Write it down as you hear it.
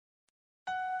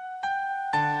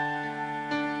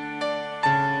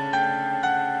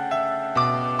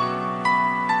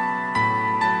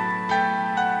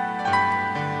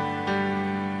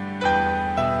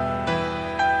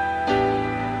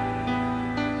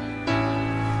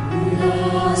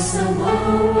sa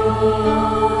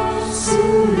bawat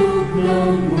sulok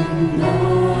ng mundo.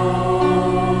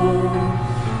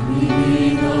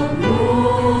 Ninigab mo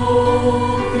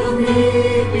kami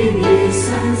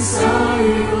pinisan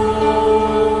sa'yo,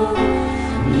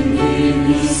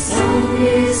 nilinis ang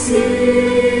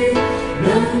isip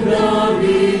ng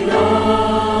daming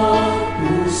at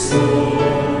puso,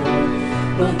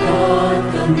 pagkat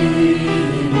kami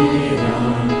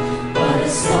hinirang para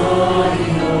sa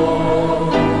iyo.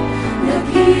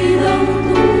 Nakilang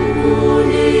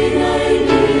tungkulin ay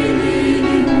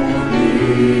nilinis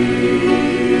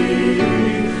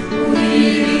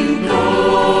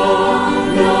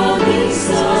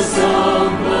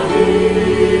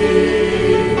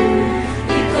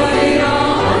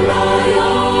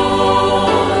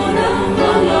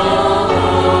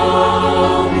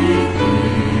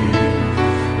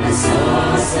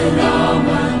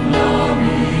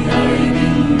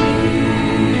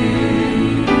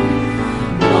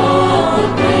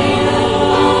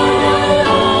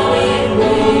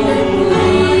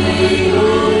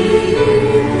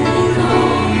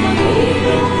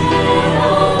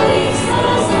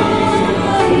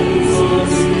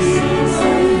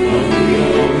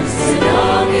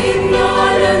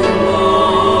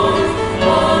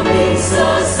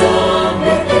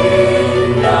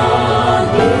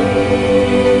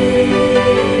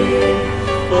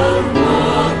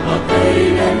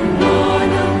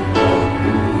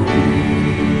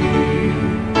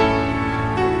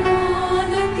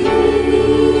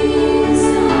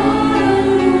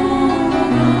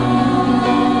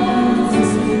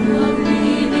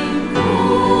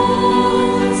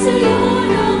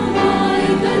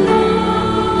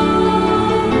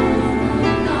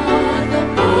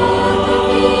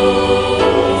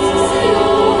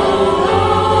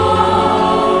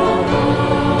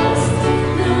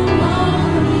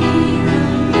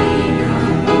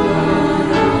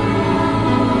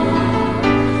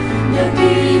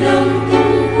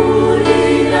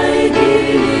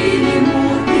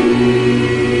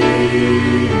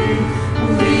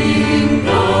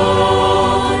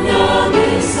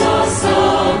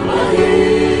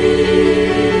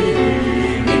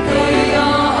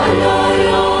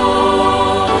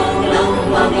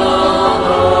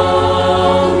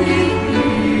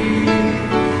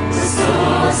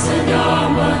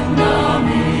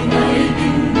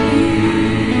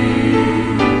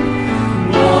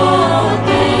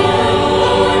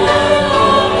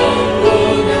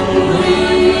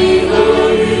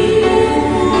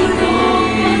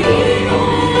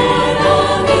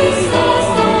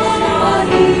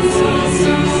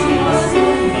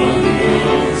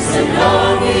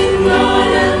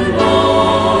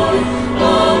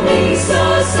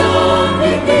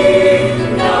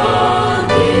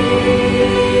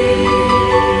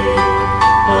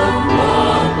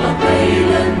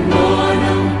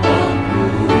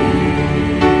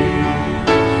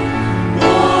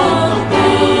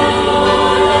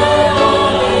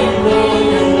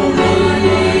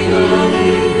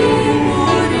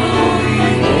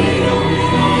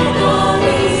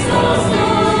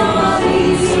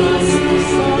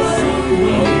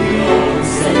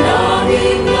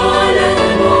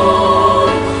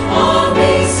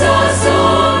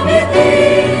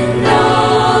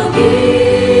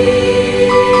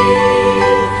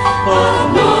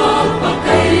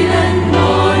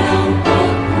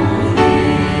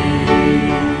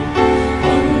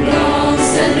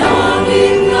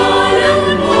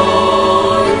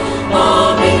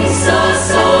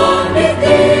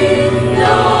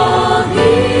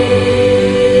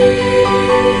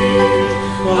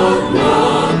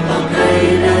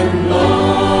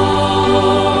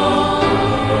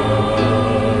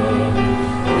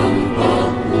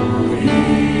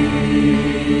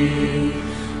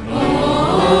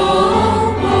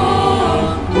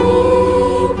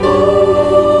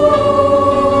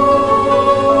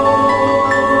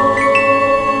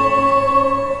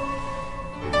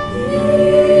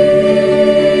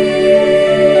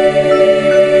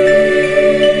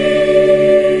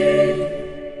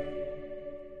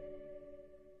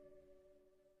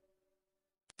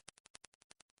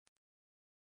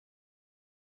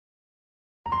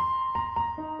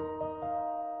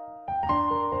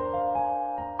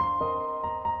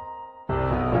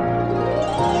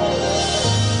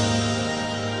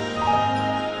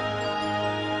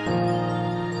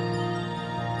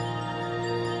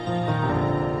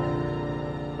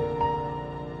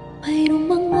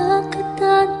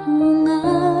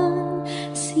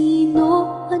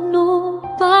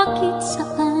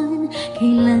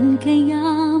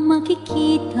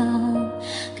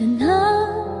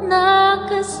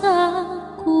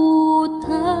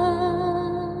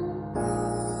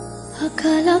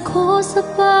ako sa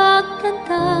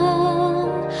pagkanta,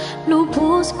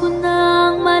 lubos ko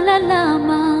nang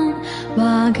malalaman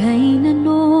bagay na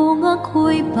nung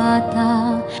ako'y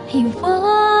bata,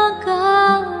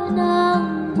 hiwaga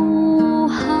ng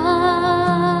buhay.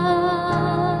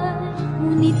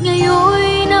 Ngunit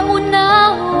ngayon'y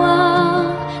naunawa,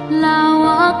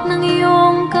 lawak ng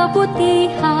iyong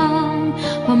kabutihan,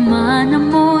 pamana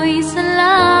mo'y sa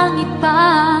langit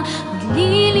pa,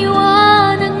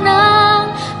 magliliwanag ng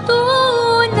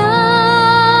tunay.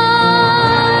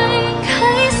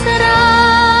 Kay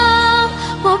sarap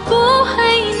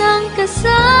mabuhay ng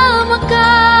kasama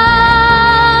ka,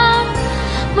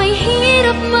 may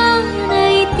hirap man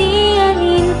ay di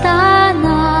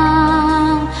alintana,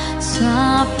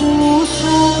 sa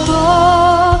puso ko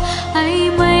ay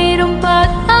mayroong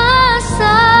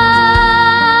pag-asa,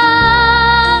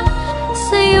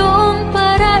 sa iyong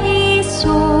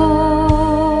paraiso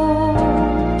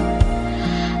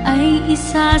ay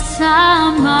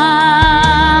isasama.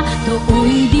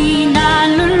 Do'y di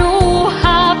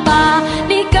naluluha pa,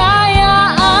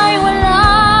 ligaya ay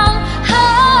walang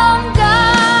hanggan.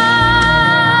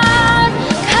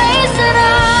 Kay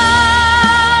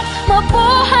sarap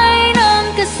mabuhay ng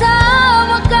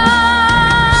kasama ka,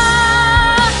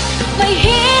 may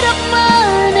hirap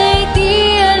man ay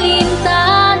di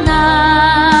alintana,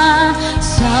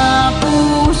 sa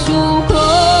puso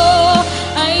ko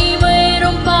ay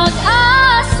mayroong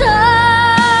pag-asa,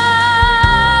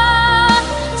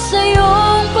 sa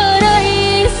iyong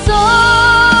paraiso.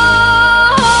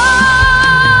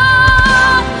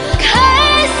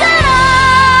 Kay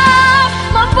sarap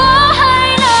mabuhay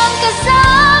ng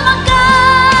kasama ka,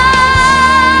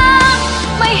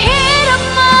 may hirap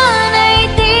man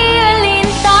ay di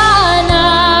alintana,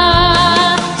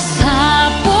 sa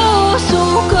puso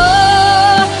ko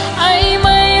ay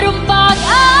mayroong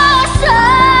pag-asa,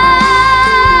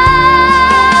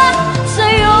 sa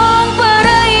iyong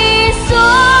paraiso.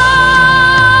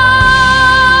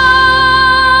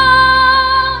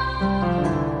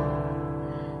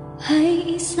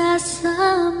 Ay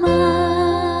isasama.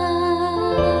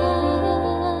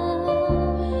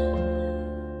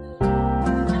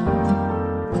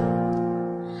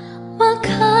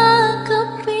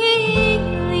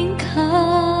 Makakapiling ka.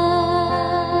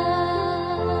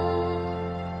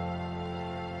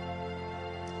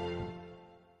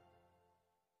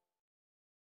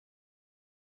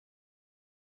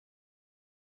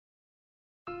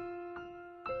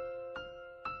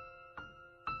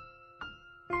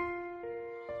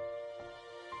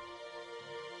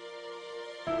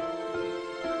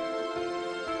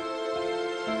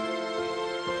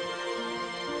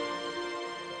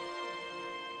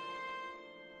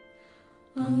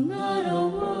 Ang araw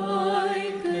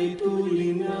ay kay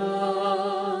tuloy na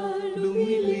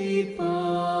lumilipas,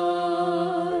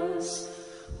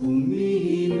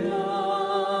 humihina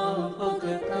ang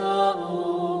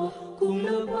pagkatao kung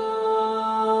labas.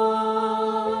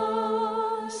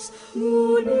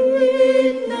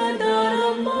 Ngunit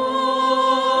nadarama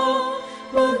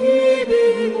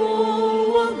pag-ibig mong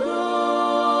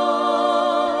wagas,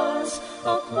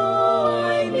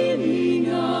 ako'y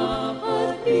nininga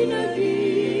at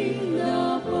pinaging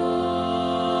dapat.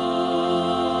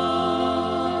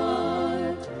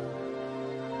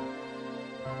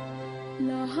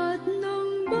 Lahat ng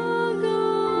bagay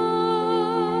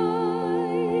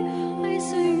ay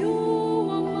sa'yo,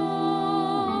 Ama,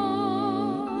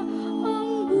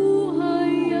 ang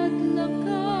buhay at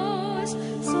lakas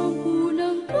sa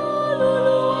unang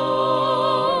kaluluwa,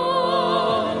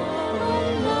 ang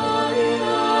mariaray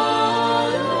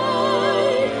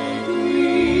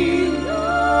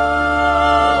inaawitan,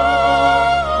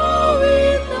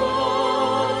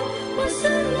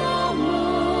 pasalamat,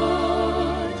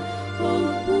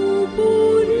 pagpupuri.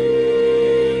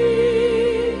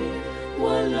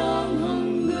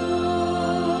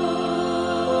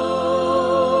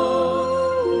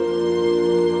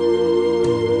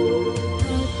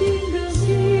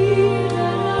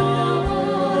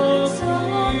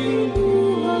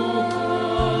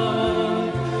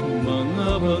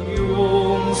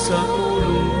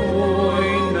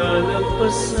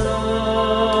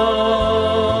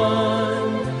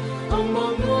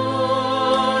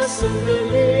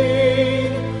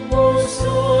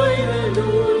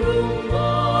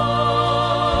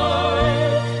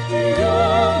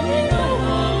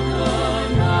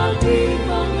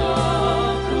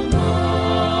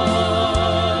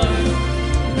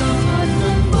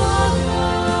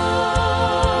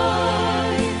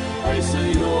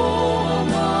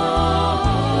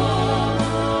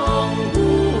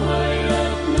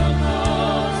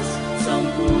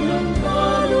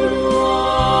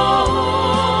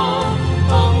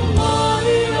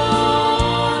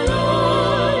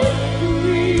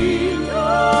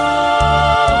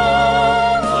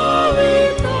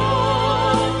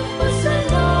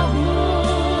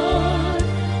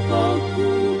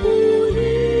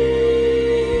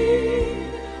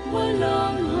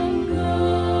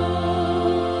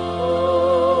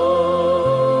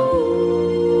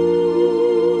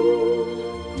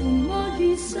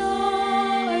 pagdurusa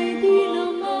ay di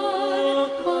naman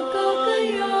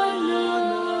makakayanan.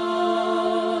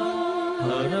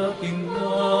 Hanapin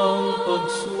ang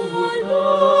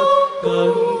pagsulat,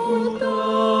 kalungkutan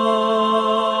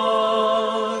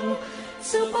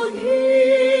Sa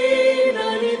paghina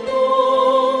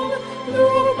nitong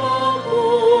lupa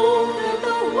kong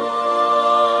katawan,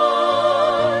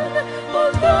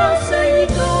 pag-asa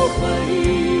ikaw pa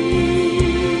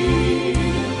rin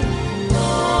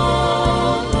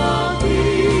ang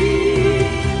aking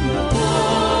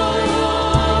nahanapin.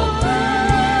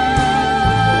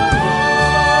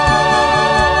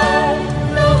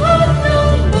 Lahat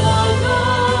ng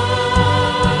bagay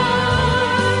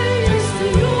ay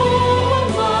sa'yo,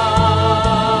 Ama.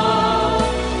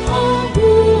 Ang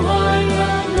buhay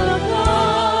at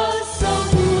lakas sa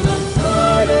unang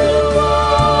kaluluwa,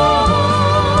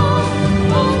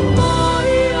 ang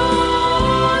maialay,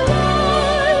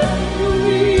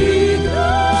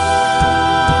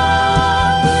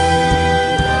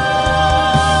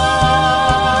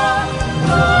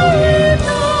 kahit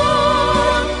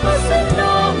ang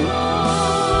pasalamat,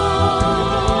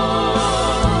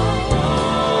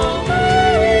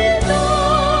 kahit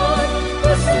ang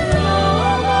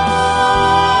pasalamat,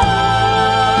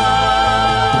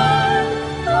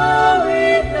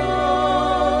 kahit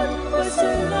ang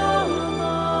pasalamat,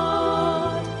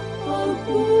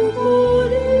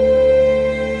 pagpupuri.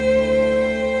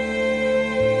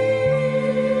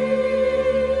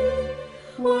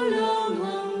 Walang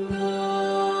hanggan.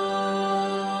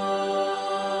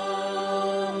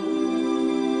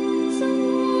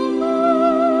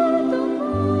 Salamat, Ama.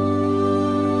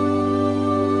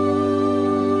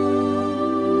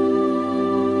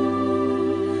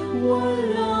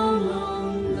 Walang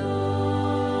hanggan.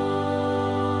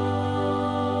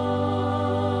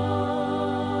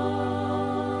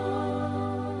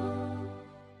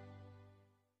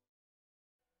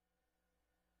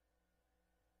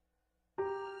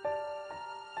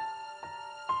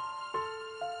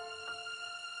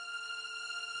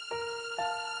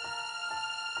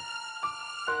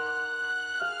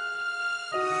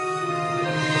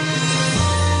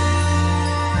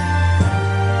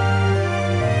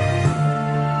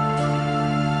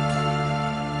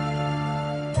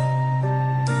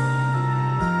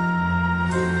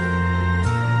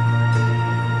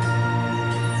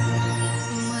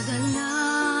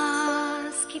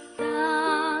 Madalas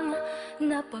kitang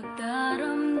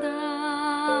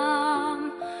napagdaramdam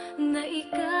na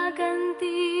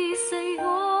ikaganti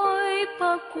sa'yo'y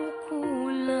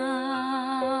pagkukulang.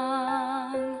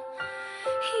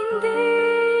 Hindi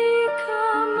ka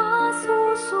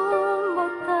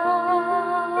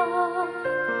masusumbatan,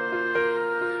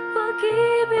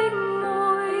 pag-ibig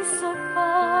mo'y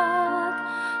sapat,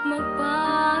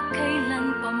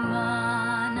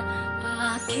 magpakailanpaman.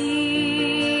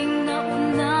 Aking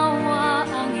naunawa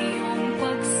ang iyong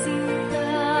pagsinta,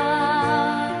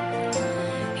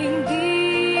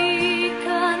 hindi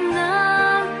ka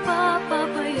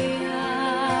nagpapabaya.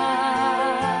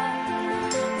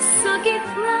 Sa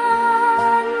gitna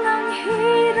ng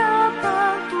hirap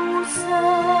at dusa,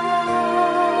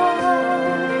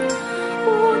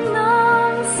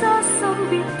 unang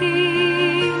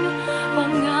sasambitin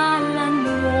pangalan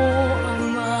mo,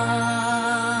 Ama.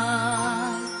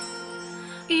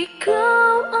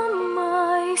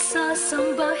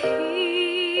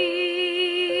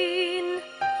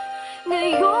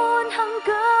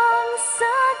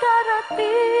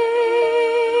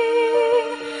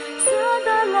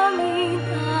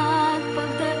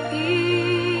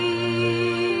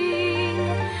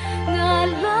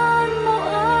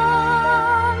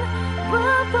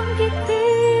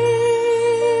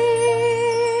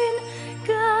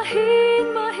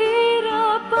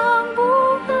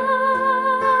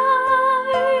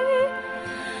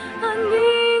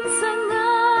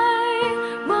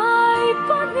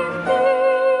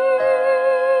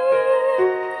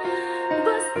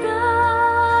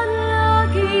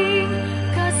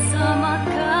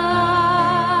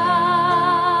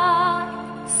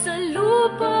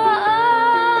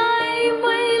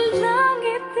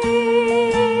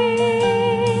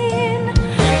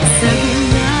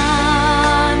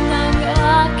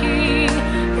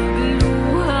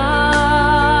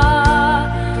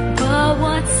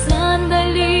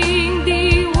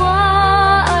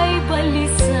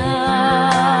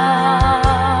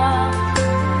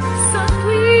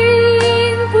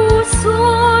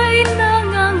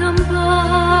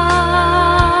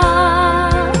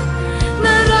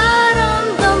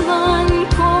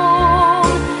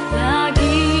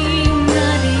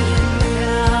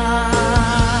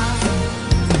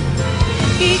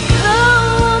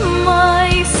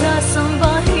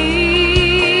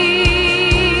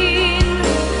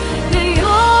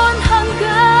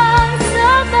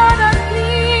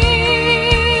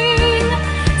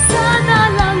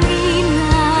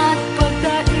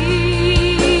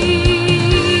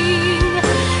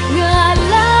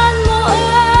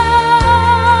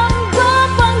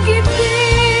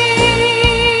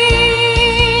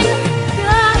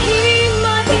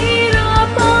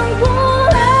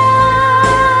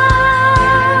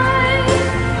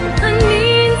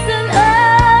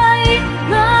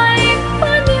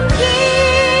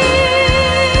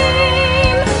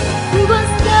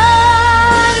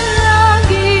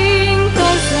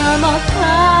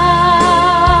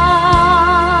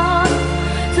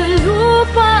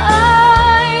 lupa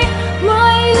ay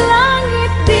may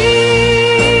langit din.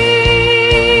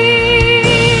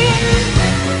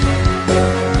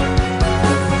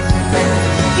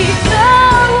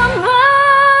 Ikaw ang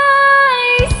may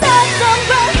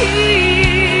sasambahin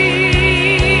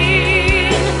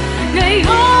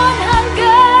ngayon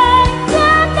hanggang sa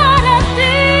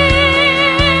darating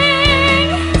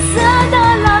sa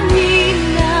dalangin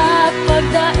na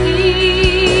pagdaing.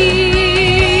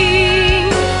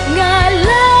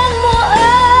 Ngalan mo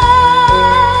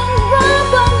ang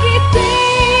babanggitin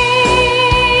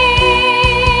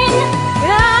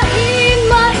kahit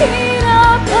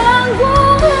mahirap ang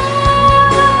buhay.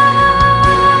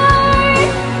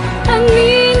 Ang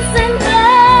minsan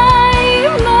ay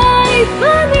may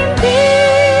panimbing,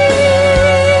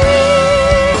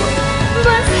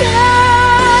 basta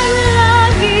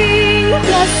laging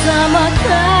kasama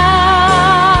ka.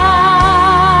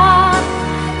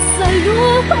 Sa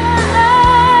lupa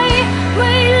ay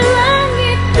may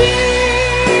langit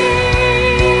din,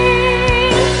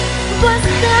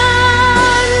 basta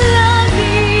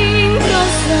laging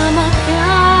kasama ka.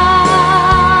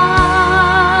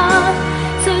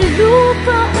 Sa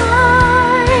lupa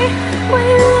ay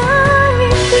may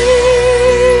langit din,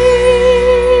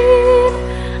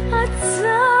 at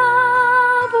sa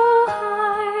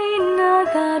buhay na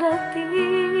darating,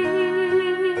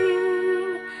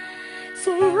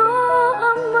 sa'yo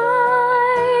ang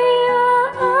may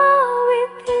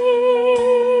aawitin.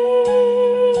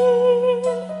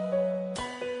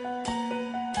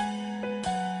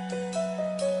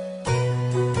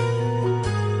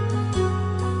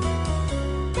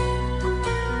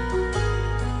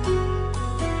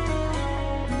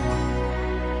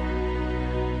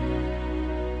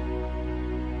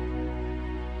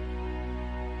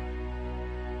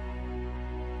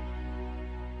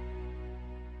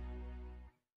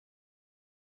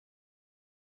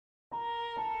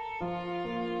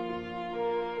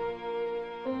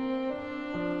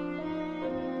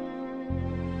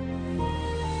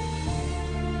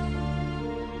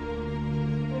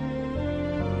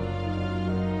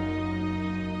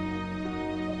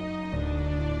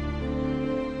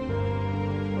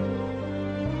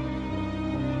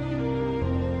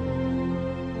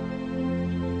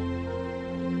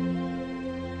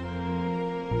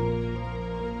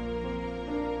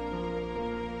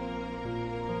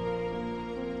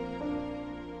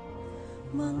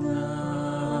 Mga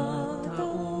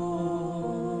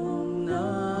taong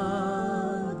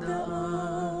nagdaan,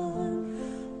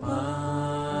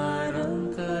 parang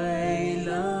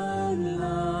kailan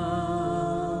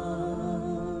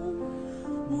lang,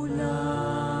 mula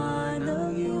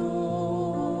ng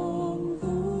iyong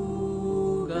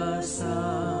hugasan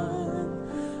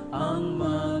ang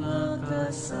mga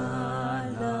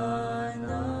kasalanan.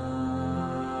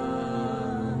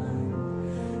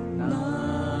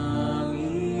 Nang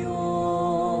iyong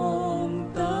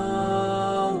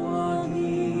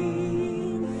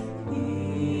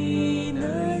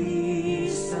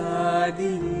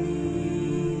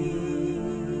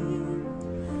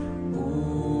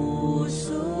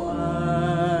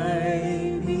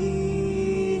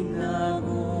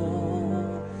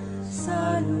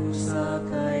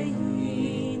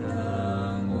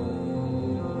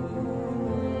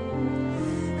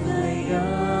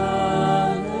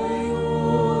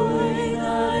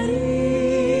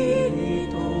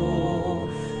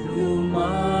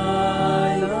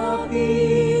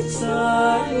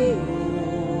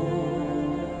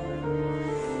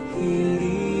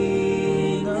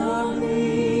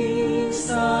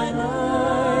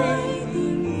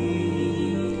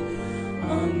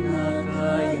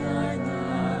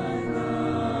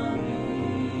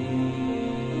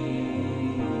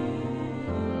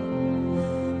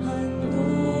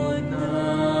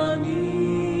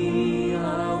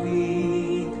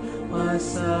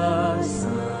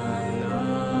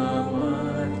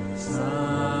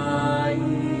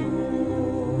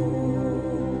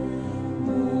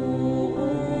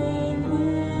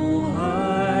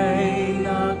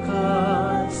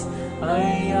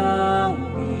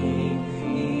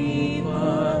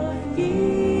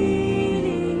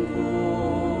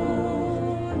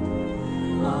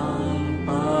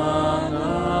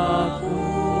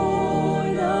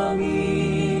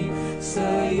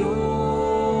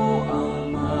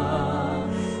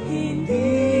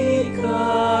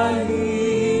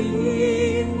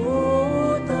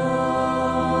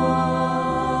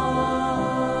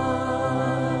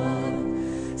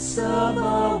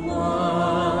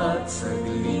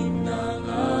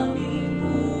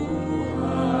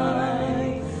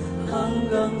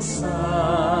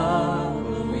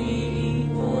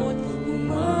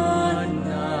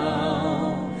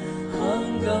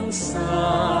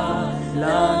sa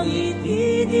langit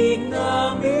tinig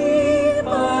namin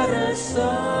para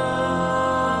sa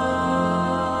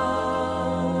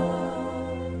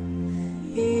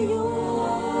iyo.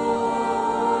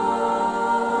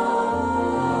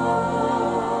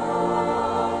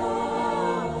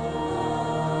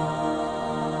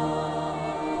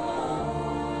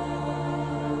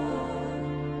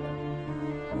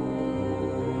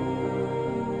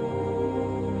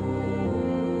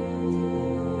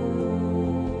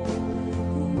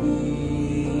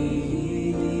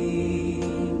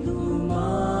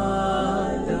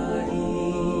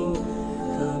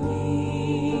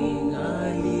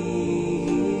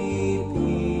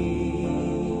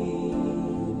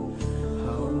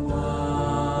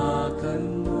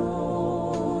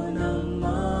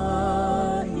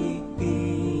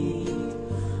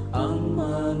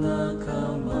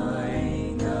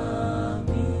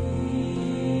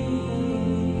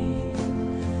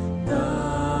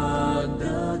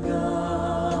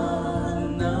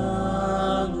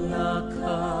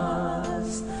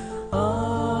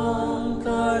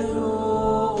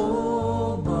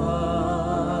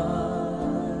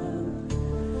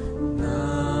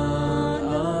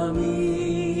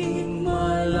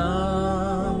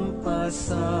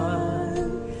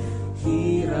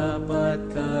 Hirap at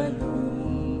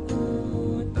kalungkutan,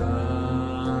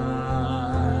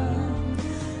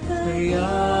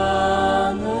 kaya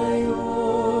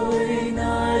ngayon'y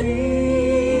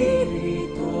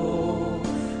naririto,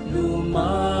 lumalapit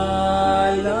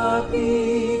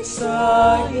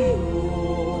sa iyo.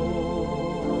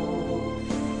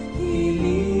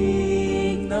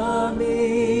 Hiling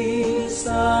namin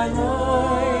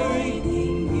sana'y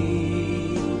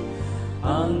tingin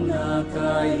ang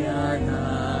nakayanan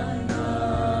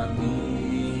namin.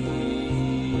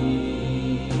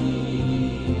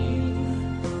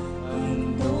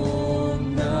 Handog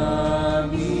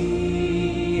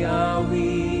namin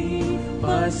awit,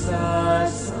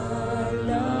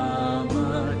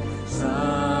 pasasalamat sa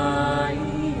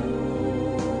iyo.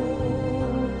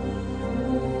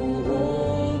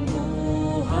 Buong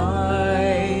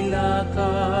buhay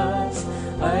lakas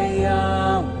ay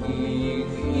aming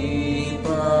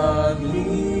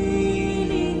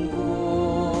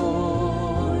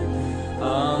ipaglilingkod.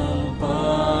 Ang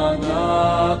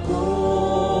pangako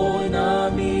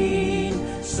namin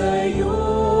sa'yo,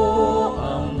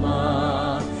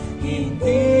 Ama,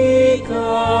 hindi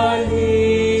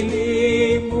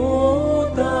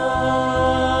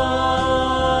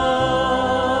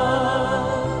kalilimutan.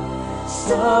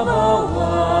 Sa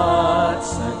bawat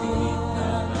saglit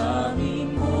ng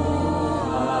aming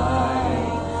buhay,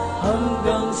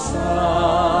 hanggang sa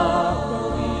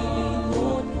pawiling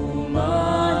mo't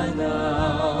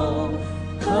pumanaw,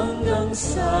 hanggang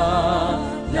sa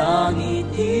langit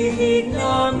tinig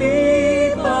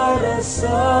namin para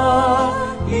sa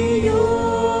iyo.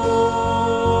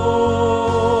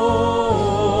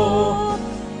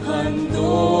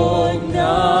 Handog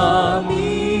namin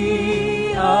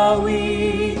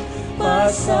awit,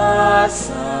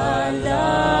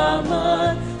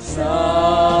 pasasalamat sa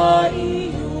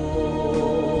iyo.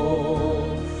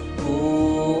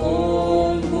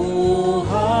 Buong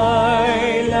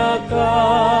buhay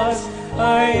lakas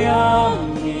ay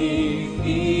aming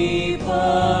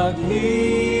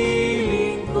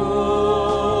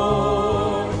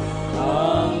ipaglilingkod.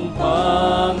 Ang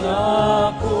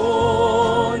pangako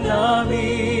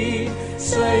namin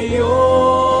sa'yo,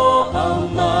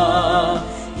 Ama,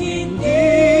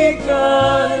 hindi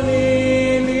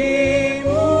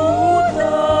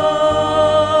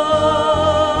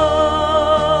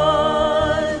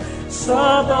kalilimutan.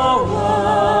 Sa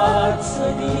bawat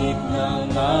saglit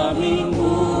ng aming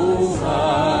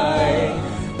buhay,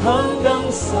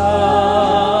 hanggang sa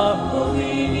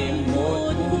pawiling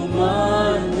mo't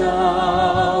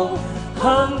pumanaw,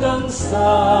 hanggang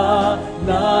sa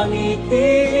langit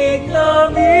tinig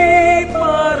namin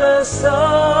para sa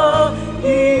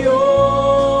iyo.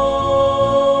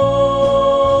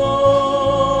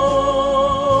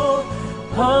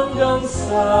 Hanggang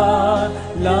sa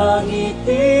langit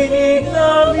tinig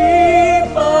namin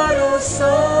para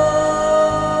sa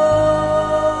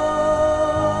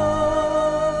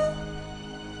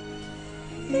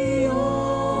iyo.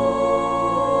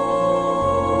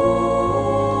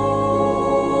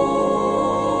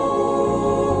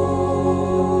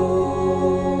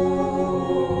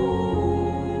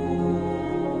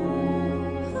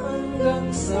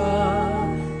 Hanggang sa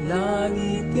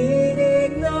langit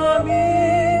tinig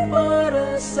namin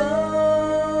para sa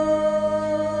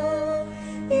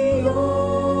iyo.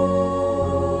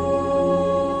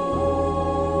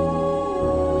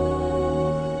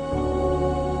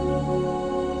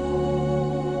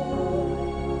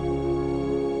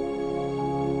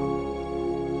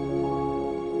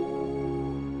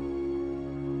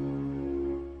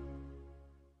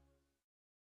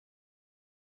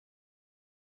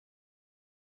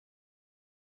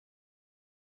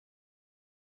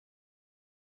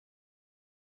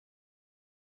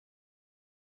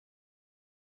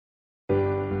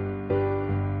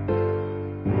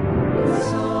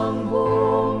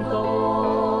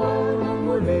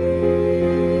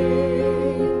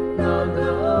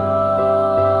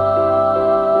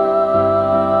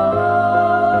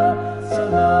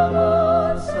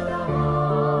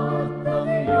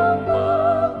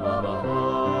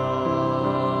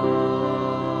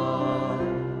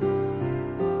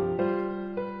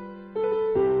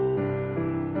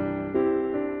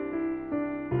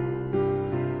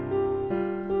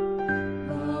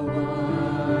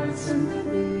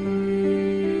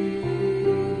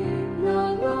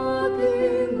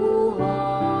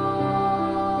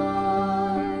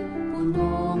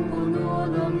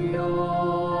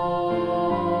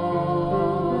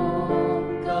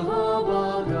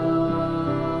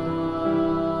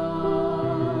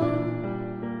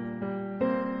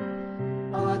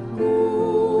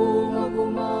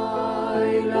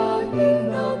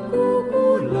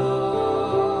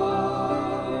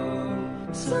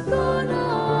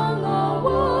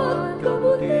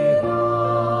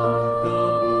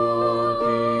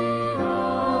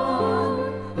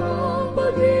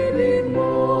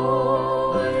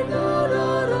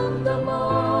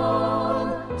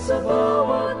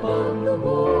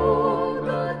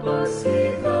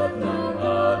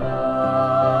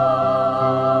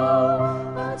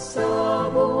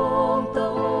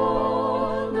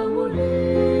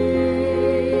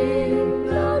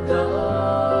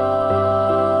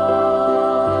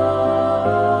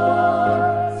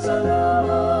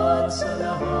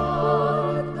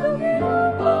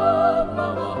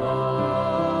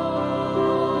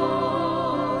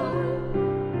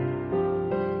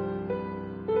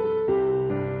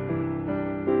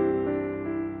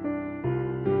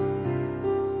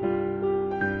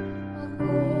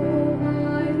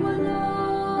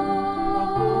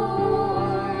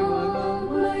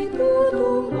 may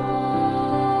tutumas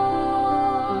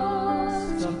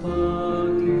sa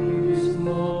pag-ibig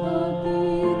mo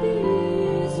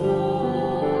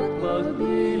at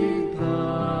pagliligtas.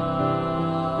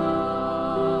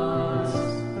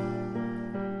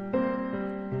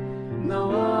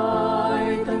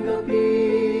 Nawa'y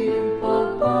tanggapin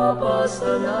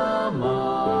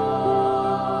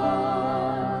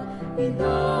pagpapasalamat,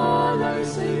 inalay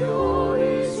sa'yo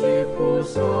isip,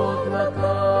 puso't lakas.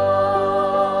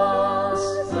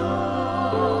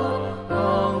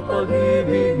 Ang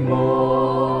pag-ibig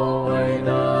mo ay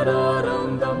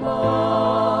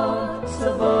nararamdaman sa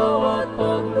bawat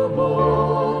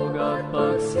paglubog at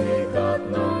pagsikat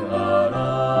ng araw,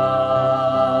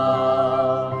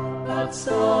 at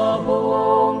sa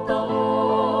buong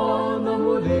taon na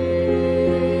muling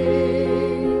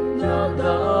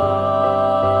nagdaan.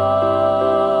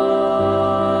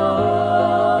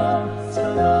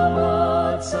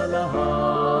 Salamat sa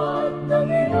lahat ng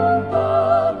iyong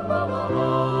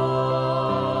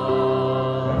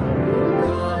pagmamahal.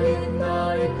 Kahit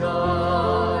na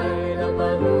ika'y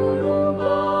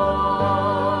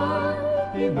nakalulungban,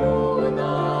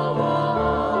 inuunawa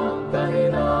ang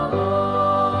kahinaan.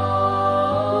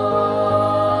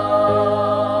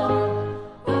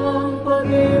 Ang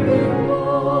pag-ibig mo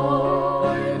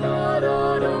ay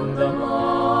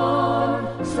nararamdaman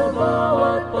sa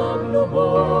bawat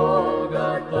paglubog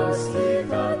at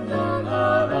pagsikat ng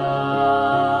araw,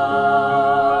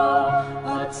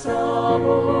 at sa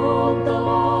buong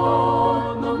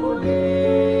taon na muling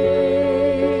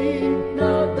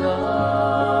nagdaan.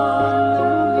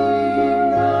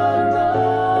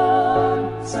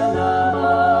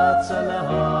 Salamat sa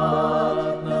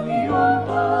lahat ng iyong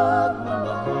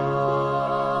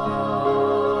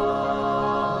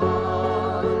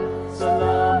pagmamahal.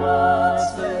 Salamat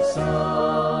sa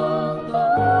isang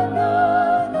taon na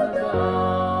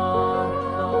nagaan,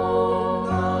 taong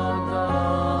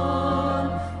nagaan.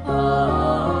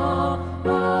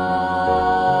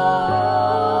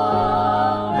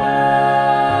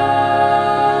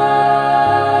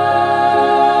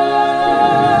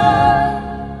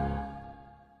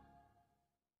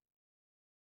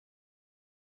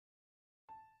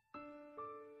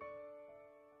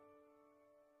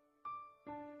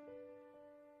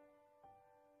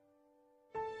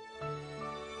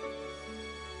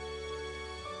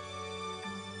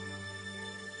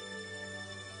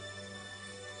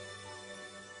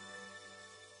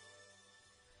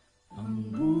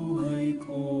 Ang buhay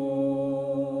kong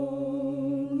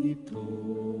ito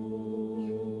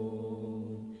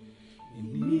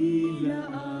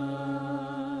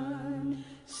inilaan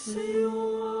sa'yo,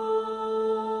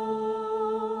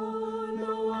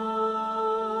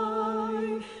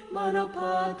 nawa'y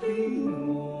marapating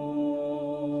mo.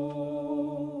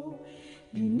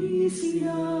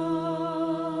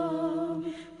 Inisiyang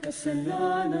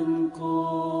kasalanan ko,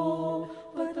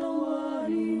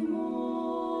 patawarin mo.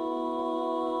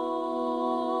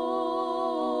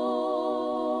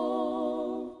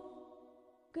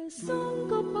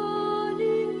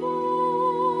 Kasangkapaling mo,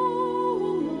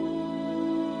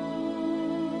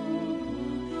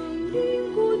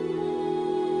 lingkod mo,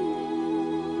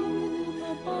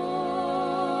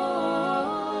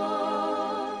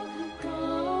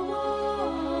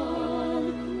 kawan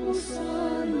mo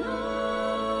sana.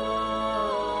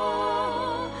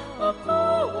 Ako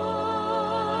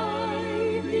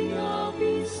ay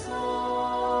binapit sa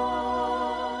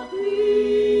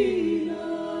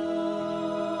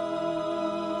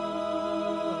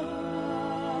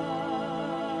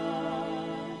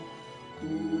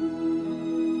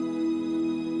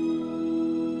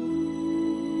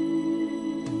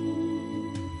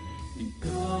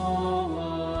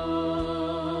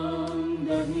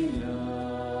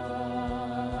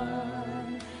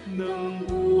ng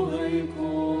buhay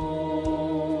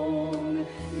kong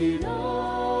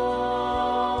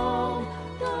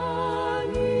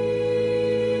tanging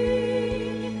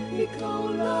ikaw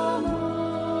lamang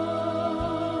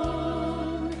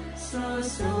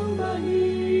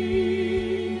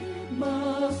sasambahin,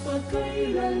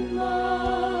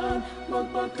 magpakailanman,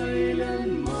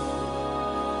 magpakailanman.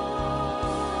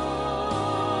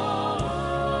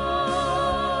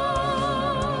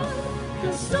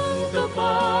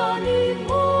 Kasangkapaling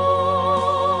mo,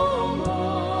 Ama,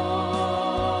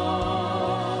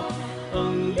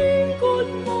 ang lingkod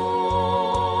mo,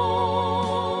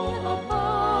 Ama,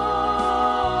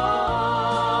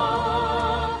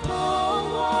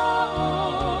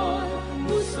 kawaan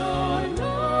mo sana.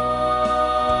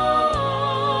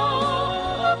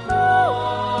 Ako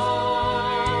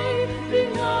ay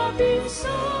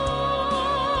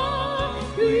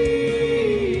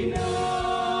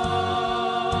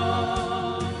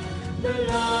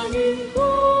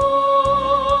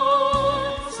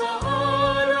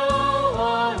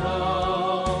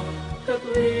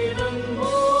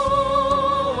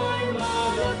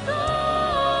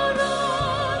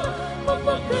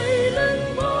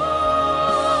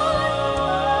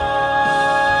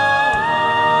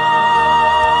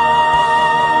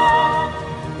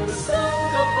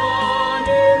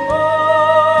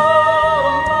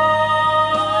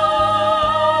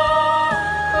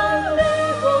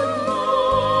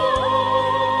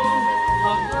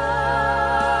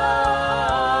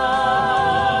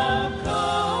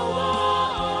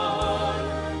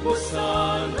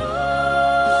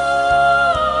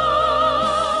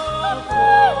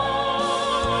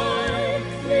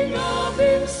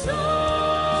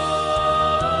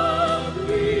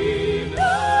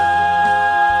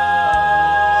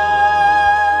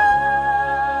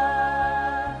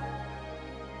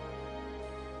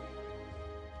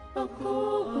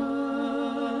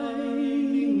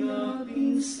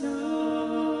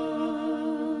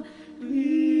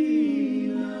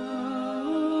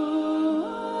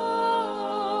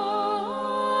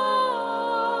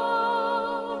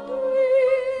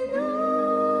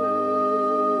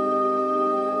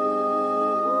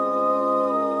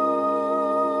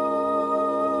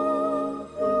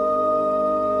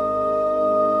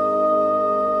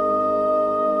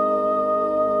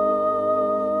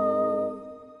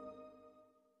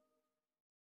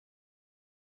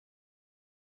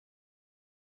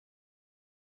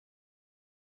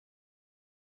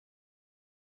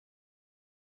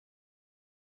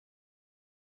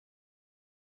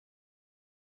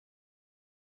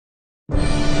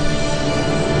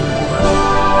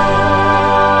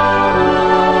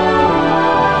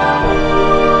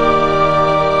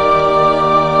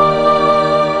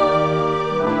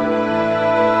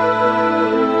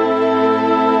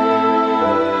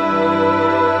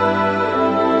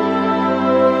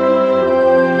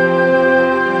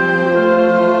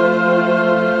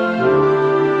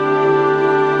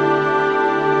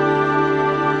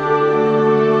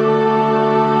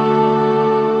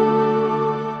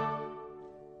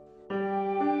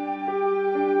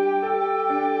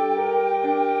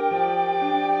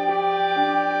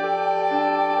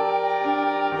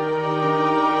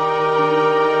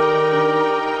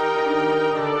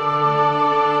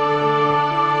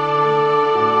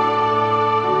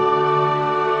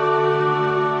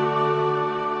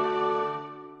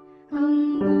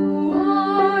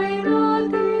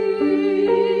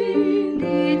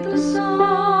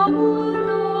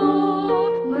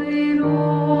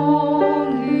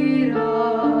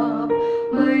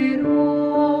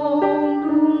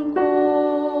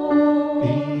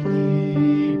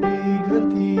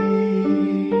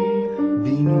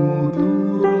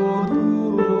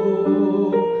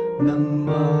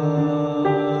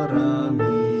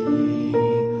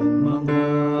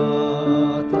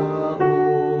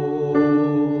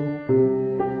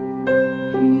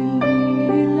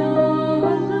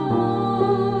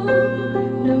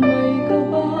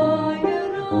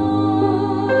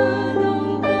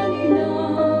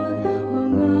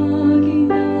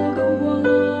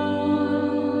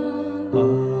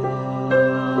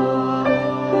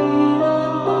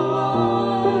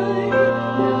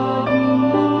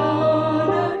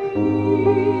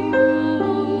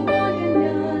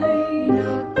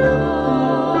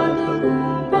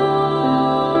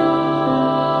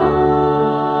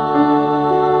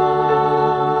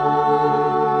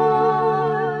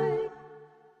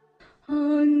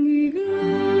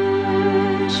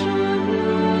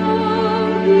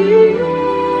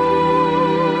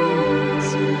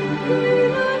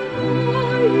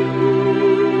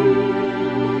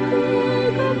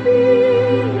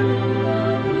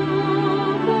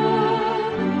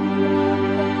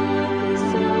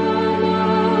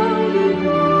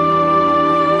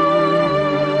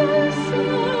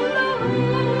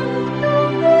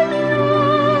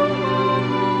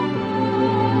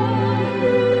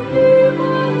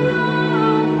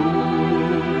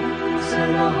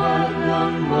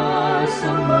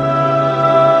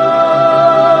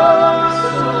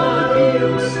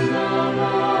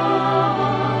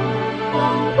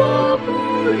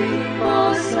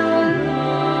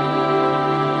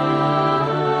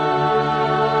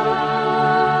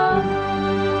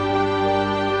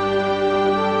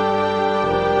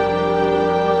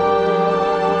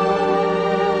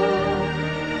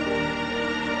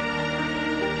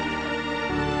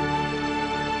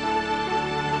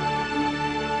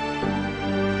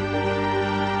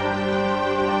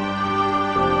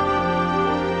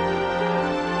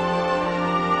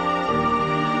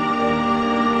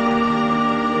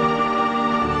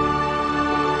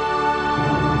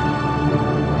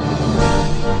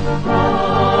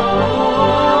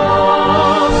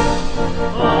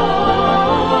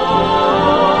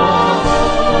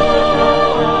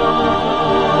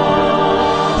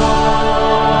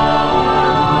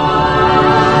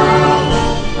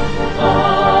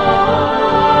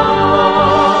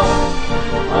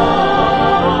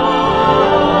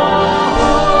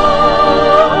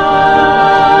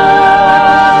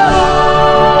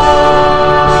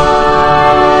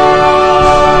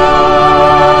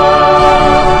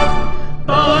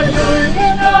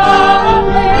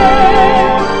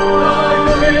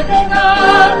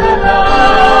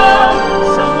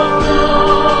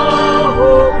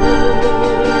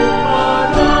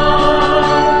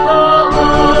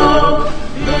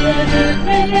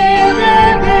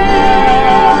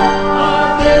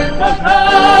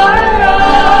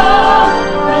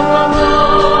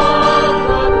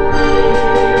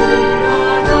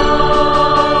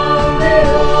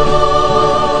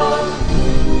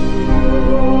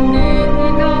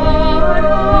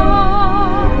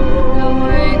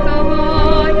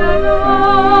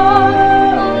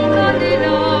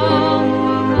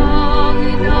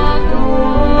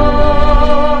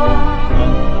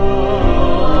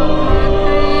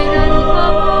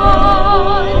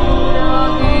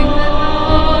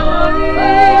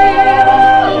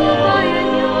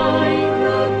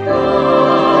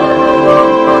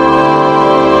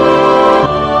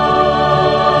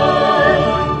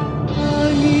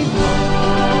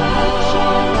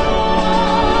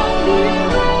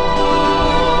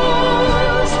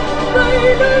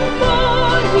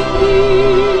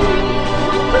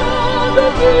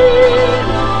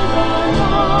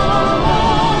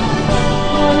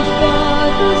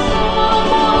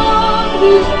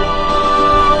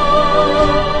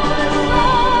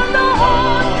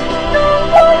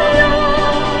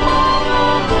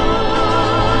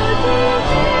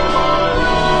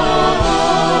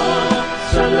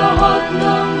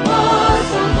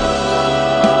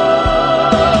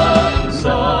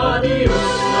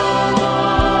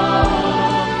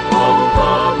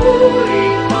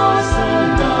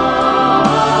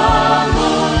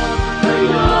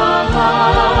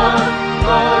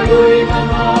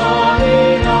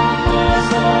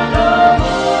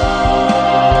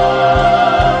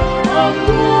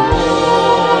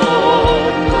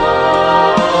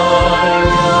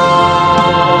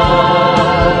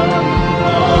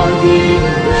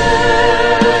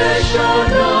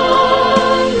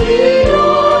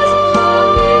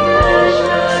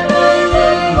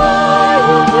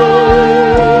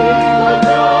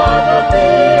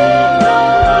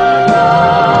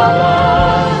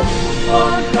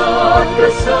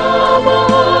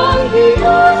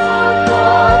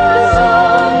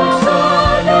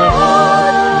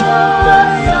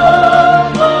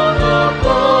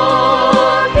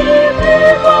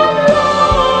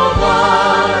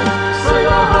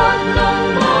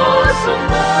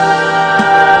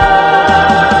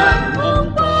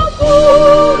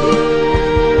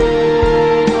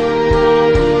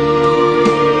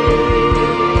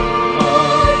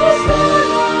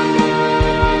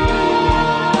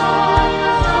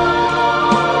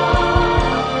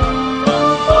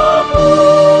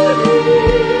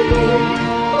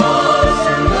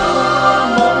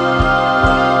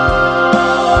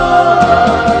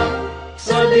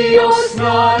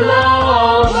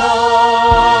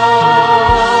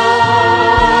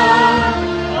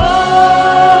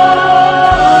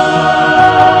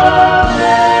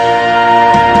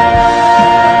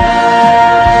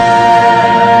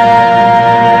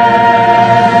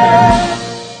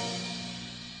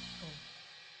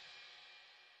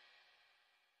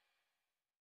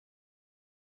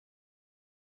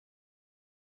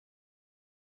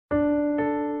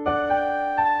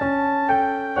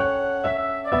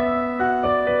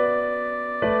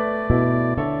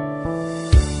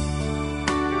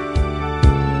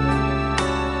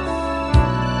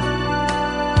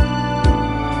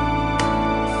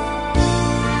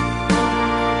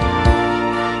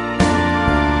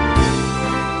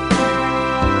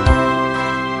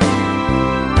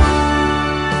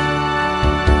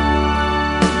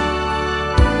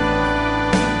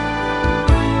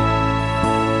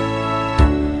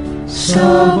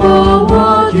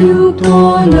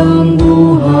yugto ng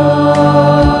buhay.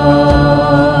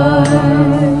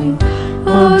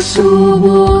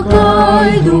 Pagsubok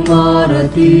ay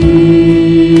dumarating,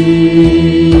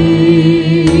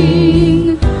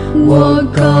 huwag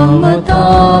kang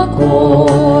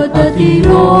matakot at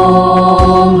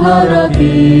iyong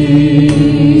harapin,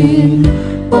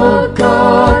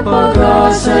 pagkat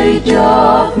pag-asa'y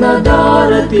tiyak na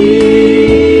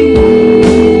darating.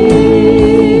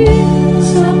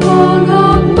 Sa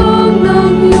paghambang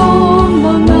ng iyong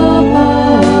mga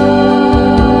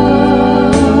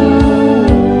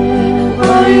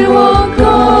ay huwag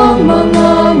kang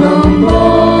mangangamba.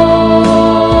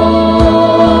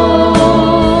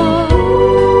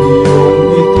 Iyong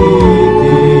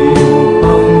ititim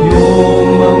ang iyong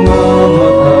mga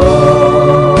mata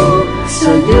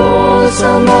Sa Diyos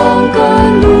amang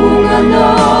kanlungan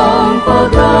ng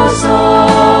pag-asa.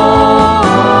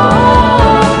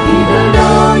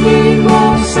 Idalangin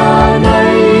mong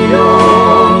sana'y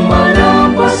iyong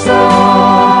malampasan.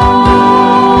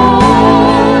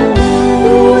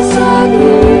 Dusan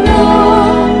hina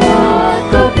at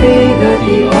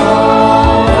kapigatian.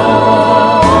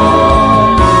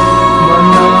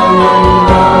 Manangan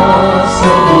ka sa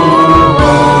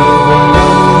buhay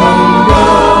walang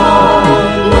hanggan.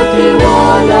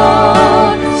 Matiwala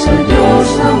sa Diyos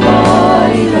na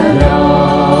may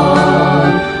lalang.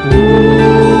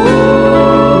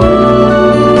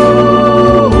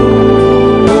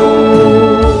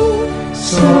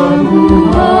 Sa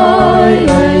buhay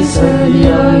ay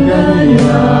sadyang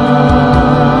ganyan,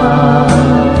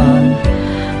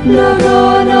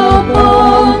 laganap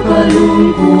ang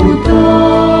kalungkutan.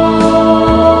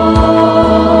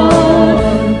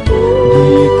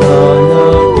 Di ka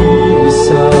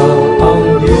nag-iisa, ang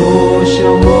Diyos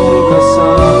siyang mong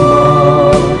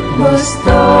kasama.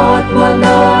 Basta't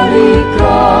manalig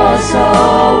ka sa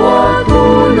awa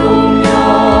tulong niya.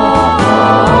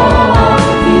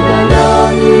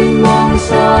 Idalangin mong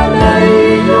sana'y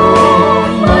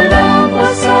iyong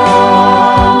malampasan.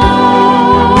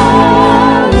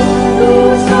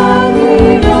 Dusan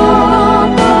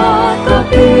hirap at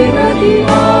kapigatian.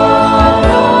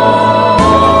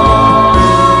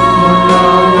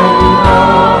 Manangan ka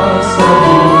sa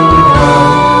buhay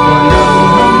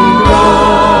walang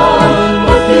hanggan.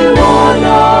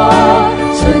 Matiwala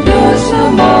sa Diyos na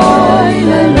may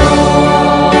lalang.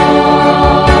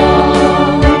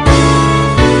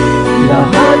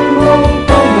 Lahat mong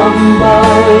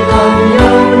pangamba'y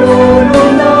kanyang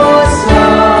lulunasan.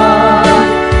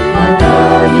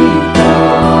 Manalig ka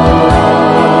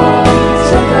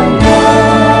sa Kanya.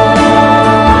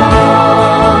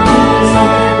 Sa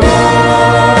Kanya.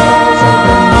 Sa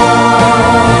Kanya.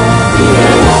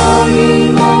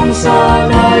 Ialangin mong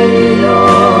sana'y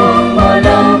iyong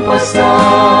malampasan.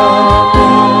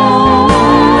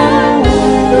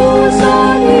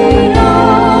 Dusan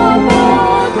hirap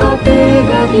at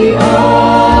kapigatian.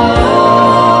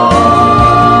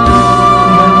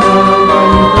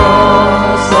 Manangan ka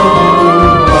sa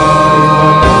buhay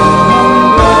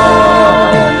walang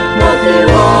hanggan.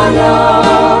 Matiwala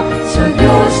sa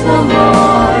Diyos na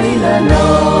may lalang.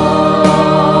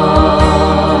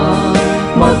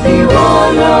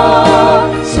 Matiwala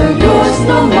sa Diyos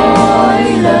na may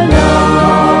lalang.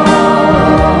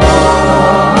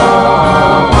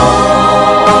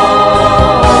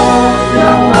 Na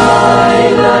may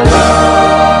lalang.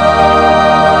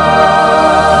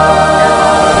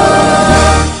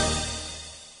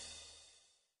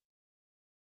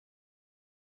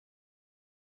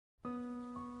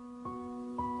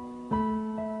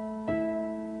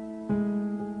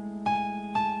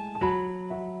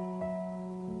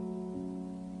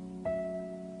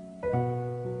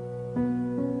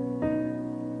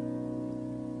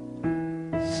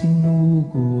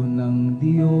 Sinugo ng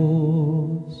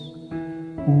Diyos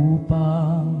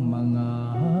upang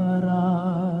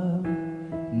mangaral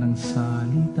ng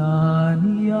salita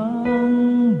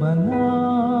niyang banal,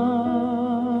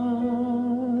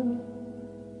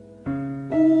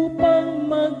 upang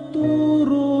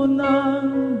magturo ng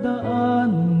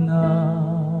daan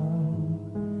ng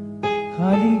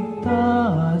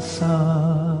kaligtasan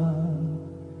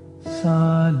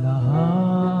sa lahat.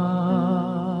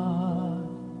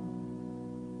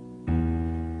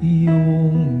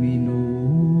 Iyong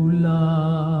minulat,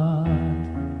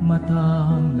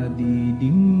 matang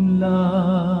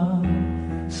nadidimlang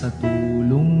sa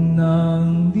tulong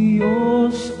ng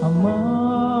Diyos Ama.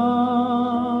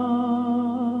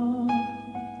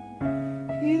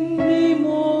 Hindi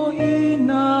mo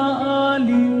inaalintana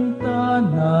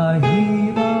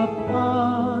hirap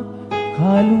at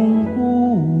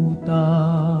kalungkutan,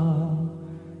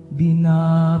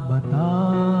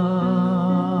 binabataan.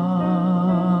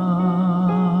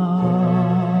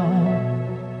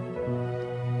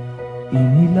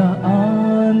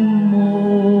 Inilaan mo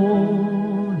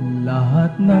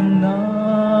lahat ng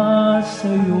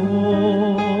nasa'yo,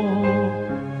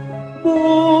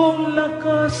 buong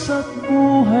lakas at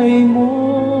buhay mo,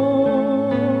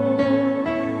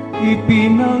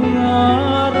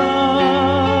 ipinangarap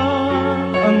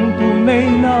ang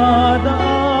tunay na daan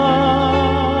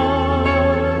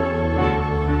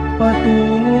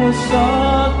patungo sa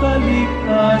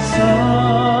kaligtasan.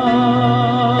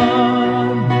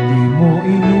 Di mo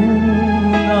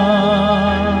inuna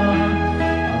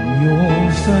ang iyong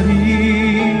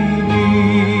sarili,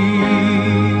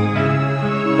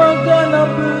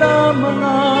 maghanap lamang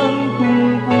ang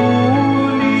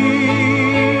tungkulin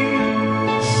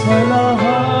sa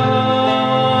lahat.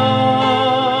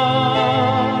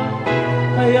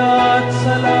 Kaya't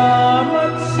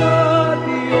salamat sa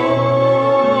Diyos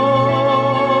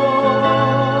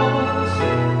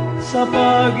sa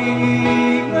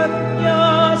pag-iingat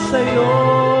niya sa'yo.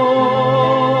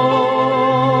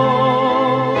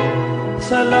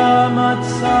 Salamat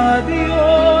sa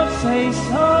Diyos sa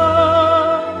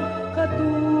isang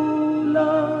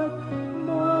katulad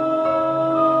mo.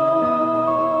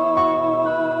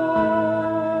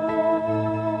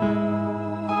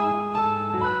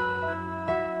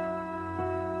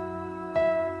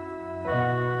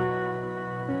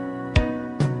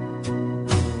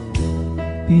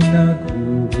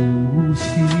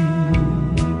 Pinag-uusig,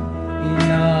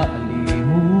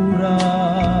 inaalimura,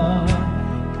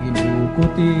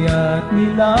 kinukuti at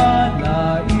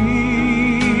nilalait.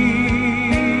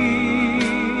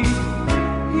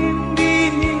 Hindi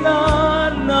nila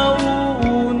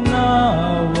nauunawa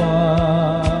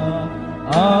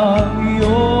ang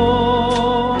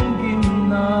iyong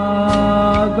ginagawa.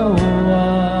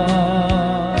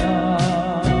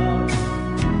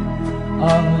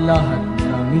 Ang lahat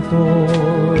ng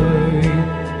ito'y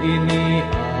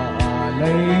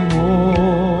iniaalay mo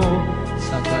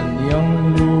sa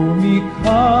Kanyang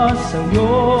lumikha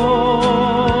sa'yo.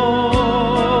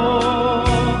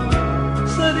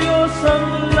 Sa Diyos ang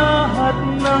lahat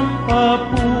ng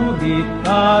papuri,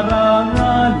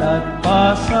 karangal at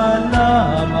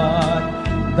pasalamat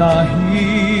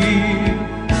dahil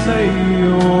sa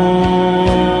iyo.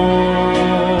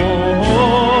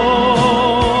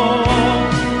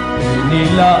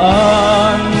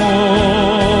 Inilaan mo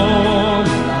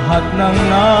lahat ng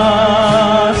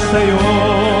nasa'yo,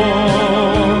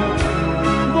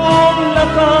 buong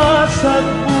lakas at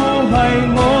buhay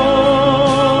mo,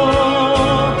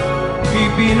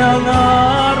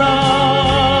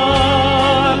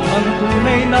 ipinangaral ang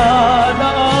tunay na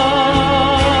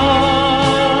daan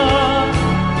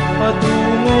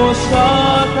patungo sa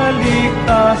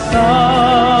kaligtasan.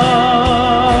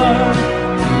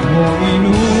 Di mo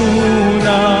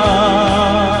inuna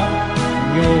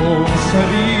iyong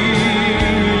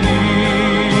sarili,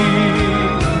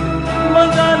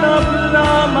 maghanap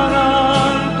lamang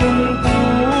ang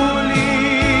tungkulin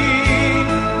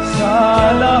sa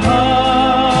lahat.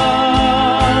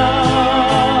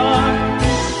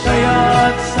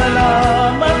 Kaya't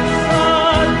salamat sa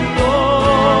Diyos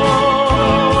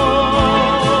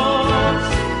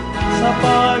sa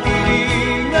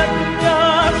pag-iingat niya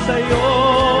sa'yo.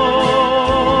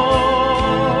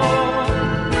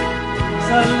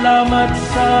 Salamat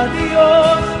sa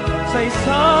Diyos sa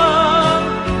isang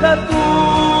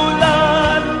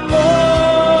katulad mo.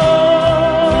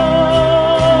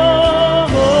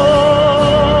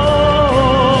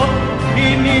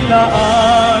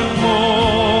 Inilaan mo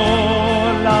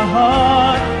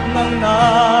lahat ng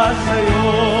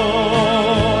nasa'yo,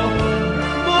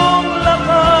 buong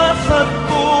lakas at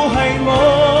buhay mo,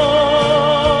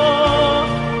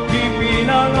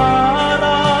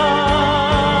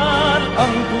 ipinangaral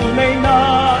ang tunay na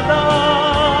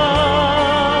daan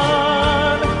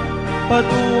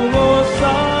patungo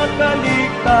sa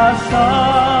kaligtasan.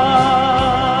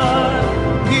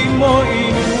 Di mo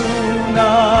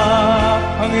inuna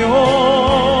ang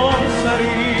iyong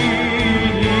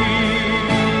sarili,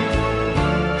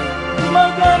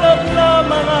 maghanap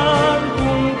lamang ang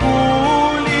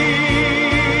tungkulin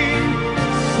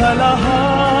sa lahat.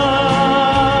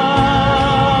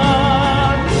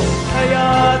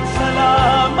 Kaya't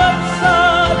salamat sa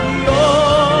Diyos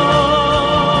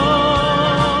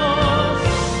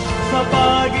sa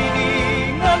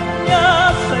pag-iingat niya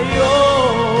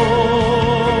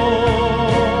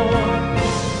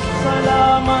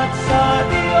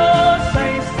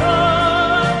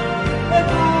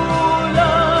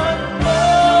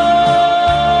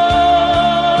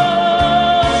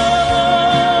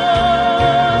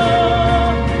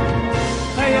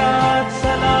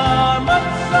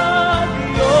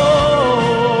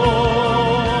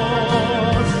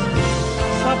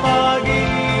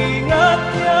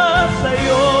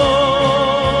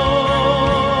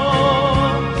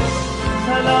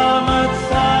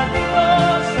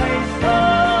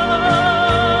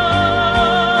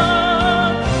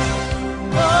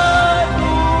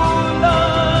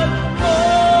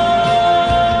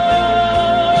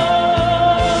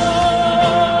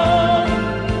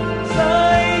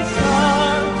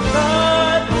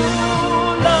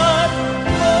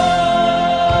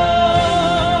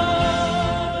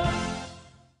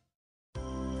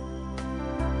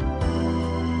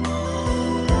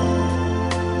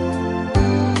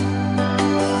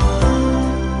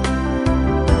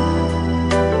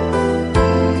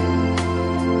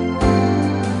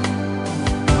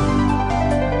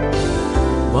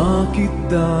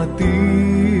dati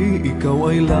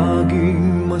ikaw ay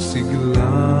laging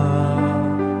masigla.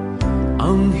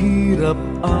 Ang hirap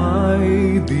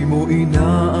ay di mo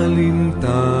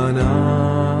inaalintana.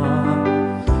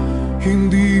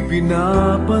 Hindi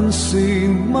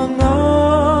pinapansin mga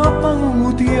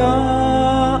pangungutya.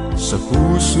 Sa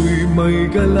puso'y may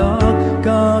galak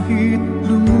kahit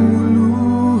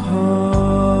lumuluha.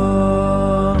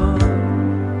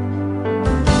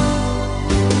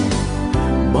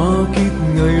 Bakit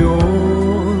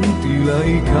ngayon tila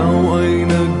ikaw ay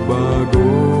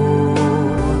nagbago?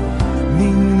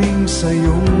 Ningning sa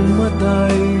iyong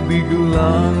mata'y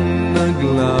biglang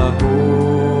naglaho.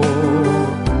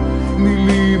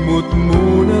 Nilimot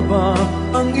mo na ba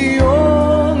ang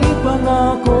iyong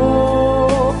pangako?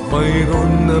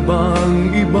 Mayroon na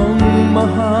bang ibang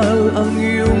mahal ang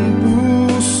iyong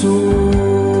puso?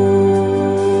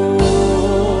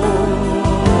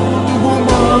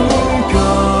 Bumangon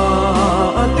ka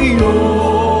at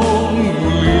iyong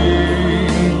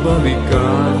muling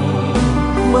balikan.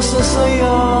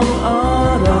 Masasayang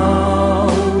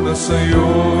araw na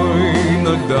sa'yo'y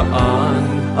nagdaan.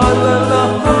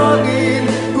 Alalahanin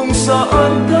kung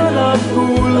saan ka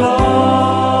nagkulang.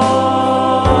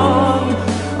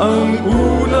 Ang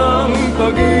unang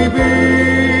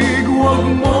pag-ibig, huwag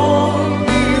mong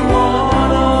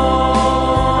iwanan.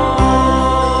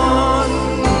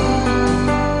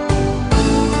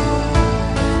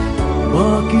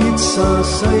 Bakit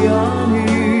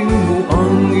sasayangin mo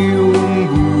ang iyong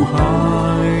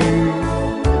buhay?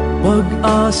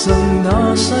 Pag-asang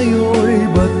nasa'yo'y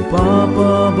ba't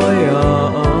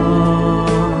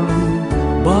papabayaan?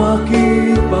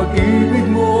 Bakit pag-ibig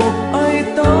mo ay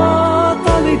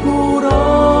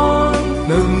tatalikuran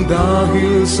nang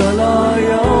dahil sa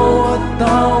layaw at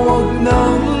tawag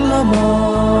ng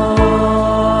laman?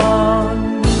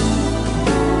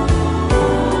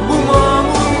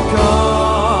 Bumangon ka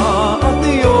at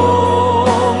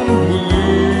iyong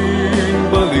muling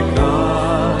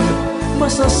balikan.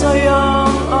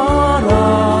 Masasayang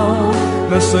araw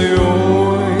na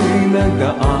sa'yo'y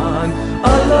nagdaan.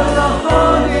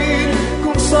 Alalahanin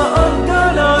kung saan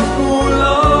ka nagkulang.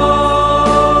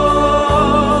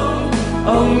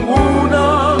 Ang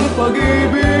unang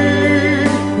pag-ibig,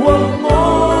 huwag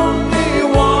mong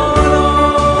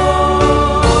iwanan.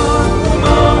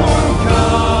 Bumangon ka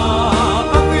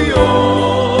at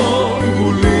iyong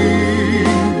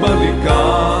muling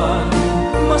balikan.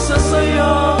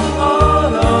 Masasayang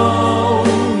araw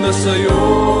na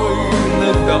sa'yo'y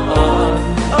nagdaan.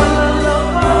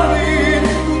 Alalahanin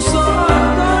kung saan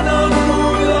ka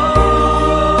nagkulang.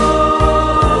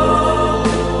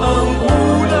 Ang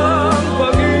unang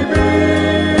pag-ibig,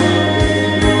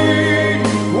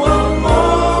 huwag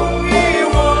mong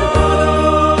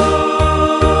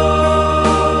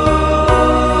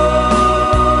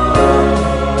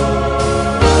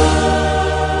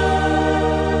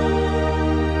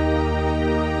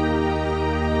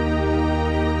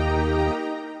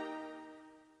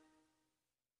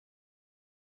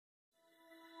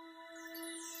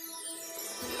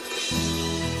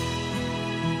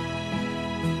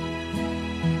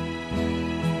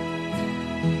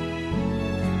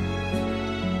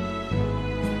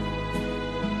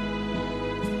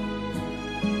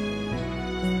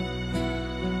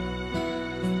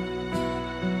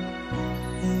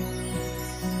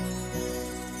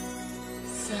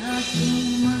Sa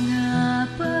aking mga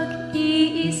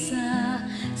pag-iisa,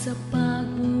 sa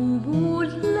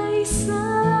pagbubulay sa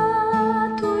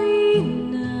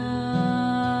tuwina,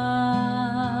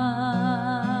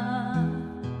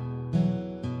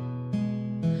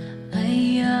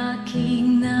 ay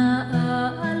aking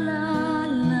naaalala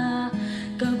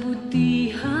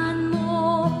kabutihan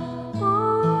mo,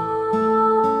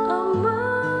 oh Ama.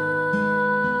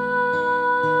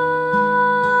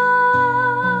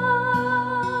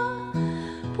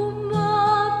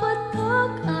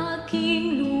 Pumapatak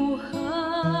aking luha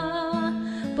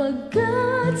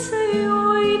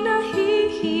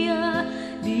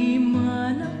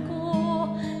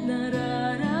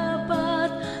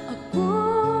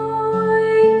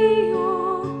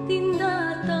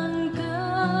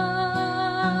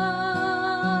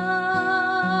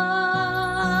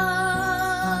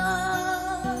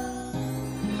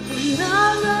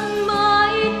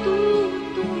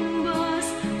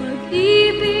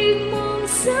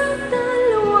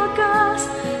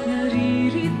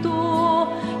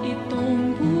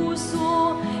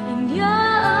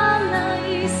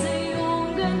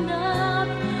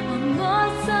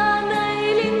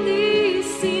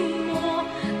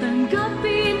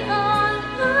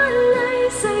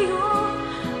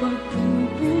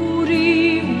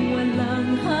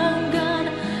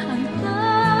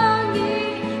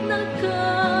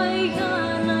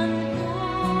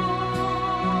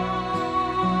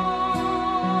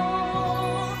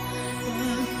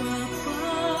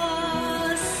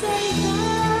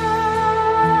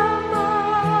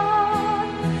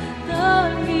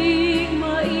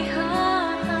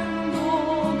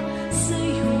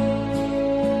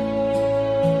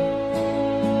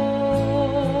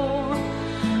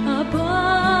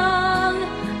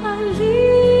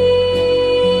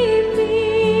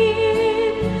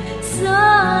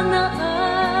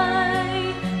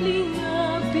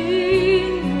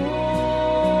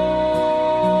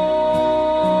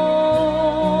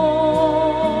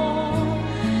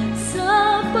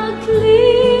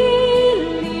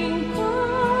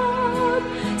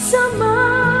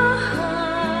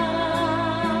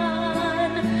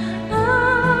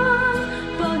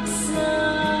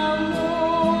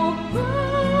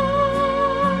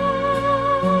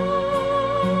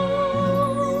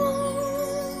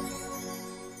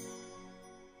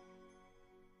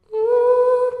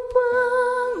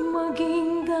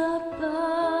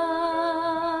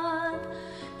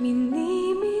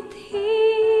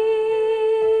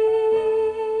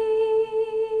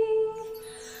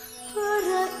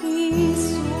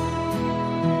Paraiso.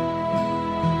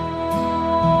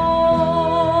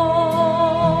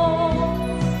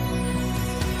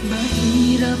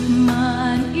 Mahirap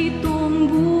man itong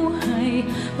buhay,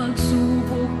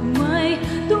 pagsubok may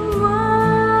dumaratal.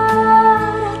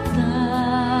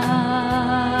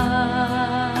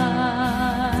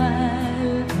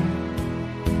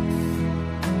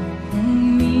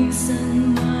 Kung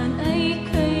minsan man ay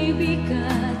kay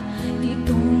bigat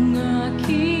nitong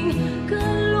aking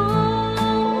kalooban,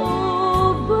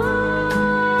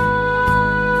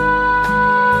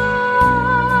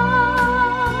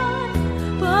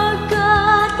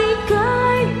 pagkat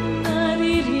ika'y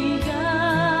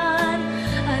naririyan,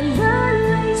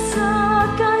 alalay sa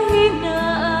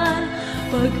kahinaan,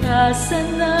 pag-asa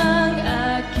ng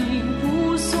aking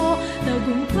puso,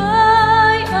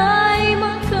 tagumpay ay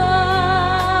makakamtan.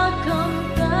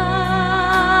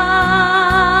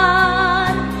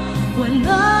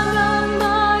 Wala ngang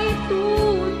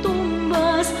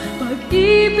maitutumbas,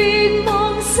 pag-ibig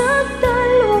mong sa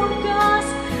talwagas,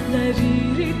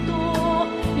 naririto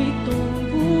itong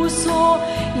puso,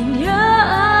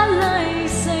 inyaalay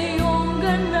sa iyong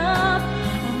ganap.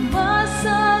 Ang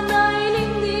masana'y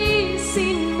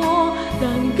linisin mo,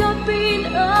 tanggapin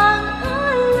ang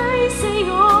alay sa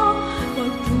iyo,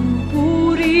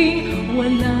 pagpupuring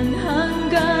walang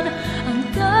hanggan, ang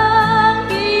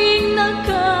tanging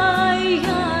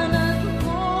nakayanan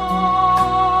ko.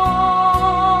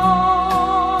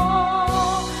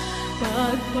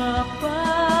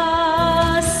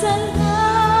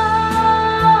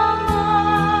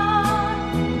 Pagpapasalamat,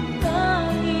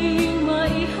 tanging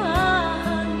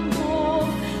maihahandog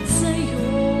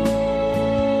sa'yo.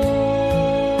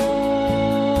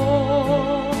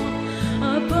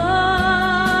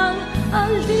 Abang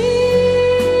alipin,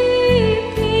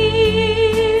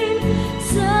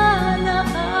 sana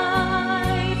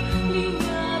ay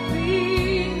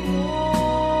lingapin mo.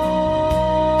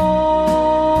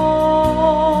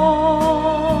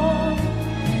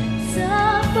 Sa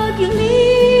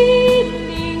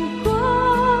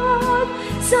paglilingkod,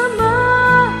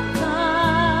 samahan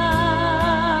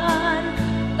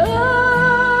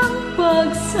ang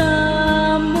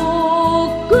pagsamo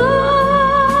ko,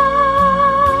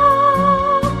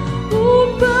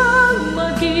 upang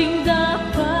maging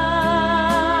dapat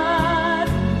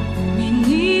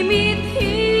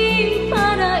minimithing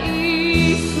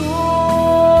paraiso.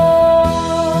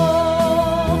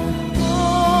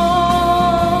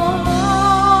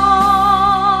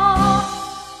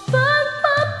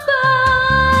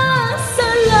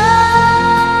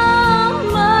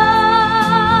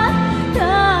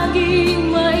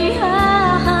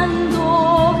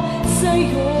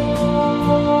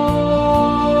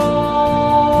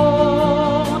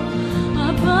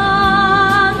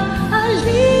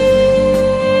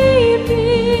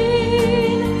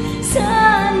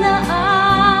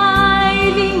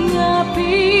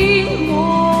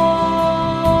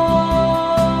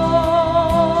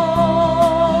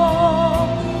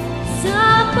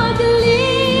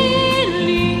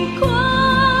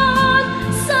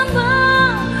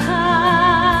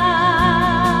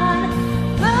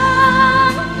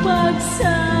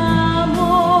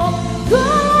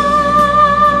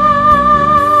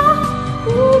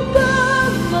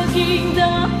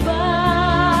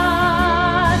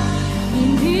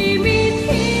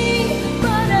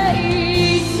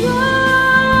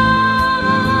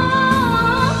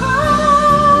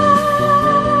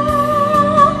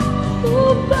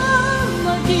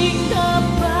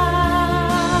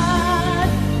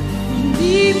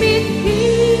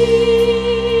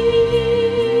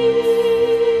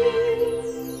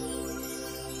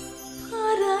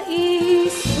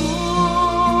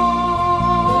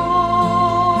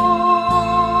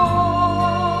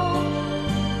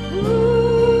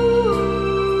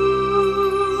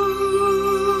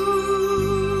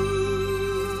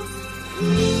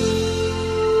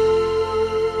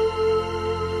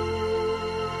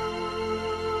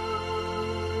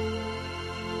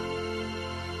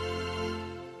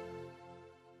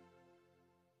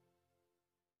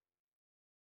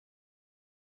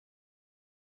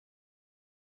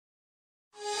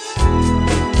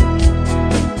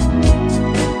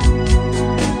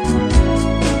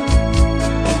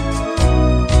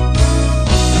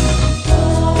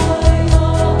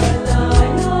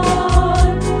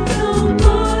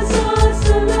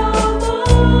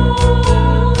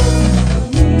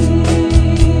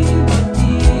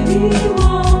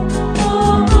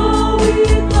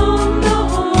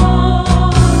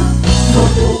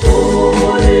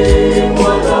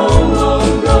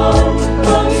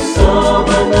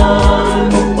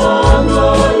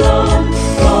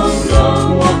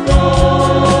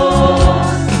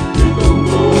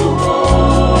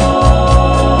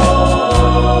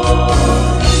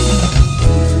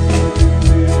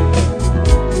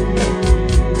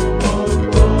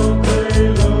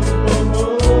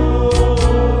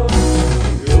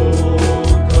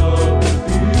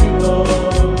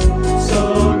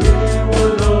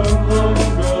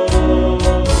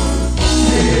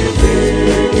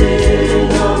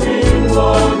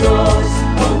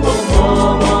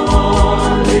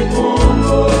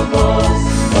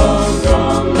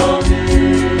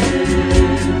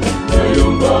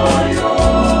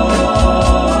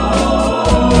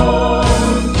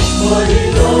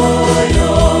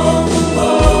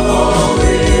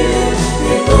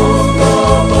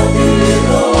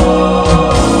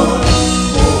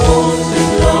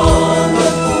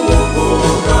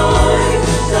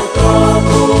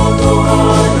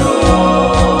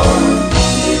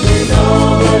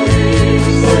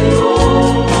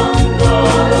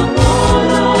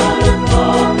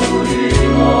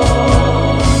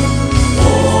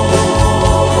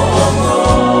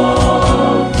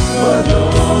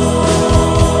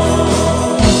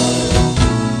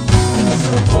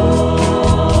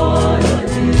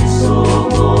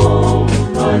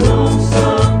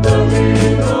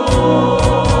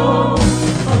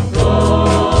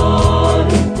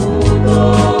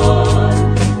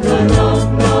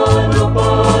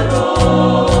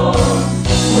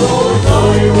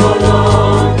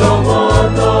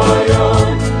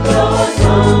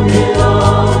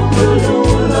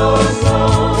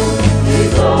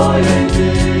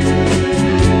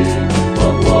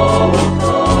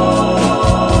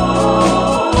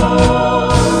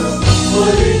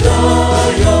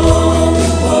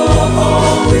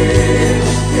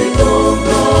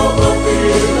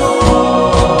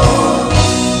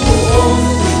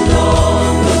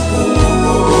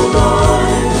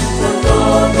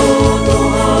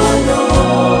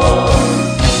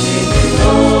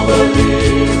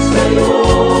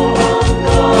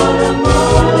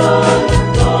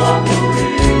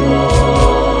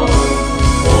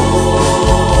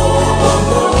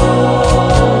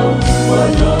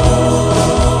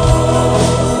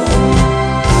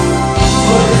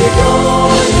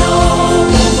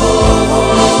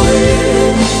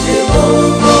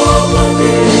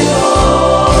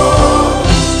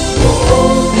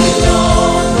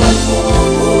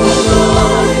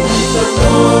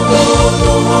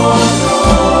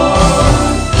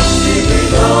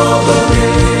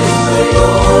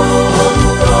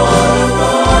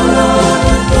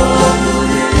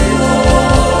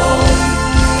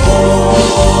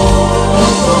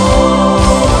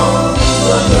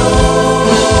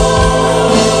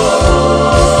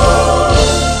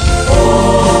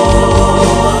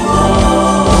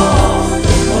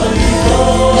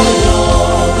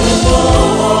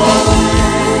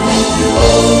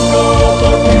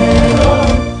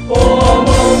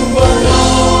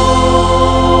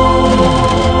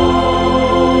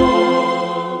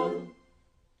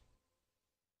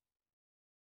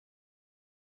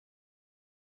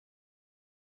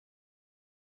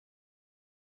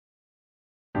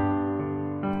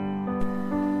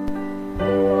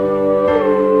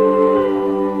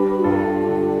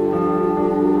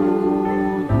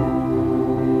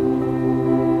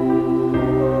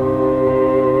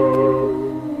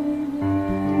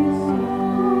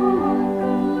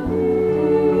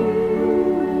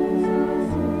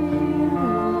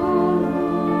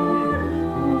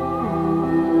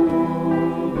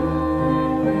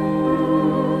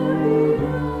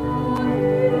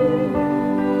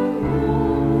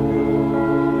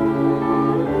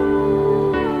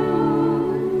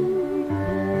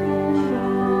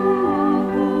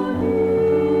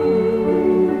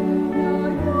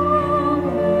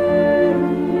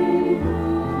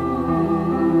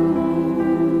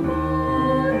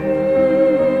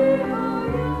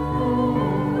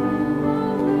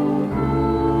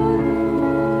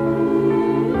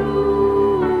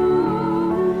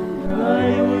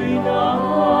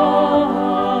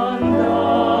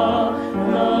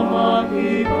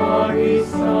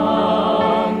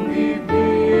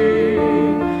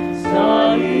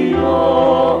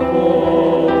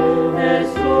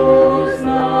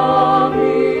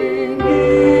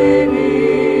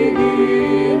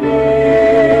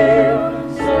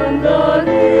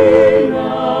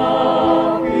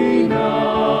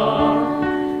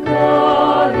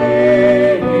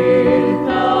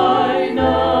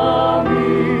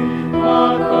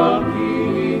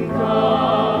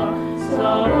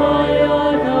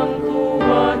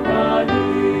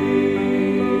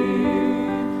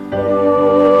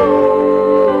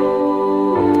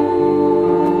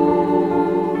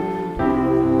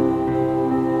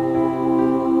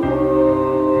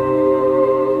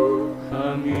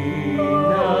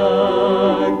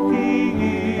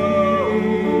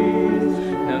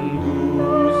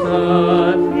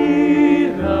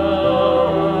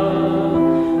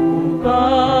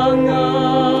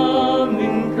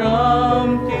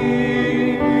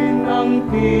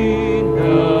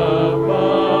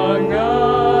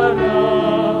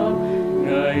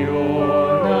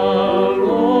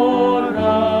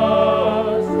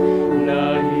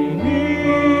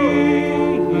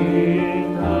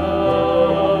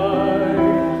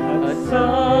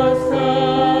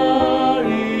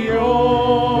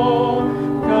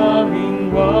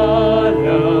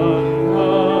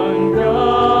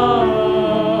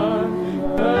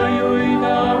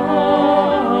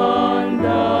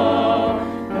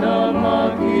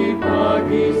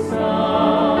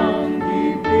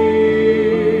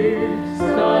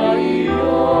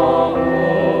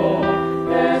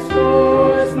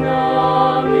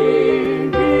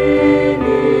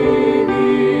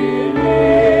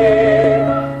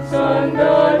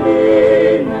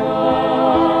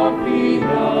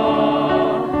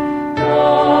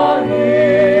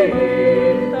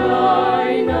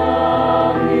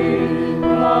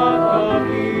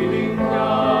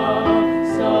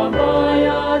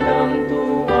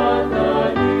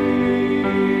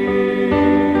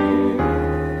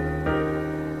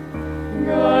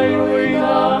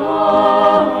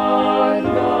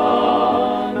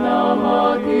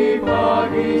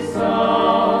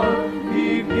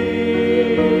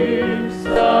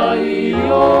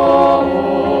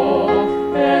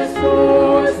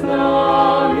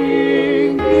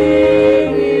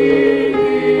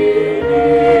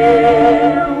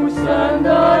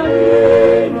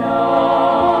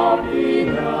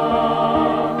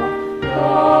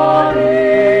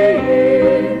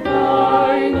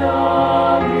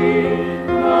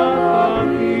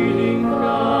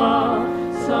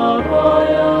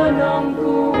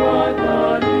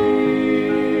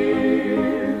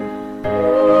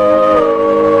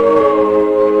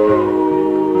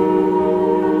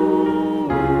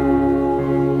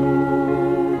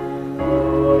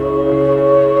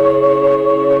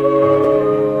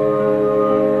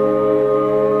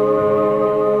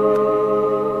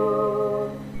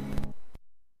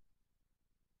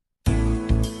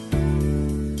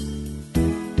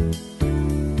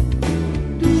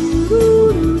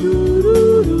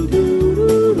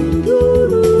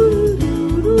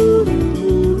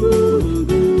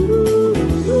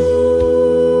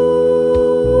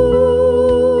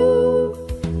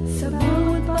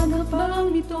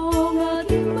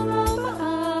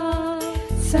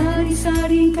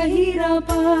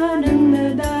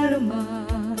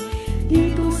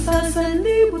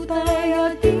 sanlibot ay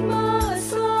ating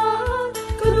maasahan,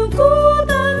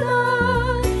 kalungkutan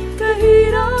at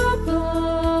kahirapan.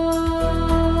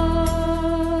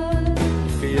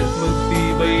 Kaya't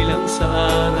magtibay lang sa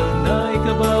aral na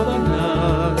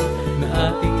ikababanal, na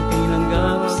ating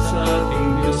tinanggap sa ating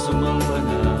Diyos amang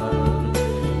banal.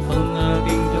 Ang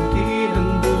ating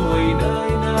kamtinang buhay na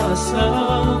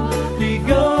inaasang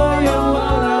ligayang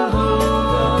walang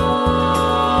hanggan.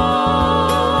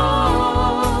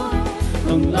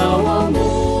 Ang awa mo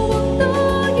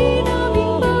Tangi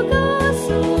naming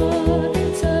pag-asa,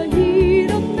 sa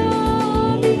hirap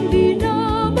naming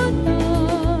dinabata,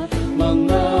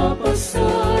 mga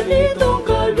pasalitong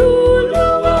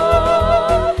kaluluwa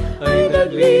ay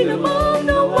dagli namang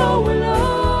nawawala.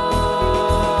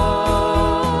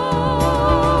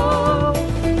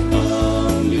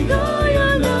 Ang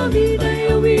ligaya namin ay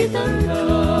awitan ka,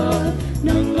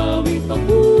 ng awit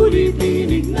papuri,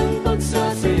 tinig ng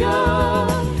pagsasaya.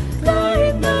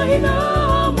 Kahit na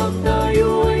hinahamak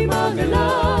tayo ay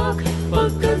magalak,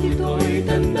 pagkat ito'y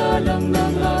tanda lang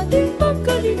ng ating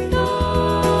pagkaligtas.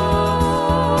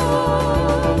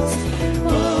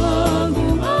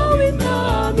 Bagong awit na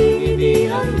aming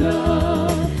inihanda,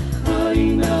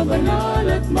 ay na banal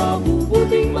at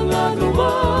mabubuting mga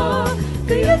gawa.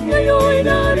 Kaya't ngayon'y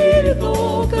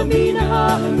naririto kami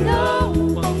nahahanda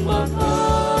upang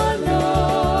mag-alay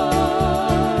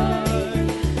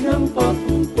ng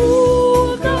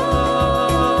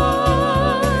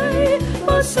pagpupugay.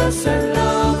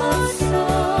 Pasasalamat sa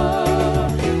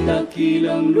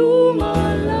dakilang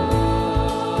lumalang.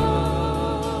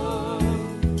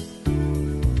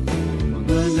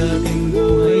 mga dating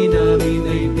buhay namin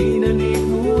ay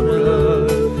tinalikuran,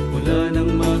 wala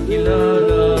nang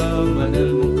makilala ang banal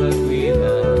mong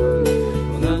katwiran.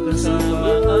 Mga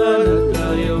kasamaan at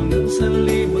ayaw ng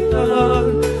sanlibutan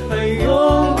ay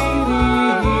iyong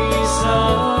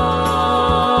binihisan.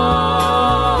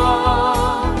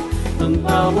 Ang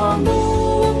awa mo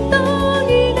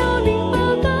Tangi naming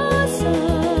pag-asa,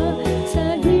 sa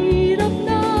hirap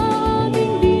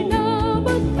naming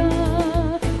dinabata,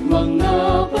 mga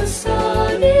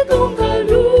pasalitong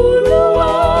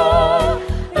kaluluwa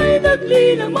ay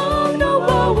dagli namang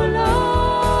nawawala.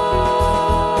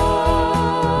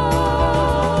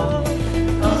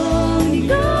 Ang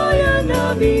ligaya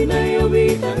namin ay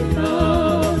awitan ka,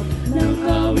 ng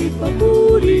awit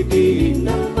papuri, tinig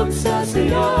ng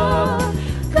pagsasaya.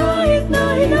 Kahit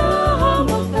na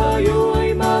hinahamak tayo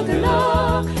ay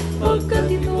magalak, pagkat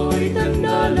ito'y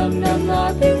tanda lang ng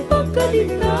ating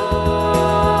pagkaligtas.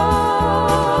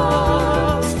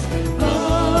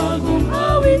 Bagong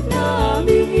awit na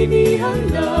aming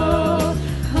inihanda,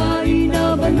 ay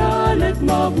na banal at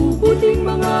mabubuting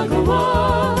mga gawa.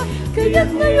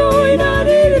 Kaya't ngayon'y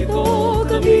naririto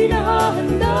kami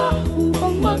nahahanda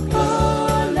upang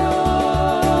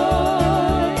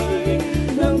mag-alay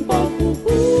ng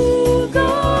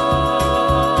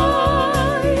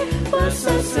pagpupugay.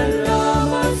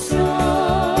 Pasasalamat sa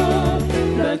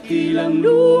dakilang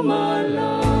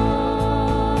lumalang.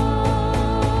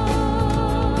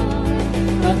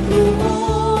 At doon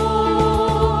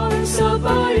sa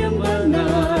bayang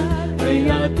banal ay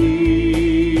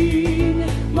ating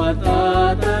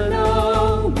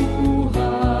matatanaw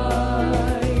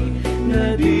buhay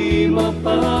na di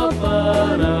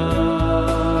mapaparang.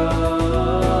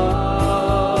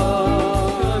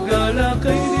 kagalak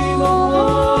ay di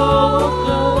mawawakas,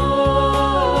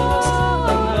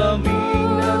 ang aming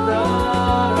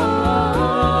nadarama.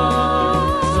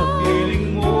 Sa piling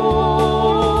mo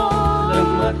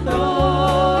lang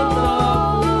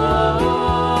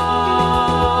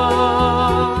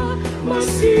matatagpuan,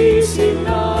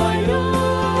 masisinayan.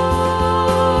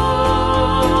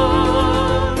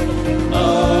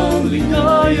 ang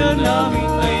ligaya namin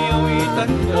ay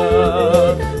awitan ka,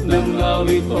 ng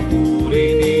awit papuri,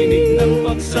 tinig ng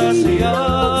pagsasaya.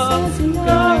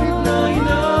 Kahit na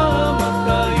hinahamak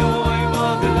tayo ay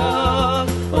magalak,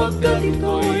 Pagkat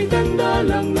ito'y tanda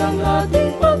lang ng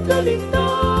ating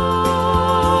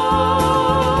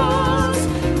pagkaligtas.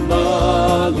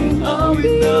 bagong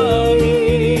awit na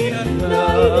aming handa,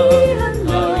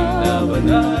 ay na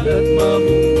banal at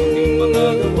mabubuting mga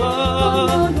gawa.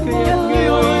 Kaya't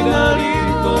ngayon'y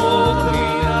naririto kami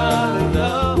nahahanda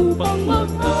upang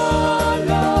mag-alay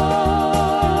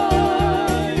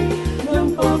ng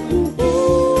pagpupugay.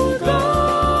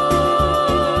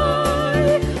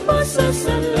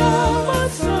 Pasasalamat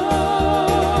sa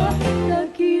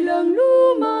dakilang lumalang.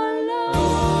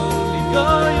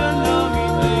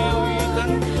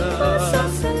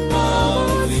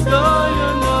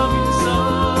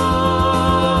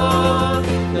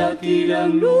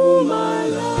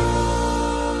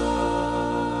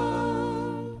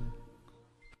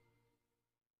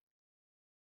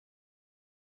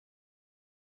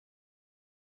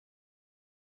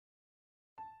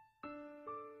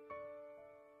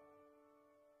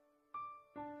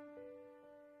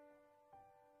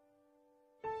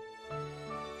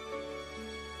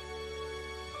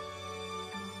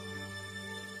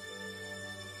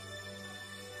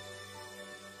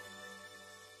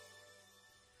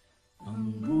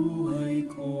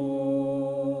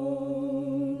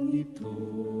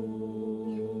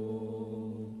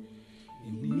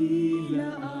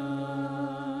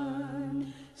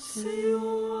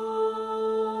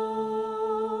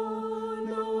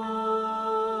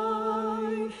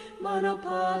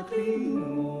 karapating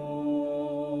mo.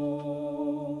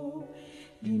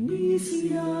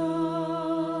 Linisiyang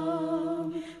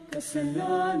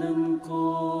kasalanan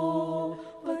ko,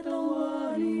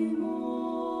 patawarin mo.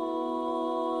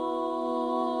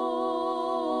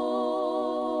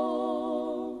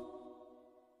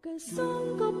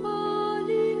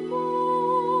 Kasangkapaling mo,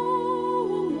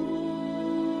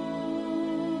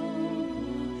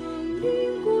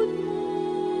 lingkod mo,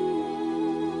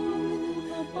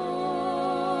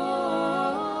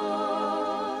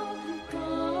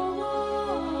 kawan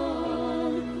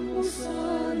mo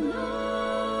sana.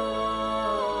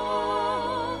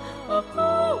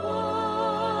 Ako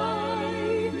ay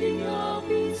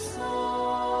lingapin sa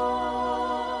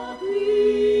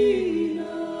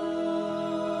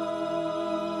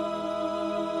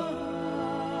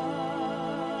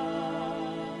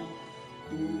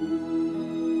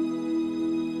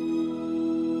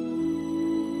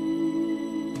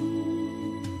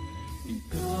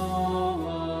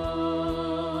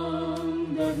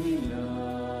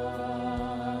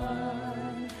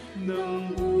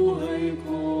ng buhay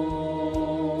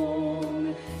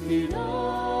kong hirap,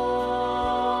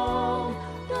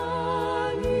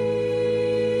 tanging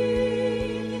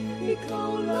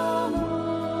ikaw lamang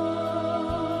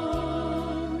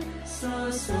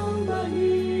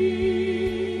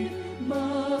sasambahin,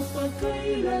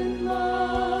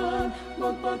 magpakailanman,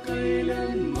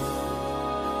 magpakailanman.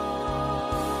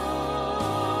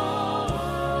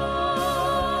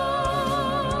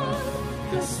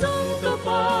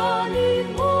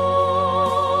 Kasangkapaling mo,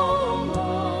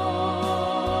 Ama,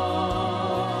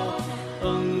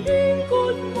 ang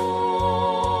lingkod mo,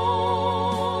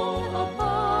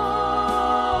 Ama,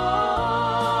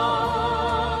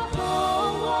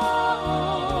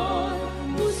 kawan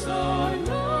mo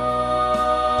sana.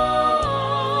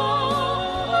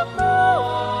 Ako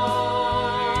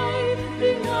ay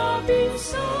lingapin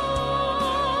sa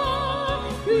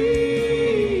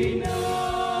tuwina.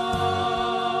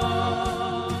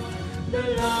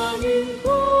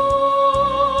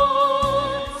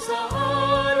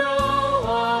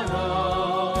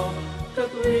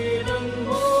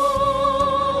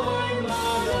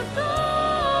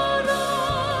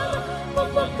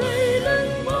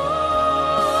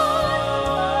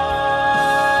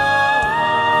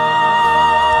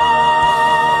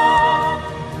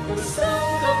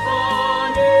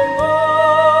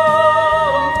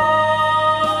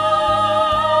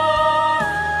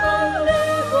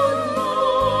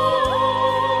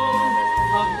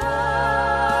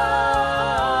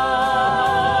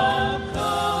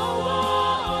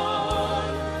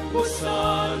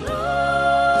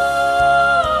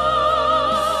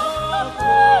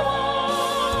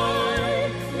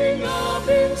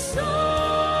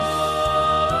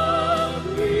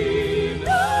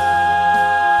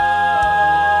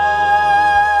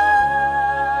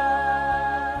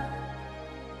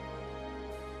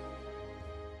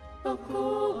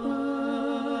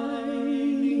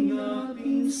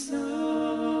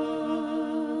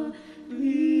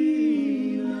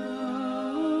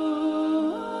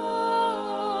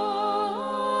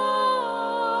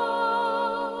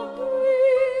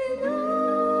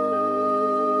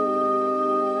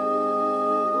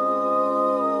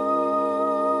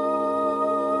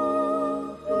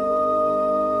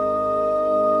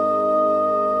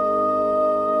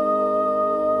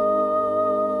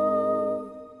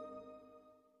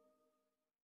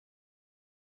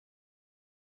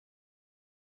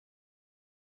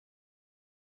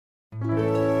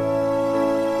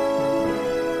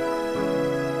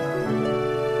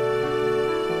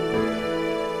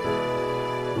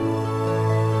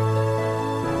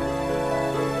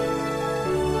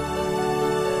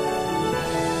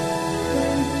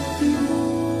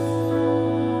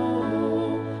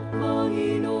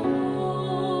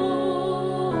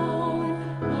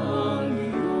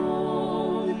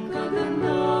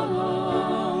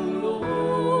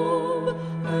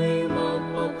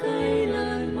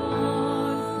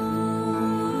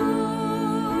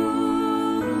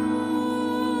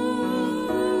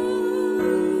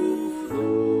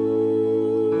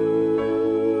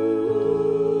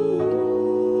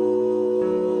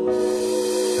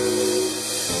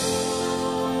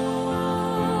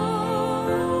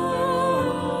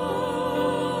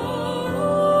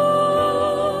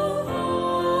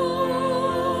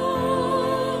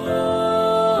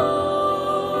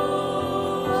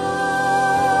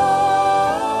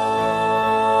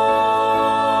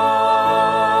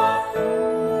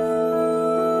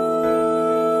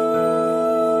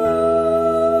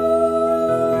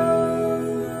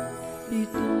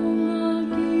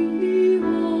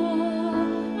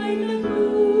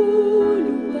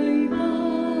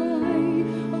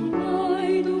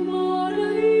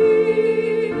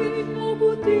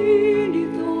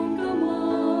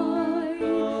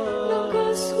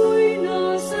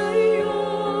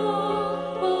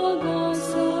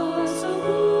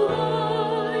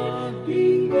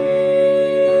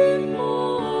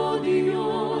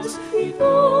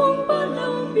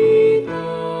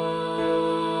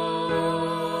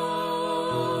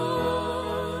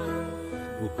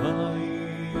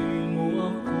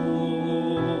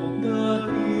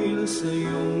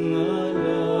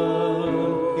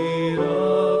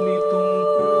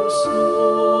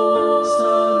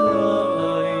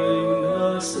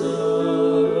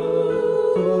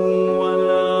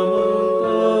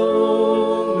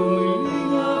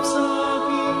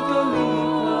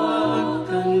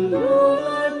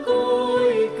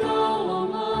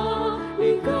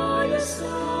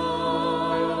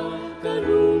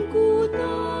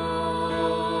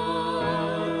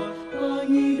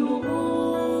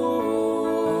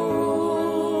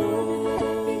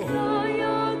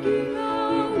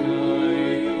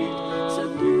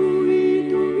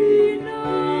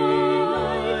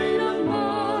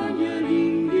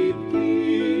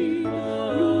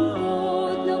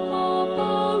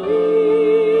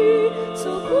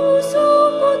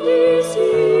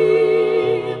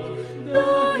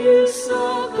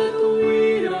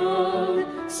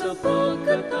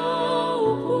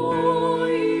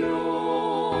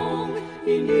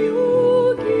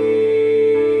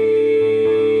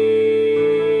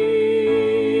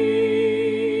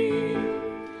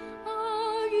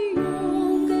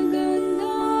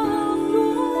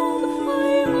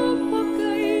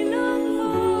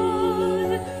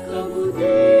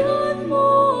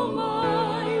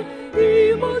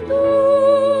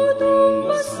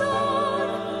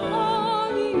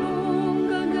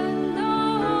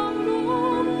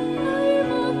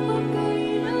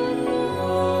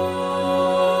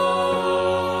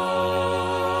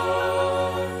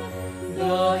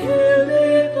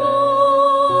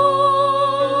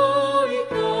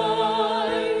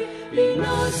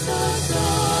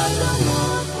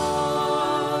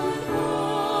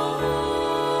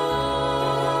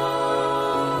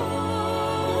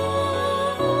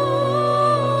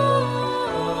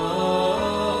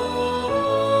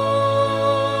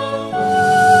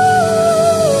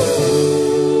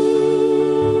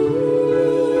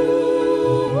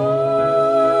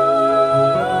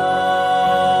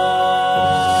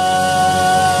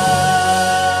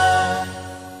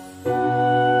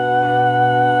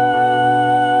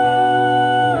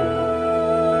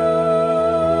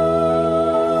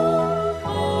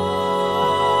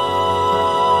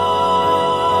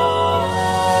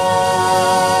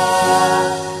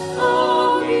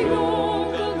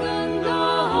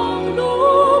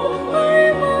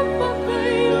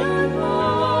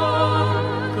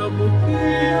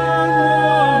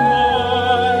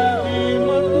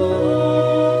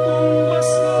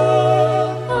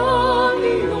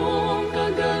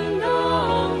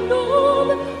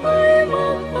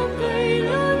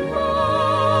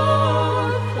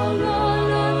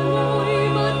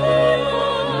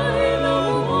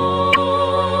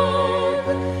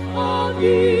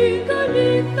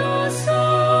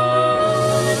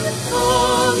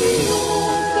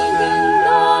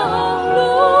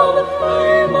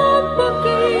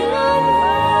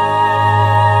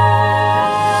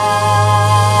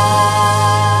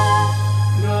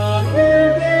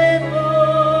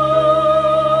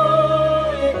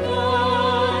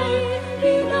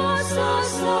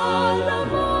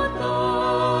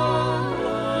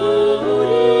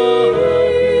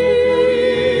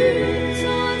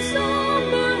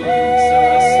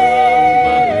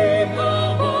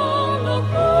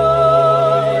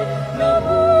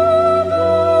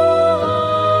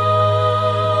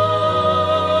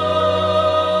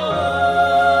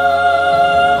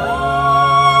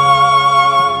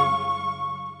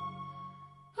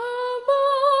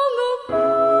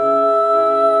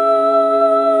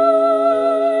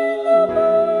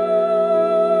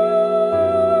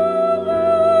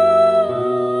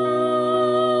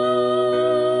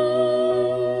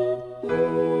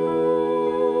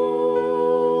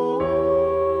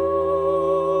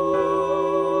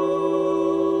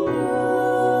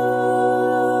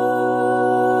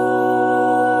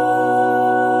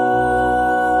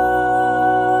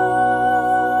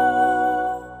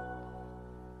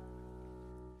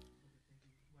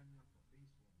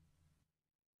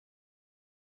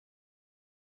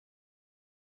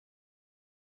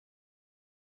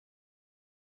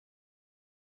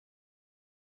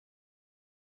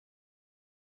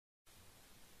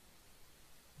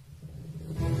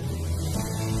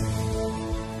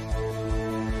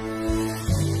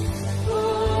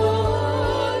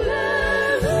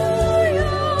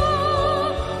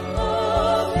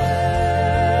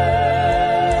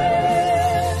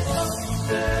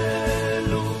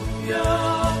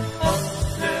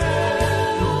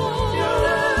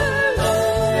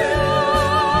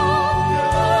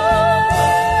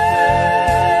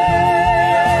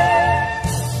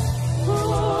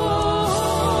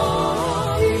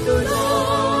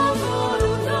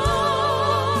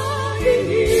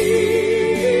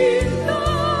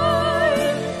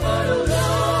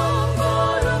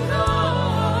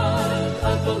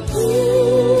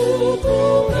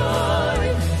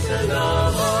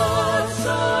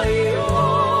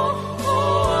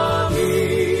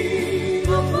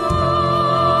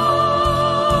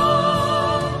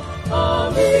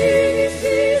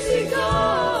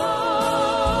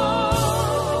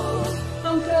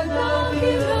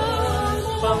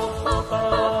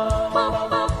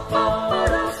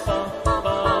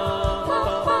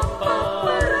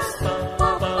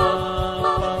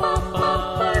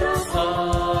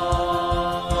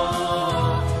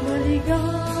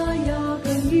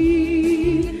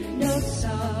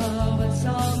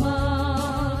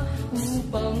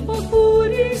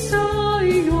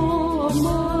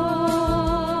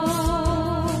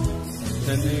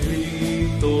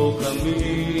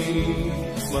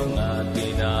 Mga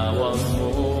tinawag mo,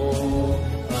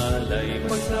 alay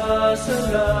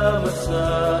pasasalamat sa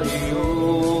iyo.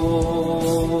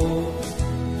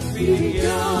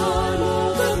 Bigyan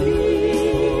mo kami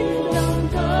ng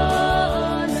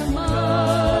kaalaman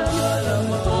ang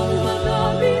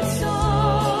magamit sa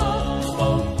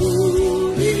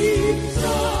pagpuri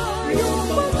sa iyong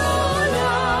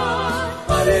pangalan.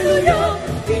 Hallelujah!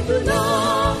 ito na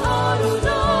ang araw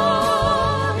na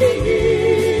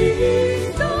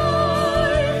hinihintay,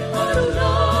 araw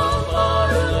ng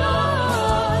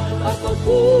paralan at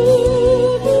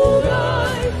pagpupuray.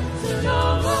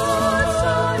 Salamat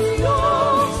sa iyo,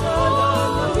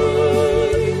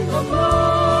 aming Ama,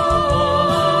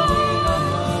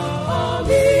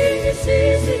 aming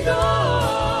isisigaw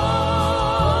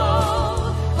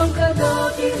ang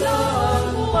kadakilaan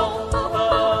mo.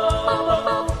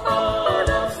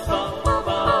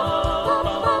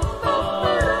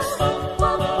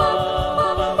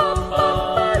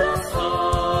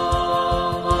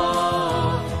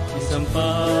 Isang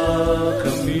pa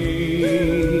kami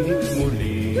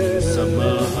muling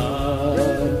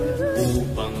samahan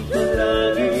upang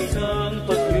palagi kang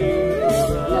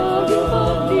paglingkuran.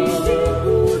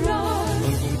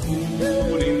 Ang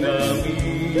tungkulin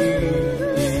namin,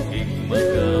 ibig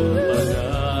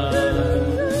magampanan,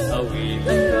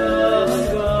 awitan ka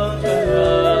hanggang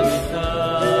kalangitan.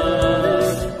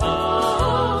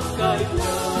 Kahit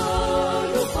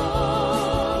lalo pa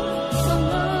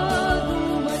mga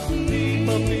dumating,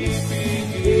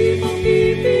 mapipigil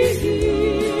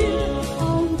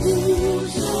ang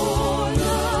puso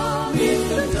namin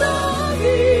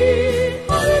tandangin.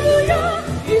 Hallelujah!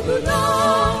 Ito na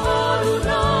ang araw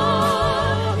na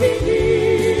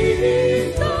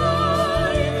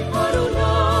hinihintay, araw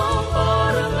ng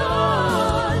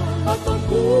parangal at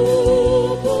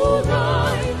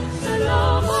pagpupuray.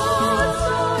 Salamat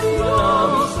sa iyo,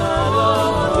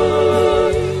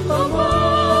 aming Ama,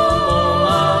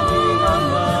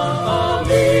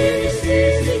 aming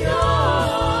isisigaw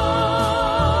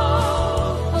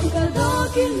ang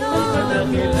kadakilaan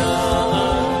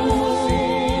mo.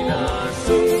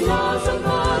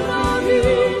 Sinasamba namin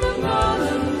ang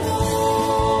ngalan mo.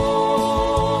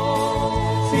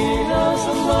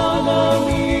 Sinasamba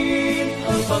namin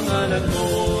ang pangalan mo,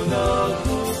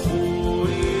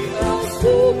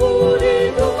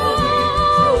 Pupuri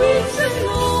tumawid sa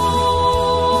iyo.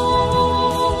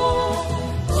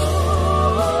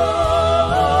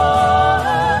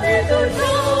 Ito na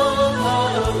ang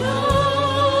araw na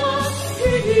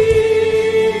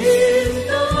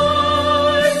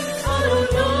hinihintay, araw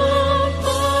ng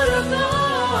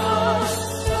parangal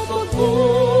sa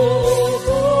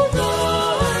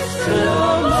pagpupuray.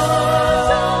 Salamat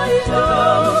sa iyo,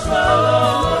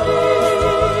 aming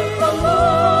Ama,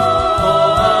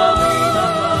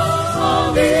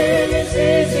 aming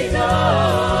isisigaw,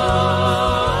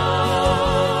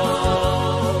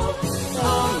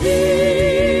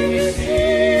 aming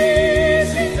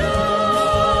isisigaw,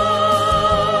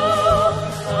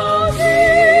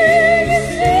 aming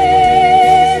isisigaw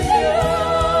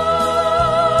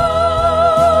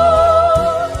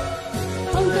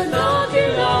ang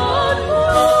kadakilaan mo.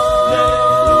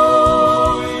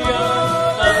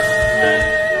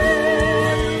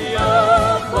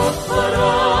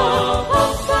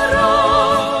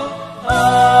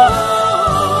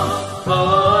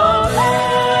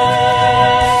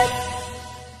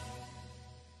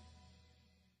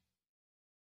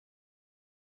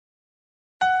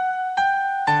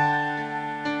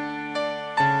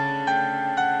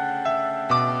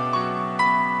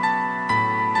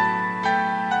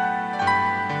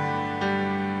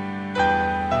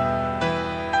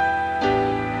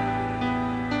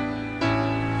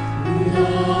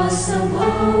 Mula sa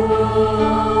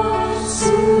bawat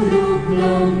sulok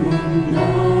ng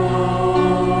mundo,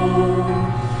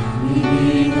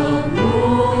 nilingap mo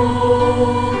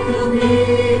kami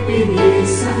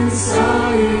pinisan sa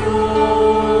iyo.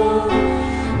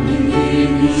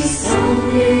 Nilinis ang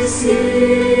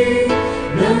isip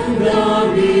ng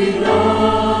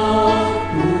dabilang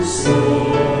puso,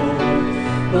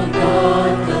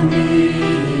 pagkat kami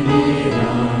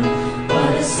hinirang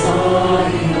para sa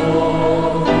iyo.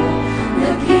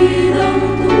 Nakilang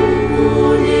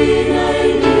tungkulin ay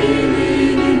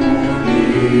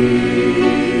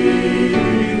nililimutin.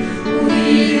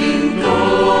 Purihin ka,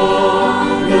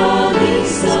 laging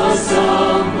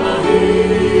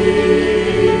sasambahin.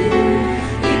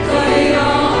 Ika'y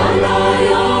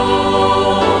aalaya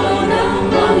ng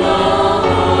mga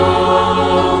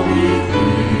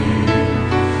awitin.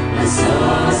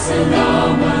 Nasasalamat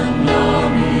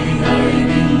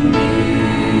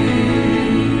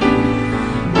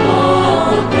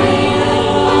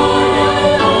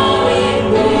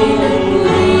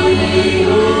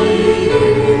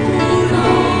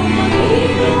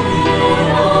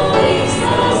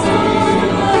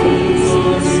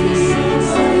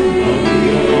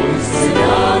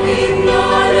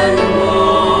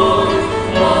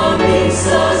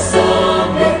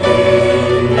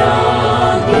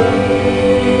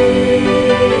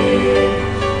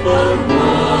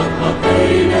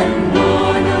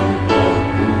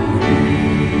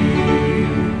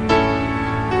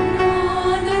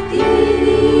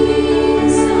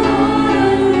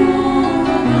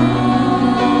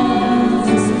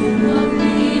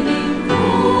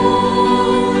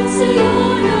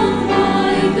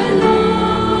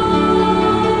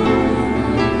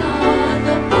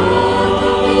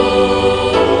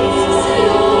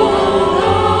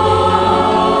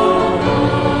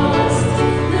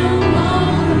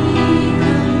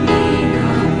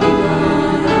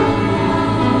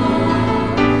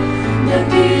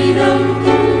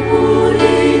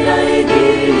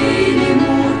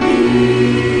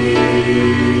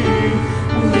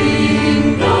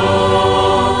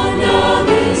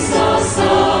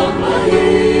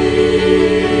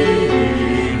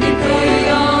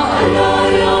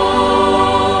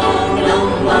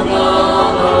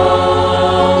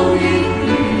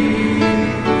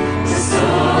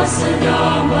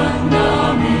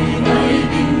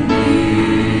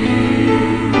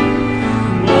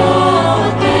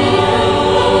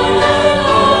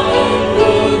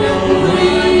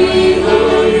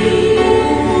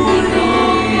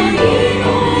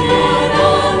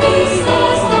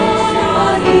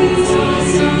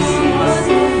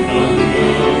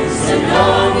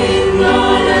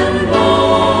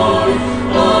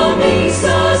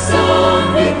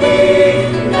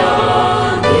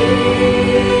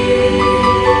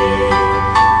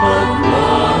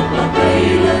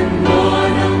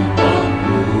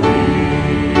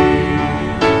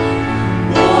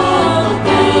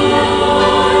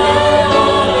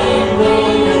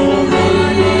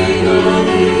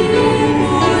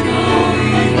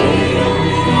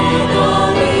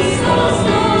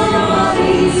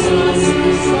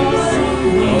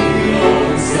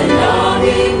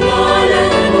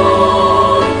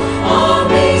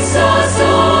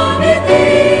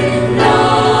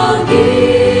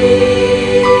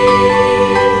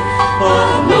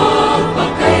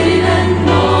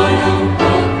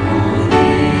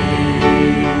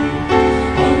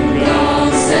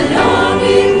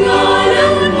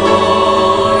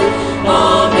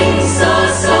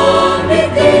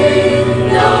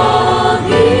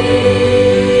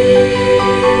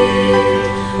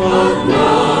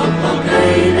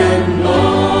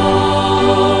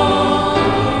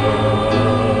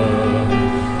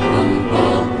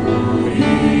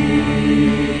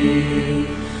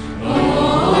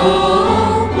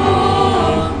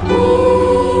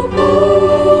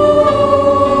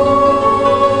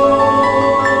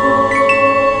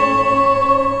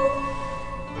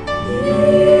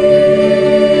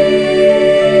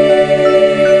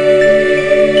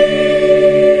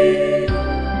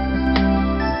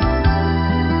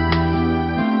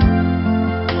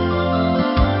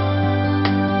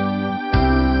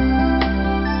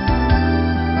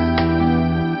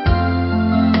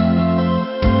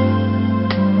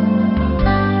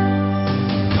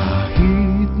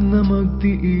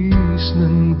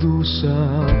ng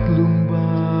dusa't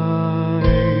lumbay.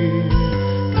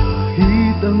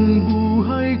 Kahit ang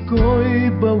buhay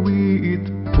ko'y bawi't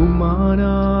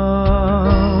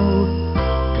pumanaw,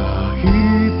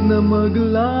 kahit na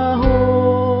maglaho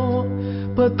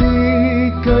pati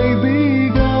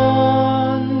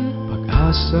kaibigan,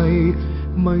 pag-asa'y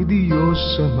may Diyos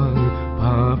sa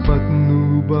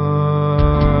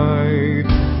magpapatnubay.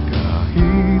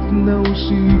 Kahit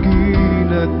nausigin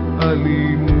at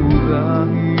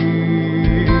alimurahin,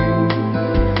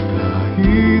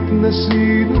 kahit na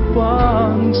sino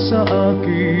pang sa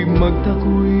akin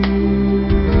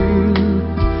magtakwil,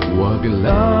 huwag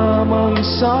lamang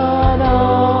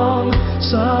sanang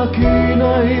sa akin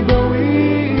ay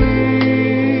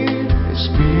bawin.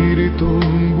 Espiritong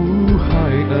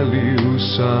buhay aliw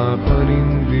sa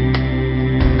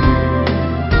panindig,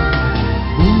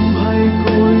 buhay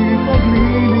ko'y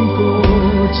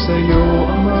paglilingkod sa'yo,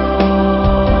 Ama.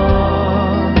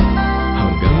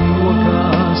 Hanggang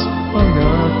wakas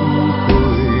pangako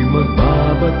ko'y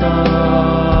magbabata.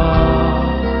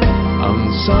 Ang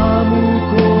samo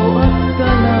ko at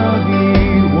talagi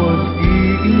huwag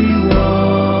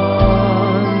iiwan.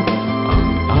 Ang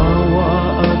awa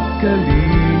at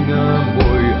kalinga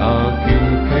mo'y aking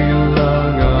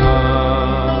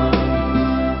kailangan.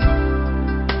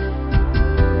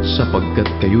 Sapagkat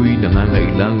kayo'y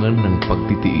nangangailangan ng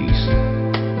pagtitiis,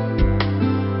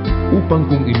 upang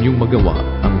kung inyong magawa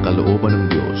ang kalooban ng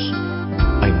Diyos,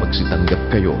 ay magsitanggap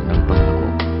kayo ng pangako.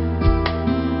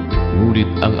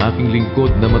 Ngunit ang aking lingkod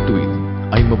na matuwid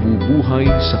ay mabubuhay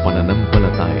sa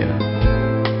pananampalataya,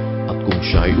 at kung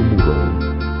siya ay umurong,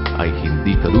 ay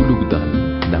hindi kalulugdan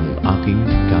ng aking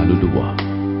kaluluwa.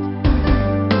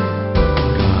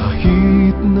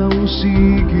 Kahit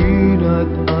nausigin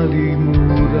at alimurahin,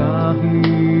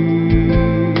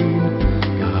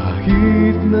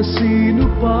 kahit na sino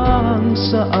pang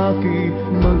sa akin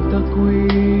magtakwil,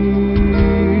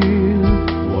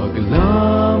 huwag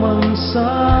lamang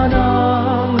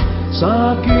sanang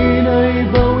sa akin ay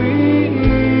bawin.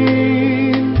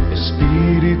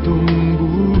 Espiritong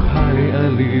buhay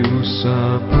aliw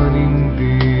sa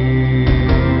panindig,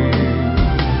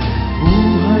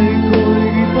 buhay ko'y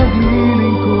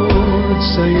ipaglilingkod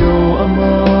sa'yo,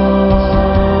 Ama.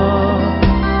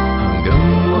 Hanggang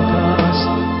wakas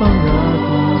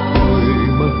pangako ko'y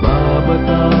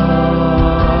magbabata.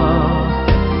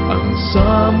 Ang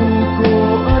samo ko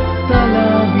at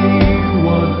talagi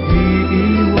huwag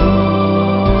iiwan.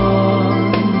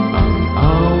 Ang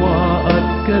awa at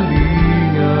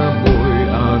kalinga mo'y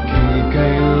aking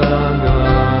kailangan.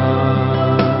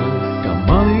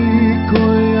 Kamay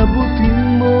ko'y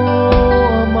abutin mo,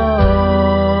 Ama.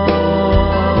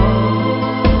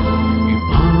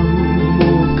 Ibangon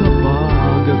mo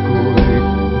kapag ako'y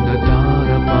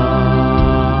nadarapa.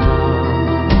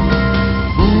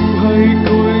 Buhay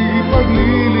ko'y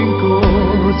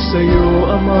paglilingkod sa'yo,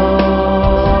 Ama.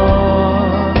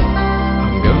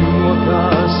 Hanggang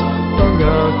wakas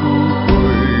pangako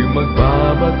ko'y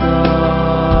magbabata.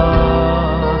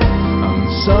 Ang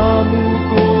samo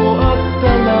ko at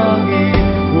talagi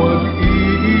huwag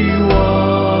iiwan.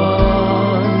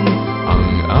 Ang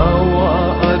awa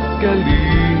at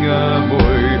kalinga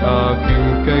mo'y aking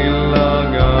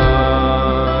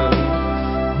kailangan.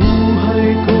 Buhay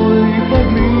ko'y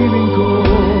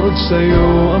paglilingkod sa'yo,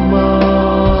 Ama.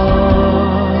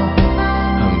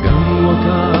 Hanggang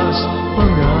wakas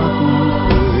pangako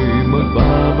ko'y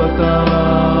magbabata.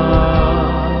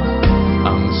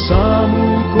 Ang samo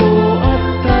ko at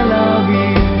talagi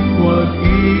huwag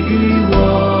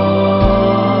iiwan.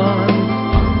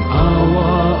 Ang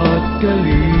awa at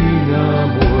kalinga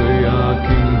mo'y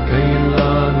aking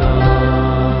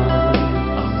kailangan.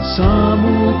 Ang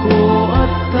samo ko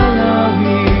at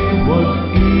talagi huwag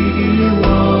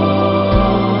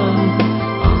iiwan.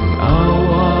 Ang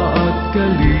awa at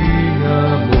kalinga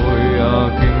mo'y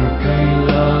aking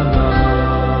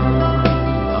kailangan.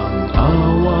 Ang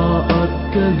awa at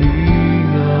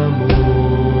kalinga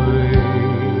mo'y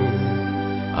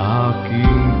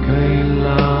aking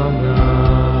kailangan.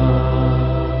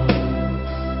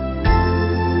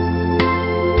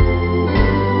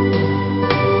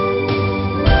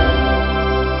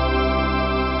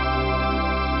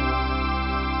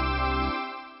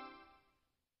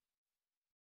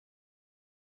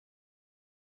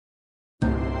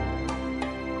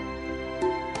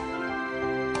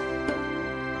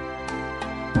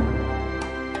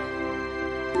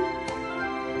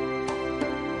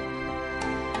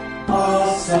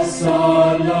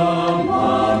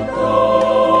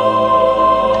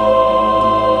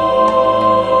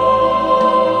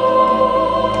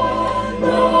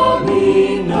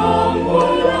 Namin ang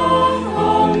walang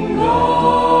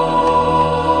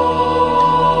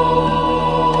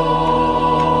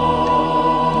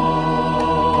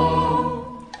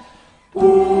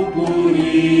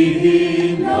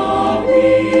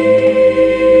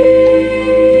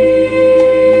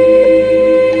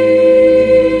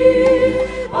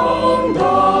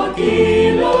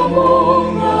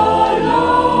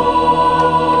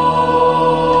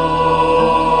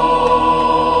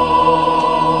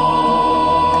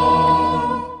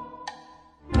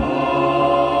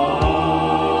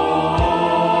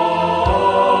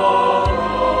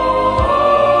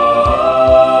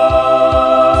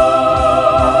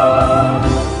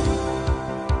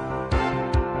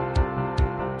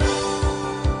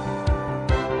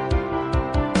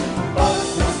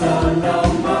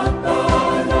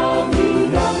Pasasalamatan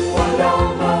namin ang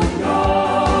walang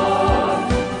hanggan.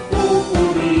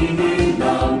 Pupurihin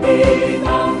namin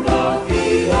ang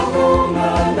dakilang mong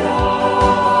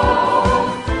ngalan.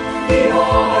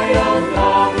 Ihayag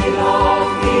namin ang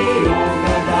iyong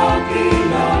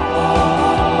kadakilaan.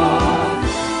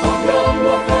 Hanggang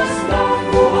wakas ng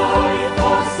buhay,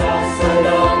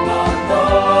 pasasalamatan.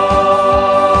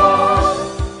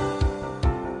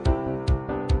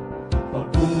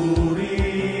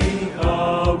 Papuring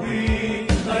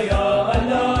awit, kaya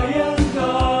alayan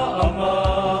ka, Ama.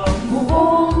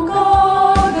 Buong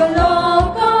kagalakan,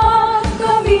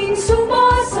 kaming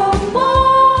sumasamba.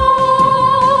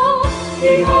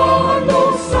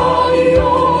 Ihahandog sa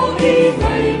iyo,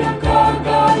 ingay ng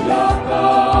kagalakan.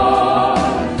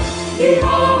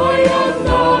 Ihahayag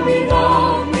namin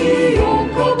ang iyong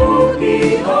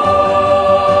kabutihan.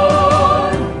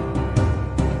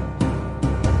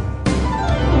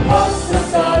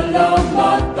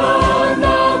 Pasasalamatan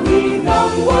namin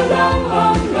ang walang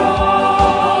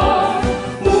hanggan.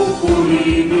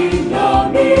 Pupurihin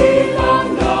namin ang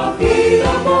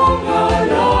dakilang mong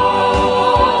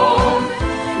ngalan.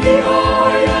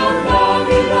 Ihayag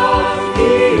namin ang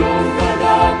iyong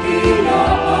kadakilaan.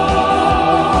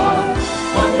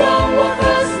 Hanggang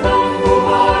wakas ng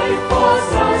buhay,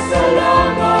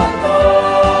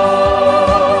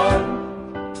 pasasalamatan.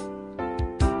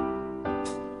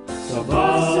 Sa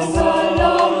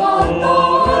Pasasalamatan oras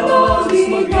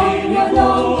namin ang walang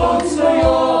maglilingkod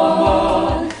sa'yo,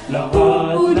 Ama. Lahat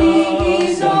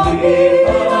Pupurihin ng saglit ay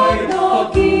namin ang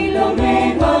dakilang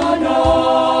mong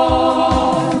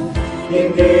ngalan.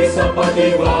 hindi sa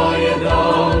patibayan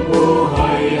ang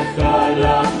buhay at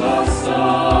kalakasan.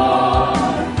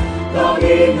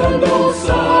 Tanging handog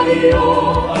sa iyo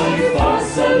ay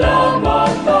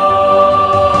pasalamatan.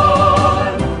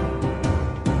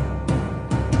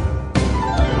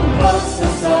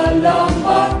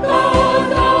 Pasasalamatan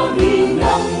namin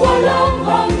ang walang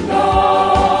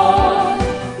hanggan.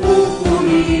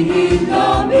 Pupurihin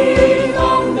namin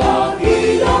ang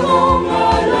dakilang mong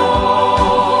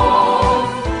ngalan.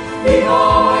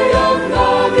 Ihayag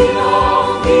namin ang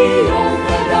iyong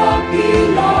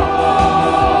kadakilaan.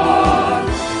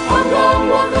 Hanggang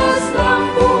wakas ng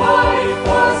buhay,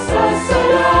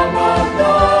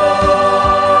 pasasalamatan.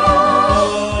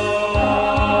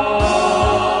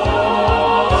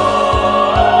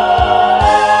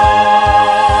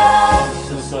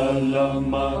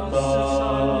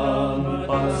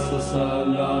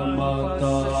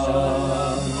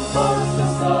 Pasasalamatan.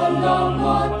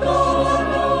 Pasasalamatan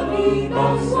namin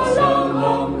ang walang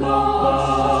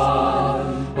hanggan.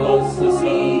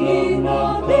 Pupurihin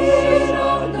namin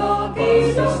ang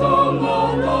dakilang mong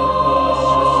ngalan.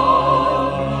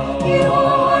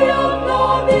 Ihayag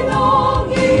namin ang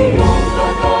iyong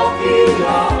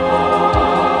kadakilaan.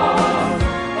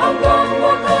 Hanggang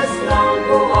wakas ng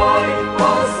buhay,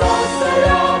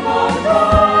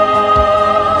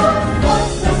 pasasalamatan.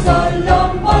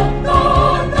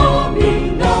 Pasasalamatan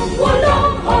namin ang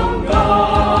walang hanggan.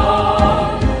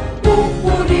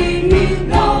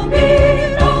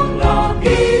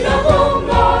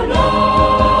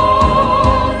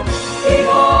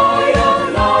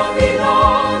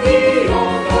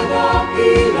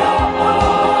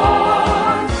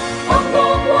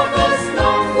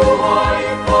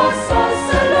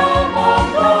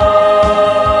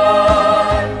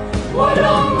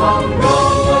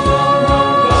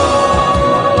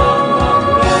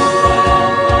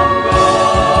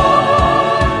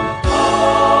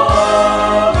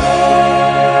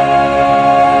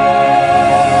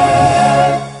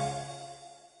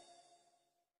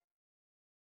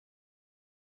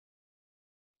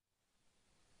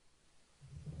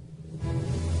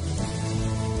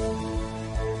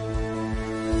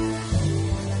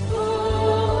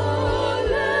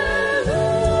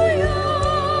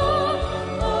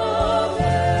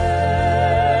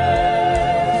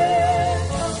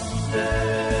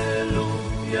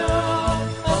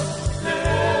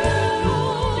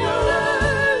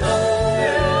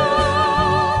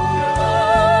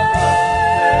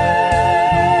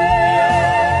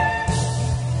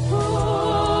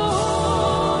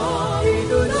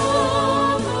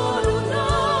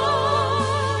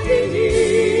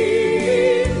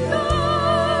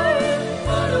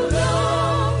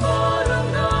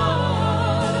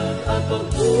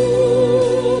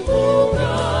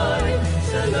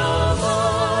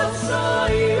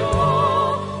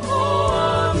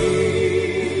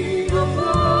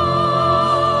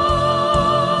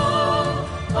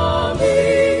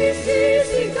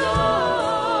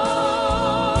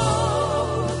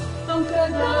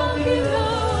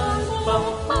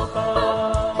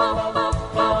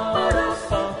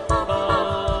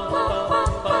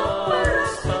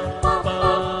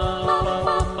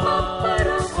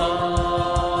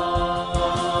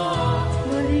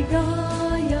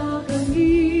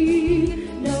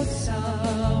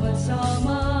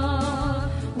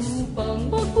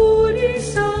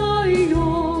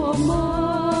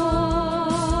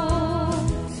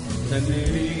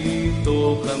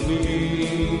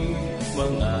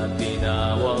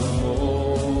 ginawang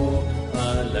mo,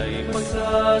 alay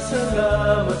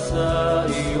magsasalamat sa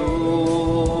iyo.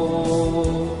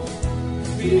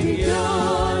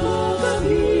 Bigyan mo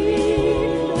kami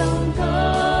ng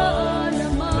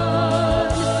kaalaman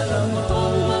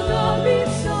upang magamit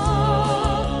sa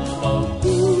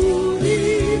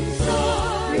pagpulit sa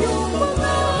iyong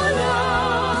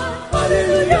pangalan.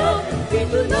 Hallelujah!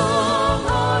 Ito na ang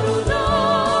araw na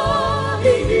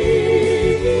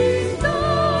hinihintay,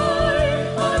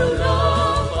 araw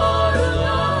ng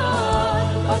parangal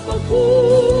at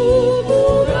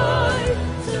pagpupuray.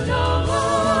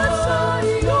 Salamat sa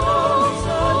iyo,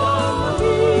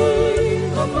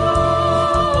 aming Ama,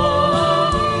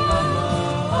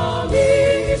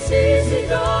 aming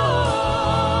isisigaw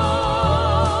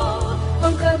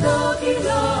ang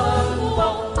kadakilaan mo.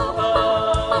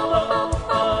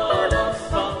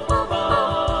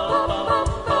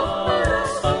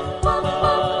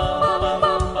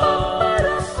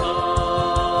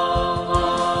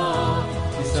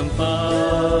 Isampa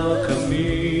kami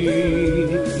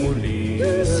muling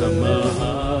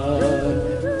samahan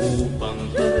upang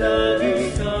palagi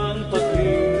kang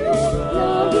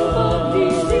paglingkuran.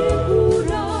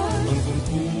 Ang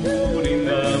tungkulin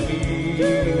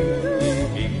namin,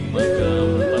 ibig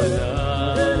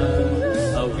magampanan,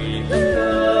 awitin ka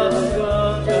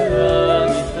hanggang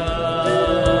kalangitan.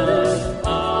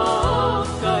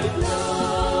 Kahit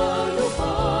lalo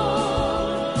pa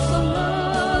mga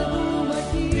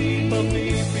dumating, di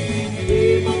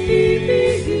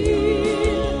mapipigil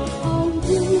ang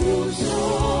puso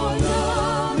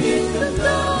namin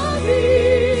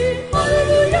dalangin.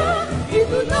 Hallelujah!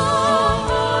 Ito na ang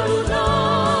araw na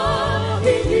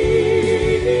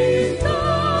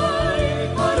hinihintay,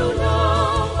 araw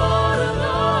ng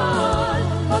parangal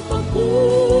at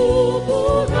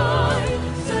pagpupuray.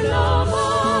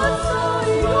 Salamat sa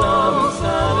iyo,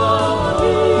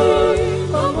 aming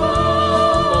Ama,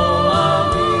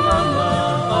 aming Ama,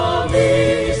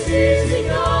 aming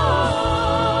isisigaw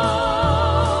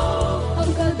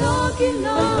ang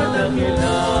kadakilaan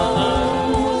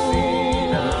mo.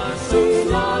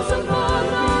 Sinasamba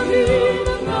namin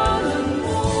ang ngalan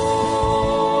mo.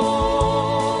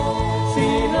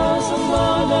 Sinasamba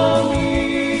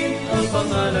namin ang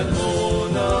pangalan mo.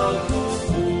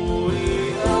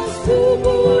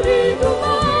 Nagpupuri,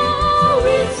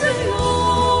 tumawid sa iyo.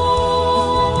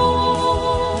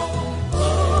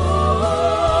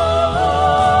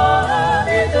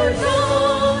 Ito na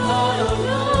ang araw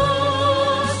na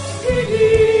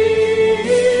hinihintay,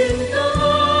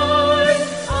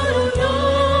 araw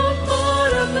ng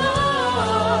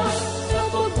parangal sa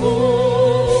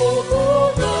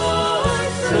pagpupuray.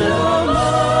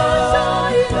 Salamat sa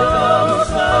iyo,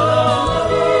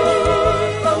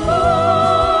 aming Ama,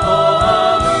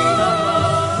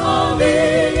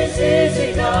 aming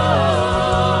isisigaw,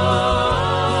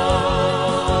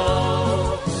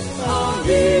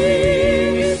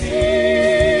 aming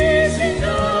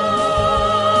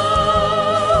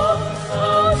isisigaw,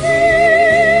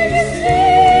 aming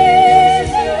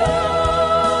isisigaw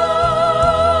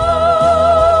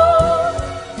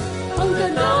ang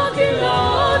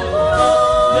kadakilaan mo.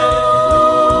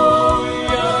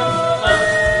 Hallelujah,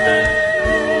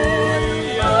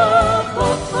 hallelujah,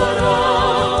 papara,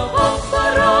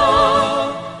 papara,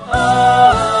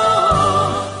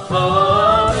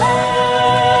 amen.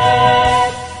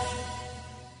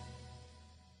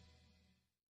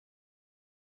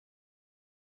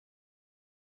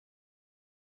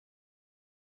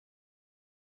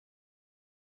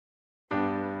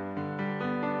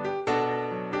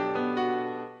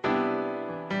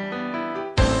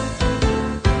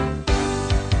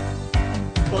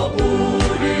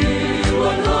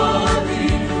 Papuri-walhati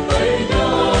ay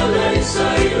nalay sa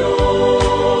iyo.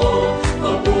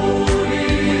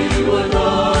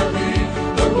 Papuri-walhati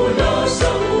magmula sa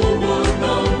ubod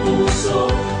ng puso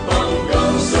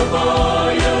hanggang sa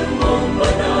bayan mong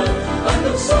banal.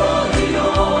 Anak sa iyo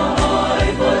ay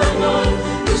parangal,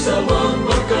 sa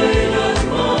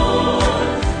magpagkailanman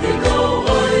ikaw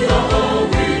ay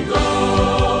aawitan.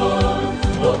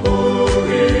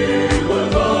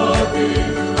 Papuri-walhati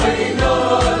ay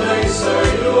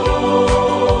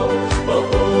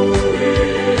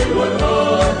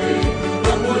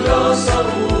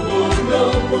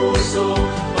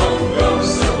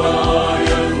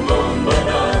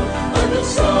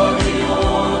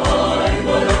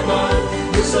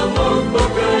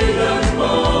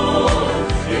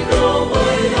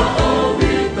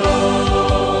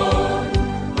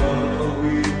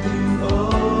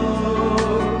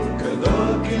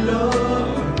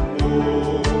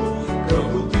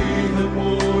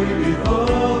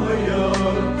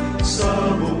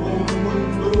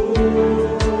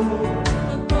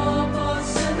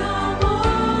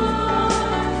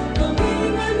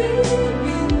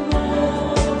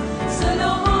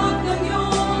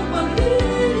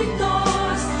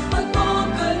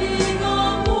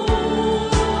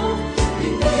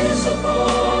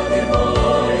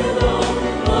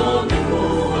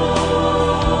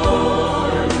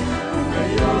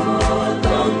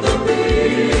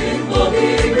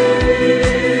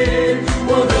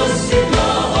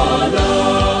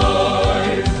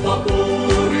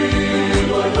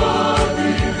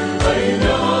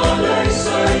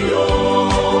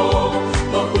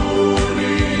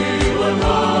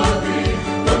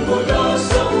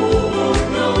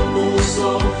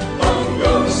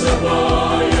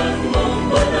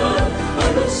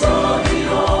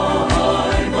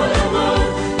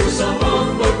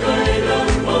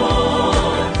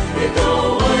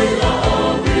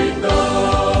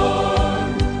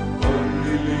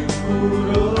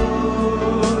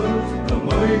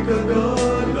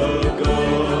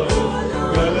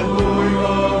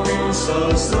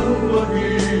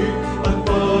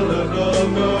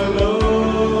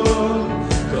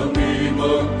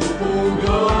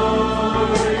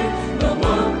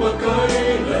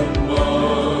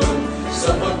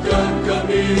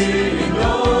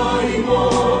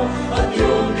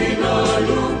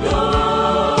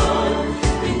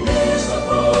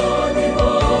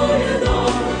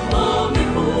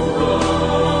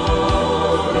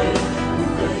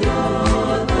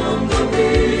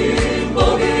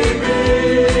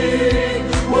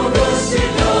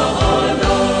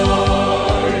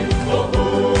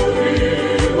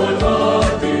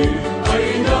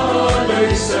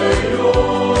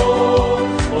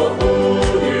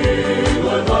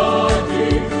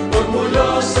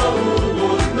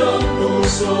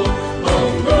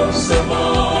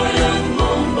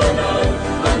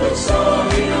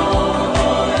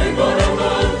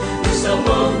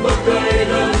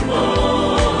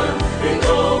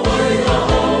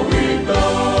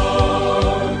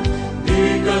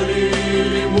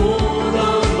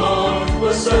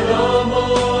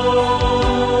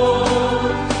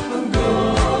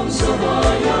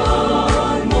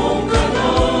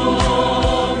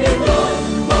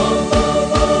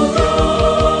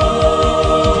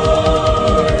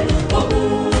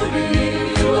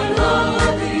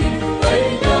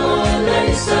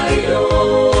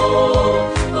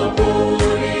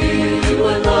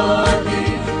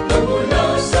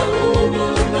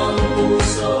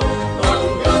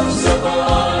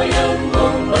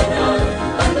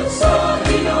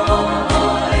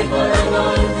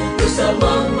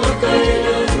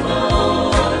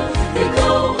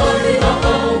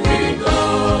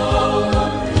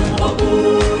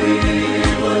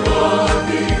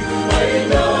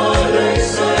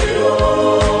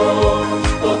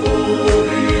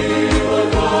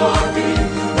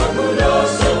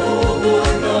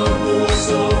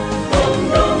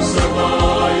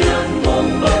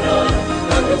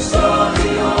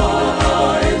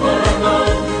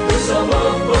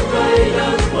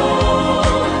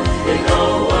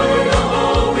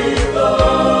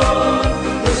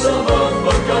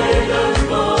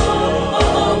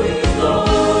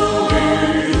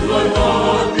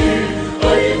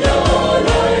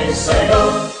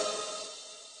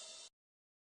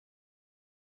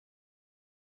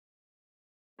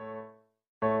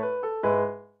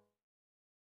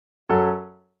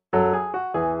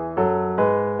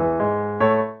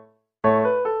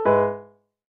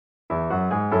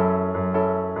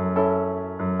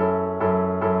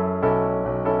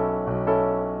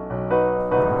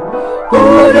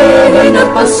Purihin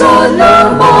at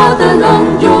pasalamatan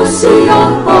ng Diyos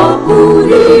siyang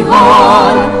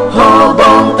papurihan,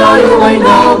 habang tayo ay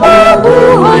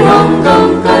nabubuhay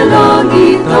hanggang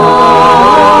kalangitan.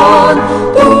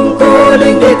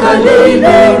 Tungkulin di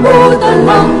kalilimutan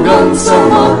hanggang sa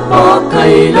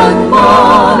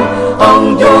magpakailanman,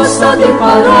 ang Diyos natin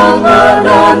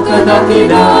parangalan,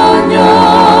 kadakilan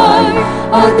niya'y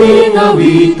ating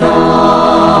awitan.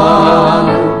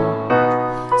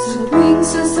 Sa tuwing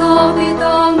sasakit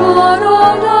ang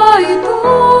araw na ito,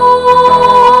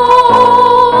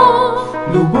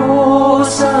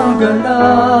 lubos ang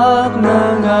galak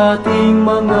ng ating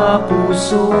mga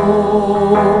puso.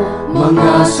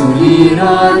 Mga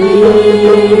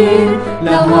suliranin,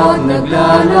 lahat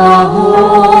naglalaho,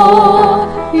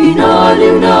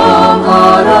 inalim ng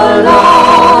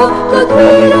aralan,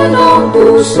 katwiran ng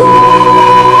puso.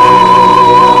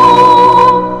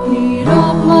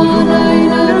 Hirap man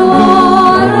ay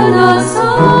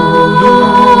nararanasan,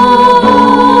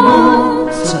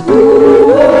 sa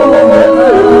tulong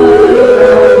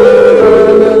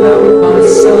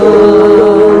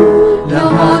nalalampasan,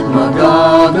 lahat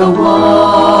magagawa,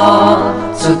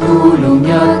 sa tulong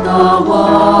niya tawa.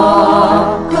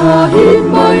 Kahit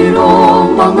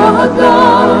mayroong mga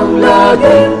hadlang,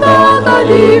 laging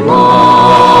tatalima.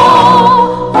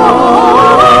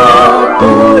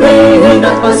 Purihin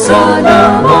at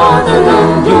pasalamatan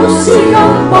ng Diyos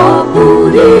siyang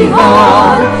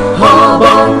papurihan,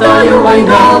 habang tayo ay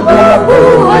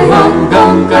nabubuhay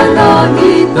hanggang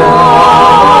kalangitan.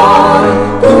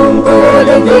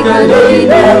 Tungkulin di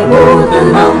kalilimutan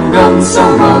hanggang sa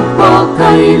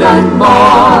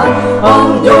magpakailanman,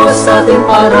 ang Diyos nating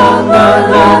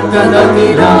parangalan,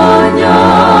 kadakilan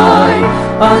niya'y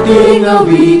ating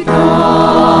awitan.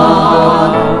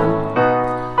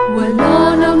 Wala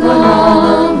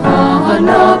namang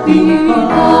hahanapin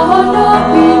pa,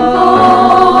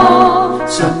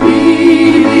 sa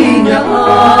piling niya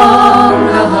ang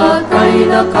lahat ay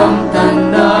nakamtan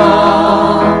na.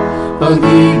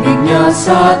 Pag-ibig niya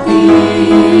sa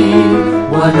atin,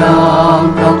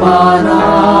 walang kapara.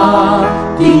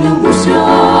 Tinubos niya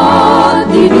at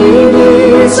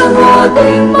dinilis ang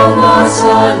ating mga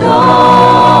sala.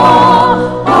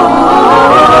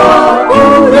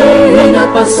 Purihin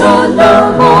at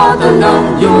pasalamatan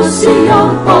ng Diyos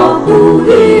siyang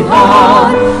papurihan,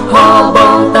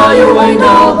 habang tayo ay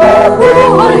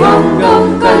nabubuhay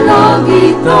hanggang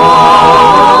kalangitan.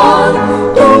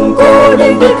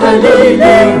 Tungkulin di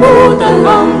kalilimutan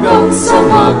hanggang sa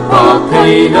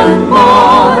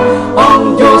magpakailanman,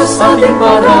 ang Diyos ating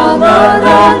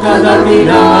parangalan,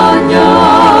 kadakilan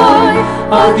niya'y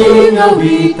ating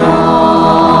awitan.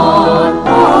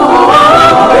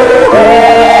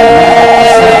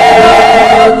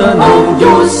 Ang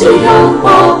Diyos siyang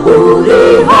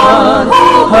papurihan,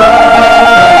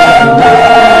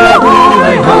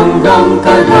 ay hanggang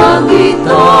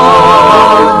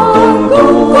kalangitan.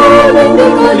 Tungkulin di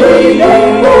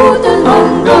kalilimutan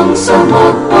hanggang sa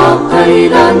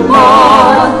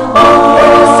magpakailanman, ang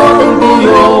Diyos ating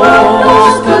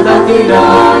Diyos,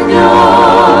 kadakilan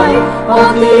niya'y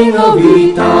ating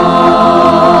awitan.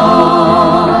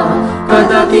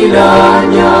 Kadakilan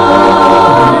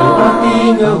niya'y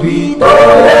ating awitan.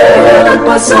 Purihin at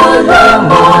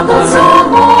pasalamatan sa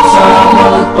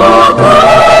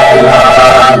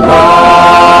magpakailanman.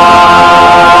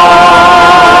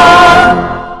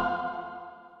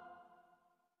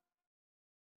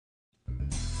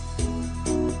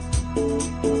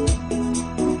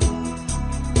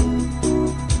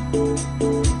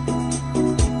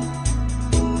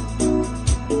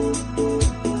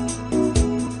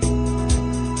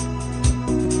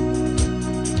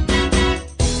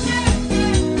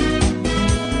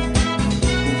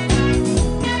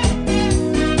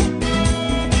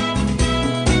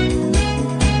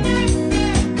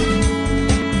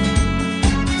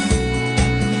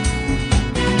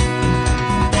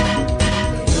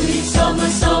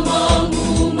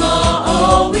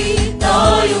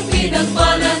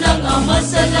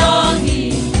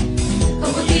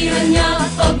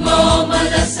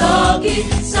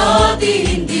 Sa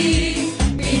ating hindi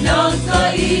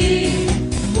pinagkain,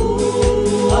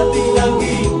 ating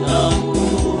naging ang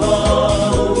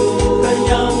buhay,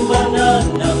 kanyang banal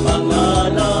na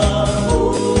pangalan,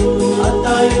 at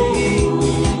tayo'y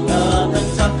ingatan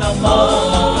sa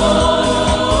kamay.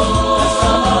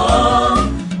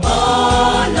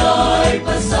 Alay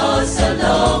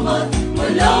pasasalamat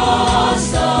mula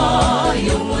sa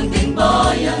iyong munting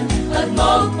bayan, at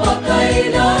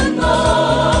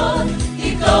magpakailanman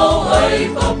ikaw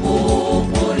ay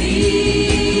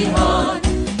papupurihan.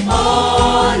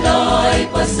 Alay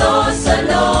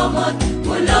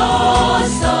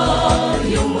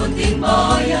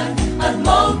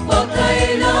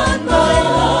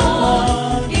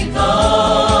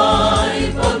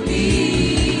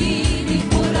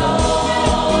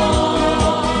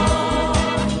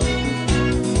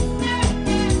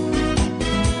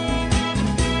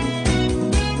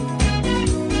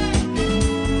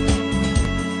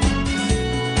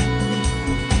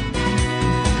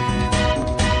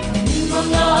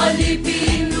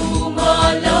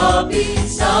malapit,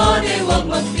 sana'y huwag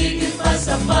magpigil pa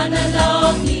sa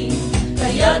panalangin.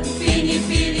 Kaya't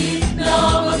pinipilit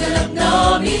na maganap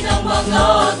namin ang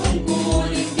mga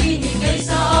tungkulin binigay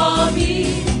sa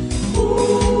amin.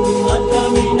 At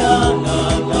kami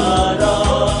nangangarap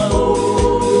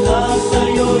na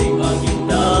sa'yo'y maging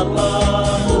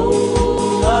dapat,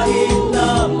 kahit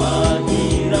na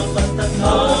mahirap basta't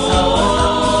masama.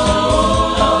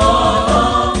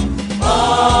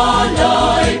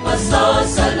 Alay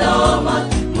pasasalamat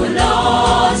mula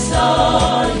sa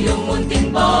iyong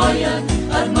munting bayan,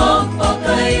 at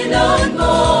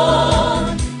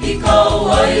magpakailanman ikaw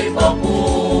ay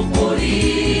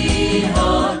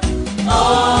papupurihan.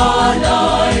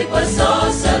 Alay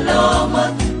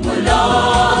pasasalamat mula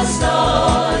sa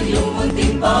iyong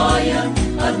munting bayan,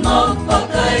 at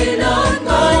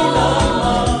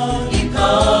magpakailanman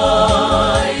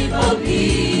ika'y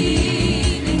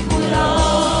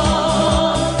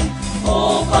paglilingkuran.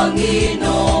 O Panginoon,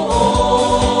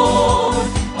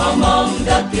 Amang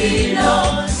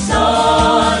dakila,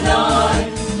 sana'y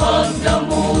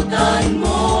pagdamutan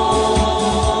mo.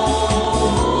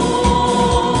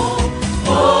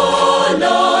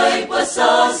 Alay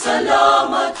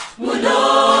pasasalamat mula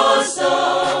sa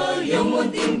iyong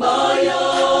munting bayan,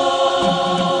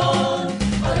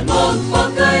 at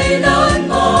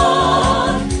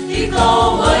magpakailanman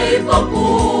ikaw ay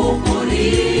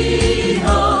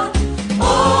papupurihan.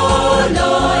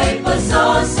 Alay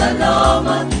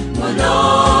pasasalamat mula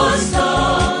sa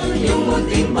iyong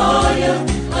munting bayan,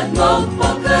 at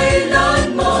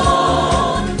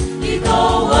magpakailanman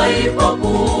ikaw ay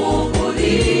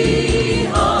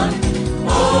papupurihan.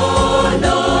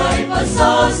 Alay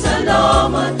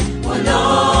pasasalamat mula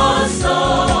sa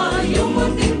iyong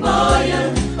munting bayan,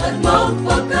 at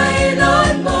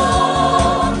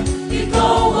magpakailanman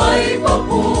ikaw ay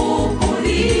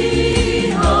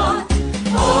papupurihan.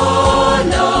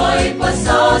 Alay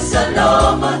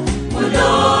pasasalamat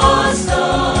mula sa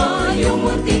iyong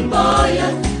munting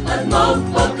bayan, at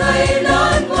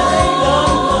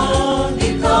magpakailanman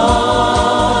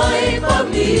ika'y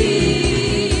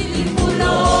paglilingkuran.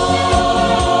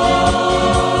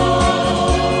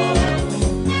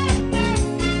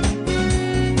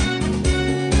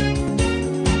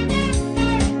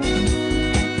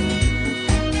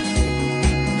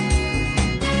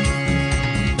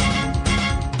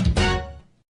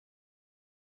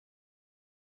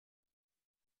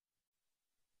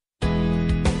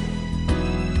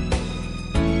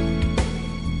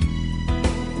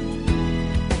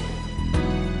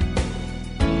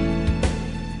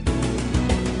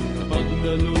 Kapag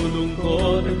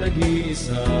nalulungkot at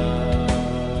nag-iisa,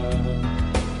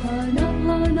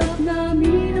 Hanap-hanap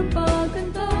namin ang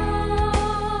pagkanta.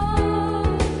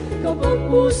 kapag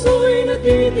puso'y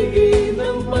natitigil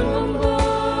ng pangamba,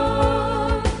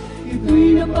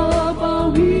 Ito'y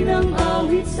napapawi ng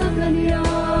awit sa Kanya.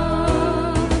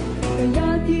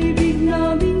 Kaya't ibig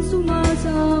naming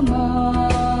sumasama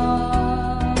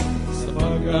sa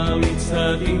pag-awit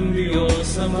sa ating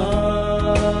Diyos Ama.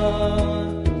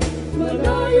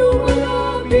 malayo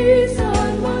malapit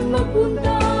saan man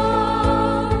magpunta.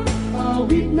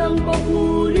 Awit ng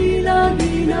papuri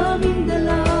lagi naming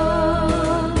dala.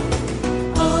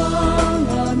 Ang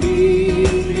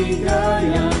aming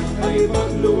ligaya ay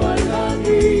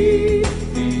pagluwalhati,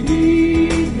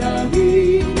 tinig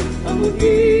namin ang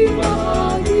muting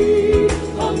bahagi,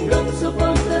 hanggang sa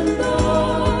pagtanda,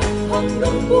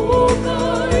 hanggang buhok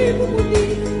ay pumuti,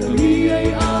 kami ay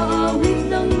aawit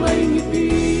ng may ngiti.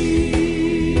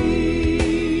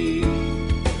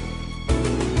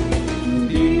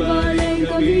 Hindi balik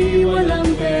kami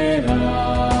walang pera,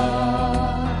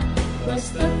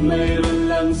 basta't mayroon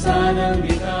lang sanang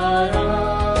gitara.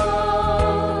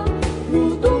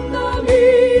 Gutom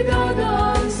namin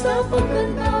dadaan sa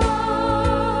pagkanta,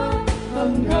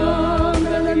 hanggang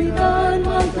kalangitan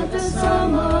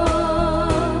magkakasama.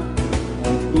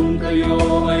 At kung kayo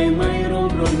ay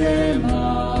mayroong problema,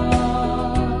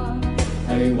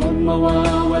 ay huwag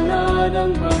mawawala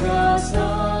ng pag-asa.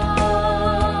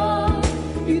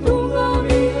 Itong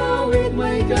aming awit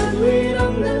may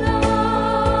kanwirang dala.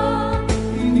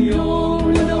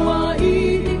 Inyong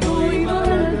nanawain, ito'y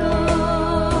mahalaga.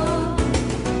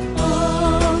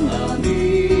 Ang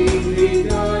aming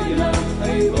ligaya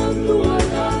ay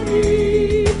pagluwalhati,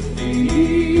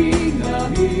 tinig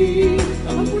namin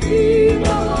ang muting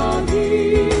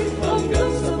bahagi,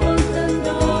 hanggang sa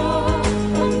pagtanda,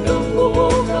 hanggang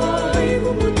buhok ay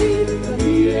pumuti,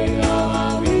 kami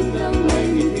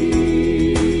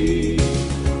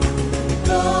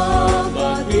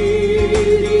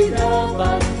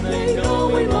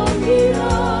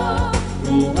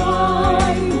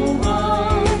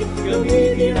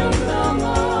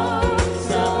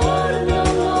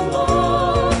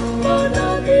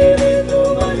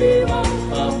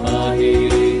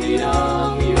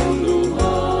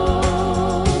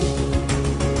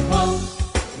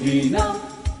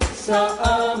sa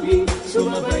amin,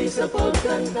 sumabay sa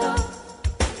pagkanta.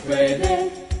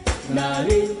 Pwede na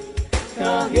rin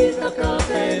kahit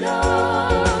akapela,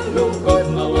 lungkot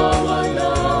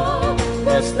mawawala,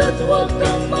 basta't huwag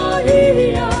kang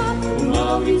mahihiya,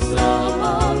 umawi sa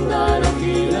amang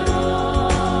darakila.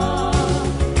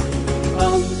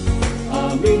 Ang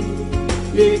aming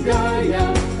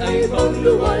ligaya ay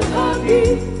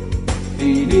pagluwalhati,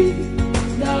 tinig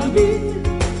namin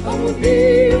ang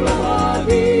mundi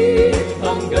mahali,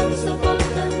 hanggang sa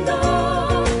pagtanda,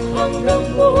 hanggang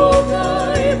buhok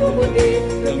ay bumuti,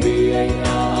 kami ay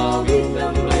aawit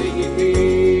ng may ngiti.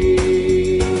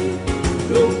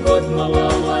 Lungkot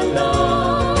mawawala,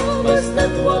 basta't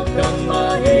huwag kang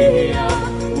mahihiya,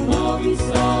 umawi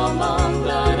sa amang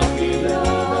darakila.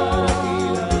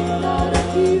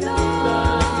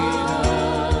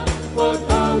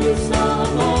 Pag-awi sa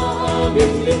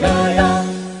aming ligaya.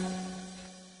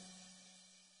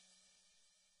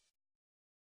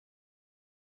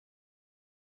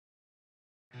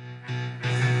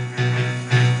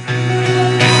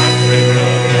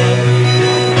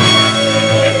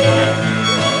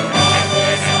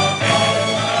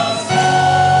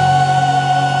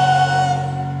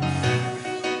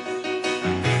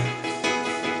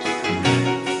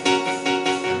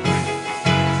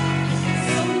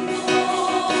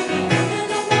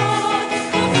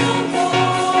 Hanggang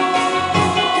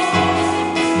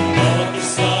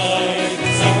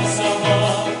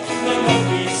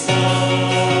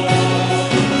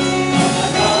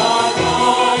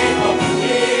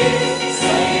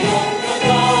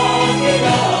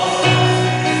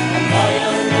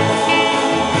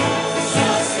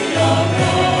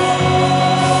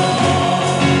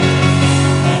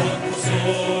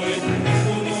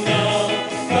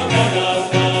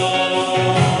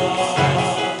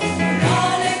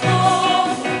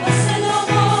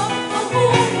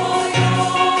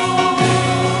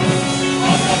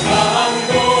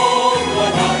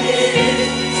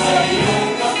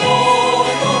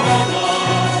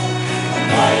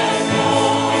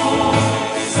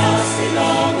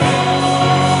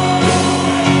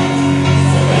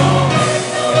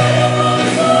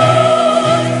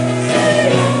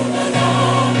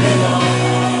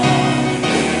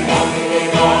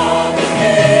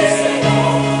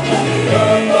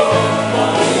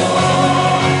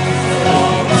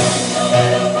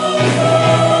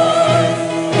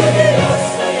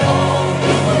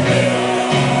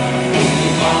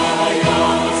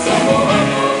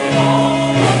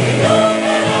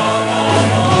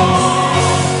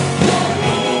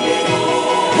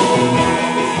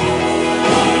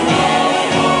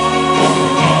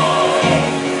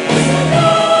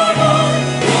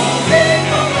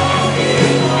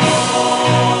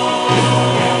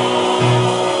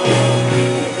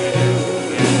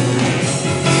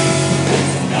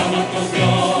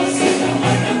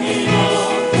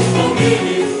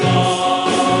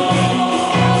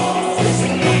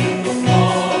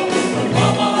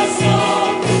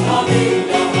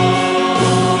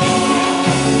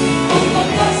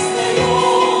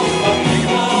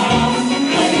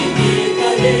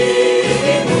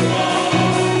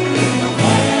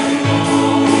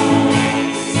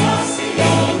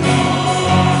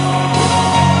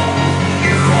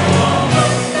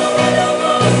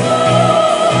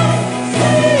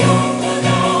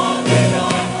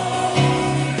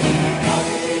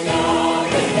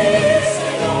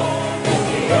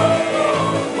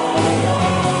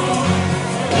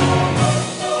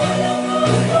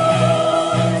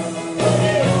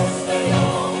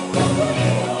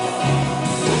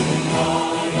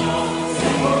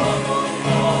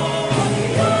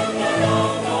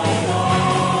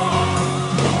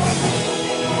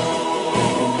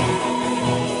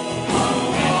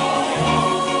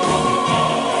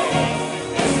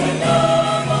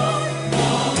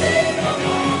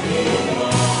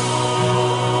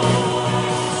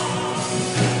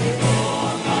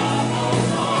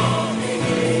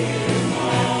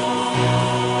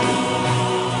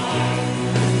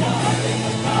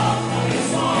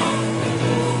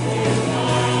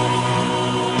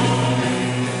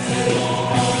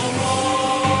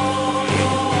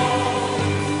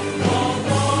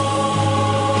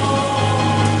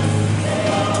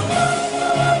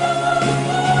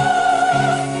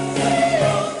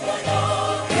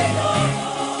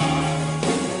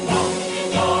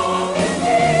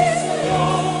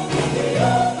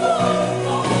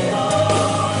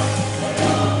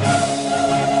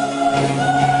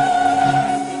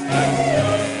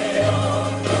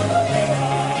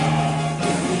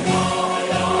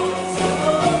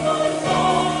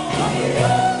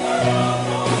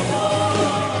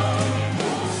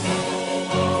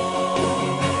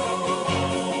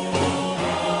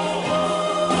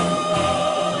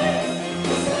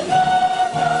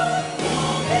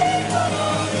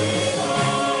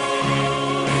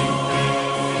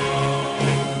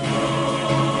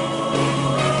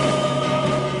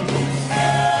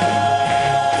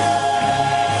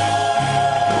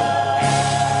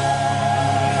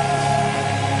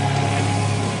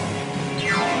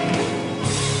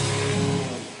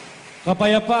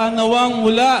Kapayapaan nawang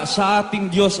mula sa ating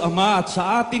Diyos Ama at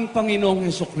sa ating Panginoong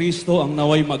Hesukristo ang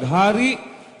naway maghari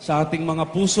sa ating mga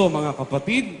puso, mga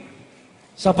kapatid.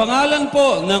 Sa pangalan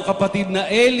po ng kapatid na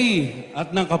Eli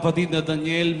at ng kapatid na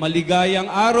Daniel, maligayang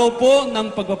araw po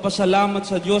ng pagpapasalamat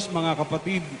sa Diyos, mga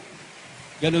kapatid.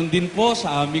 Ganon din po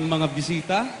sa aming mga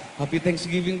bisita. Happy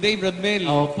Thanksgiving Day, Brad Mel.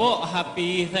 Opo,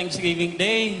 Happy Thanksgiving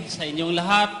Day sa inyong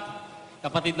lahat.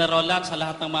 Kapatid na Roland, sa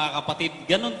lahat ng mga kapatid,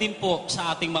 ganon din po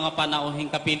sa ating mga panauhing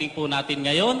kapiling po natin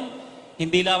ngayon.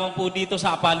 Hindi lamang po dito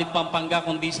sa Apalit, Pampanga,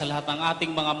 kundi sa lahat ng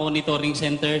ating mga monitoring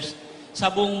centers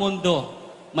sa buong mundo.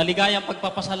 Maligayang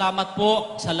pagpapasalamat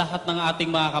po sa lahat ng ating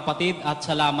mga kapatid at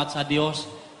salamat sa Diyos.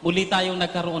 Muli tayong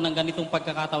nagkaroon ng ganitong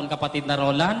pagkakataon, kapatid na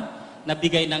Roland, na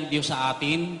bigay ng Diyos sa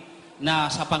atin, na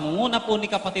sa pangunguna po ni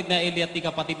kapatid na Eli at ni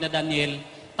kapatid na Daniel,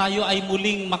 tayo ay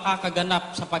muling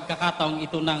makakaganap sa pagkakataong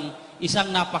ito ng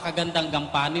isang napakagandang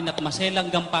gampanin at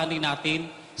maselang gampanin natin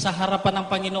sa harapan ng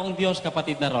Panginoong Diyos,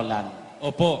 kapatid na Roland.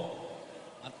 Opo.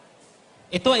 At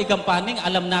ito ay gampaning,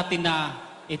 alam natin na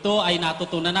ito ay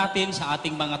natutunan natin sa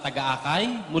ating mga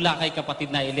taga-akay, mula kay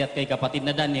kapatid na Eli at kay kapatid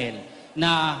na Daniel,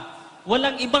 na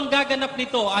walang ibang gaganap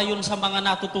nito ayon sa mga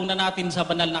natutunan natin sa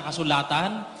banal na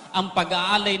kasulatan, ang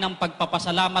pag-aalay ng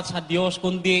pagpapasalamat sa Diyos,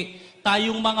 kundi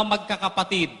tayong mga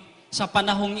magkakapatid sa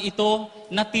panahong ito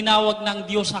na tinawag ng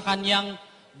Diyos sa kanyang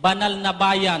banal na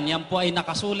bayan. Yan po ay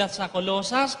nakasulat sa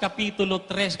Kolosas, Kapitulo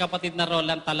 3, kapatid na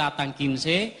Roland, talatang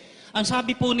 15. Ang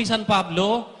sabi po ni San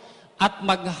Pablo, at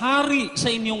maghari sa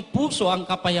inyong puso ang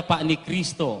kapayapaan ni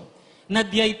Kristo, na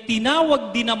diya'y tinawag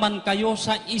din naman kayo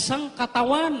sa isang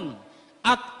katawan,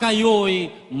 at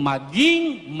kayo'y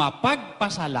maging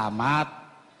mapagpasalamat.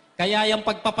 Kaya yung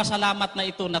pagpapasalamat na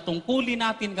ito na tungkulin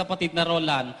natin, kapatid na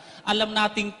Roland, alam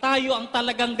nating tayo ang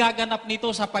talagang gaganap nito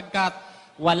sapagkat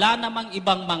wala namang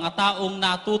ibang mga taong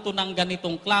natuto ng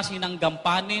ganitong klase ng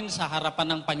gampanin sa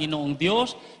harapan ng Panginoong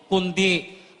Diyos,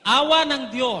 kundi awa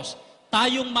ng Diyos,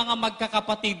 tayong mga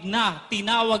magkakapatid na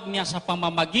tinawag niya sa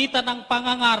pamamagitan ng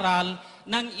pangangaral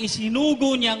ng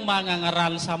isinugo niyang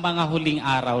mangangaral sa mga huling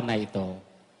araw na ito.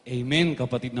 Amen,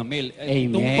 kapatid na Mel.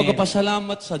 Amen. Itong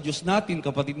pagpapasalamat sa Diyos natin,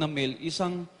 kapatid na Mel,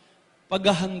 isang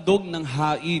paghahandog ng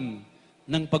hain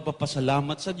ng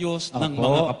pagpapasalamat sa Diyos ng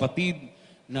mga kapatid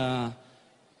na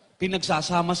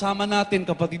pinagsasama-sama natin,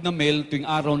 kapatid na Mel, tuwing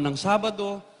araw ng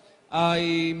Sabado,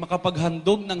 ay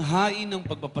makapaghandog ng hain ng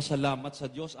pagpapasalamat sa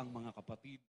Diyos ang mga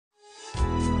kapatid.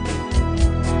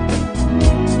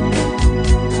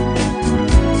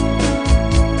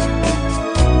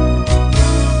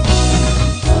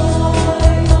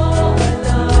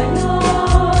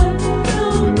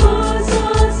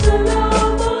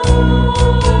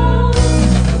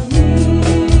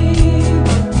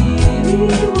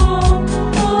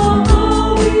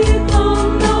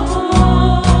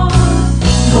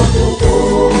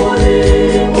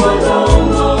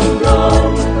 Walang hanggan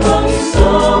ang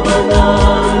isa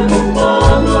banal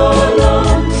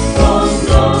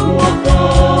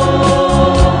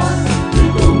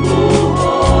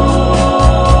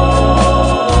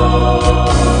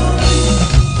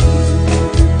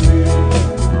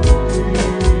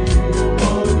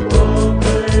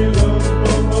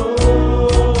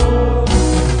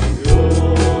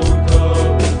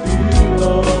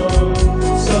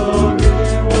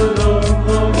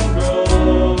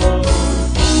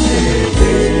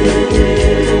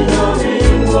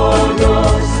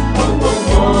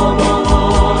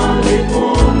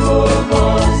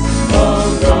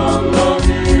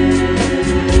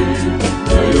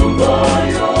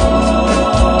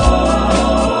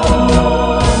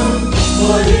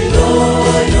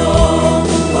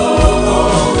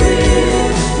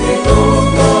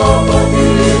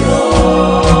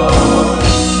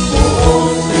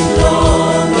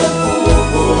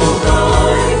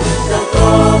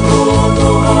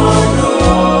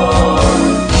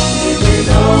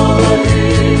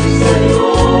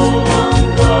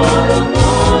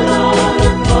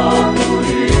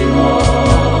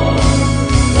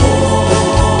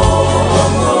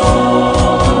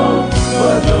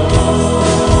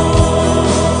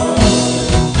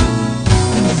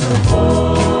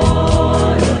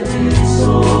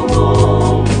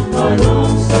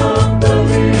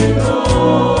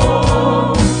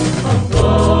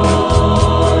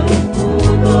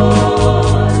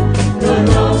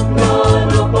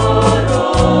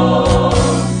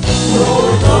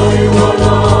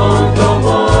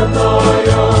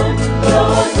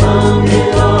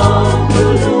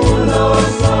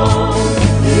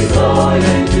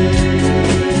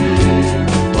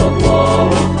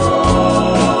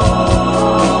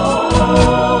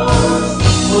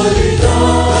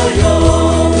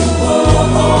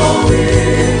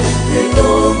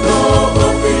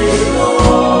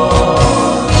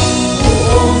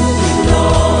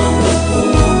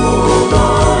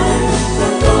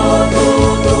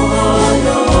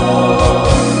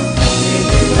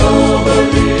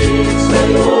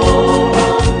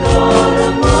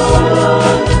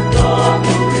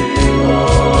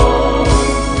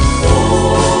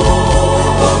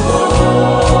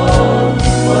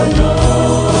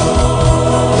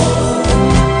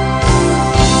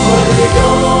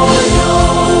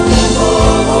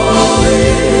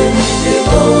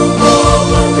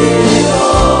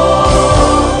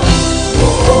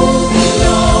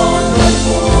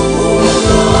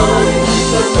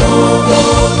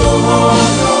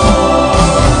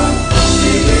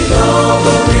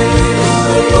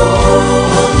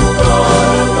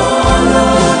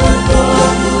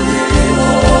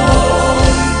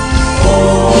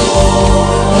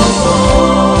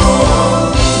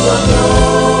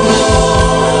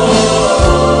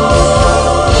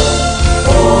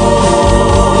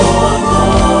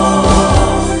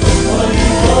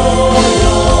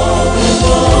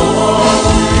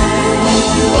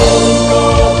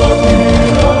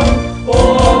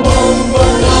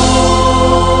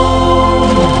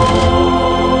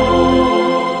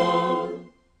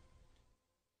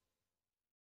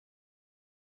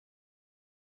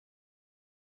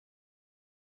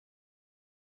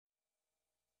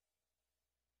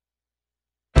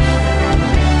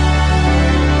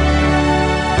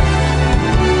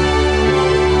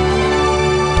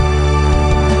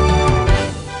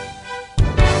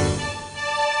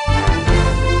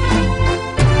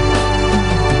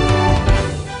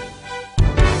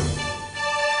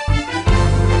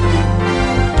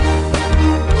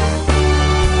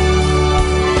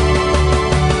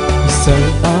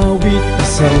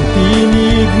isang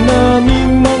tinig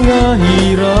naming mga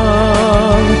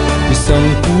hirang, isang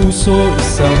puso,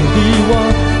 isang diwa,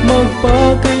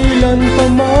 magpakailan pa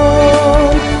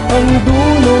man. Ang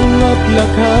dunong at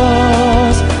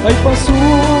lakas ay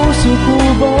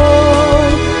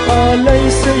pasusukuban, alay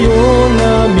sa'yo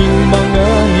naming mga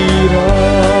hirang.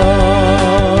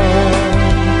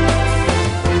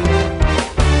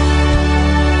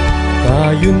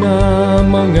 Tayo na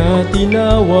mga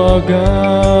tinawagan,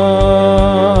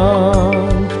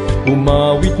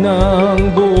 umawit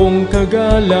ng buong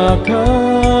kagalakan,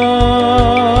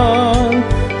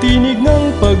 tinig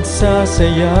ng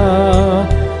pagsasaya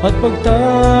at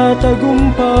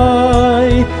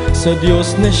pagtatagumpay sa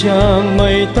Diyos na siyang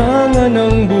may tangan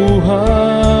ng buhay.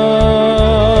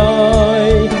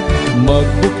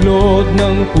 Magbuklod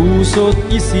ng puso't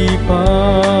isipan,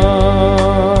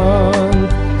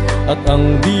 at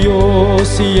ang Diyos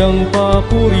siyang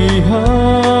papurihan.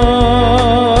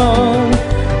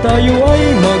 Tayo ay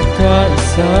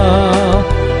magkaisa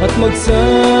at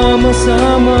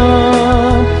magsama-sama,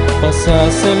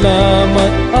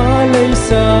 pasasalamat alay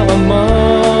sa Ama.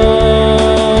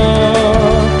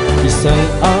 Isang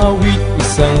awit,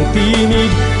 isang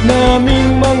tinig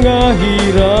naming mga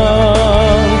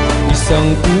hirang,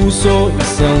 isang puso,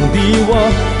 isang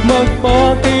diwa,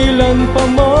 magpakailan pa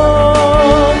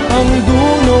man. Ang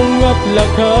dunong at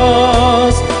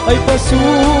lakas ay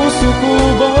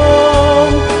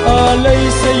pasusukuban, alay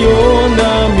sa'yo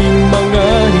naming mga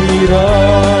hirang.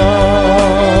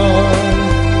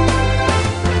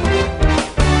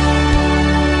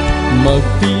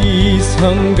 Magtiis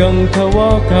hanggang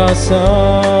kawakasan,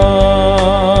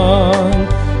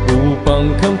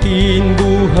 upang kamtin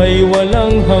buhay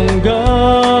walang hanggan.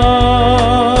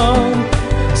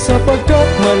 Sapagkat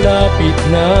malapit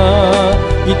na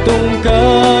itong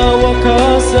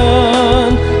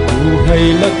kawakasan,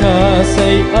 buhay lakas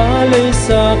ay alay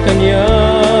sa Kanya.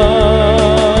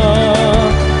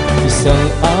 Isang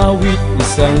awit,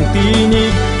 isang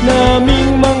tinig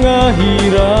naming mga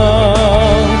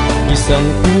hirang, isang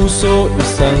puso,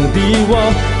 isang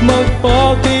diwa,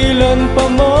 magpakailan pa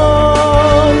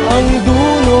man. Ang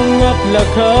dunong at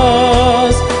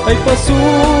lakas ay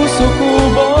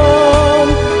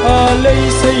pasusukuban, alay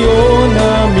sa'yo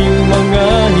naming mga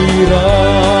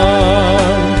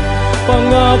hirang.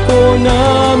 Pangako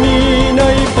namin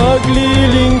ay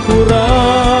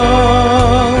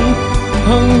paglilingkuran,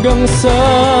 hanggang sa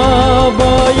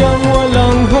bayang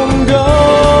walang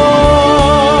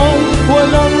hanggan,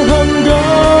 walang hanggan.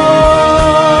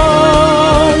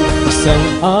 Isang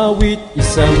awit,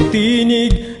 isang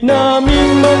tinig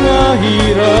naming mga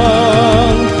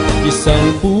hirang,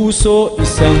 isang puso,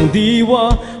 isang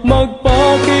diwa,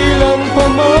 magpakailan pa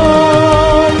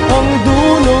man. Ang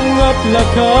dunong at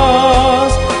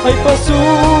lakas ay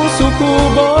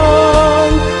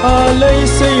pasusukuban, alay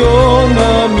sa'yo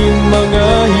naming mga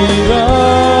hirang,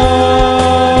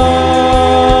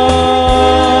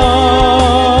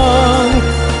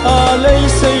 alay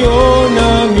sa'yo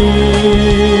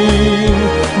naming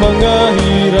mga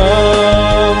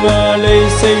hirang, alay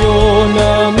sa'yo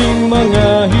naming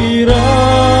mga hirang.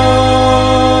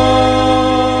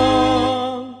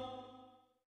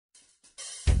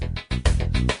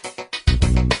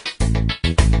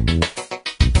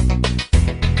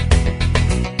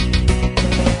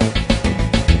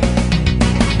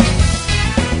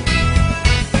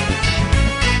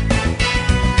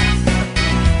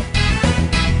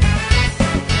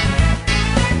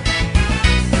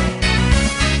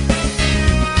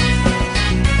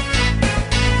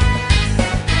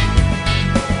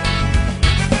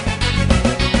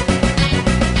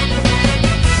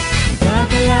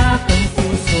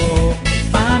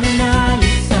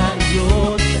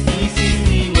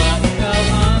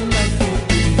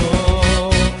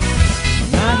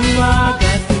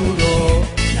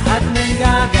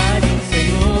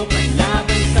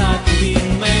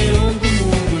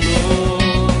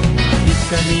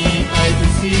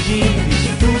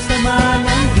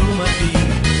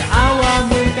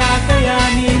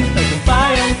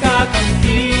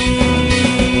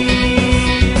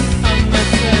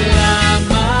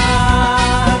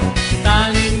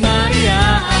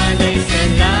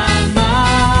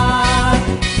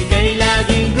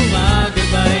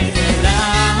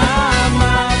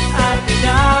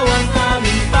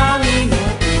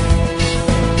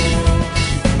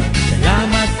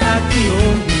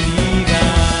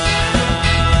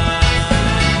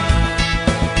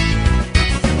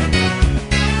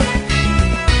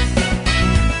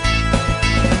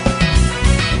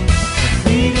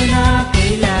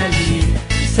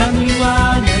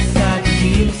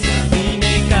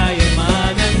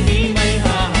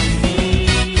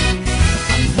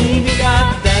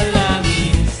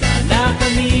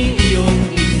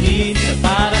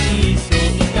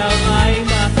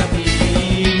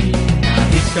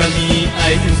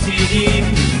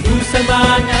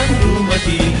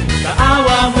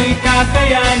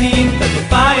 kakayanin,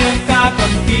 tagumpayang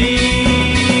kakamtin.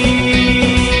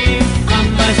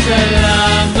 Ama,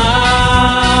 salamat,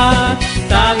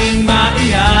 tanging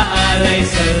maiaalay,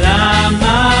 salamat.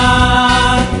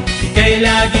 Ika'y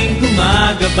laging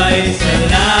gumagabay,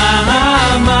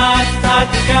 salamat. At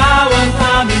ikaw ang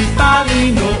aming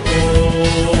Panginoon,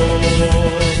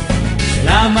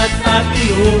 salamat at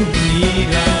iyong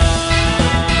hiniram.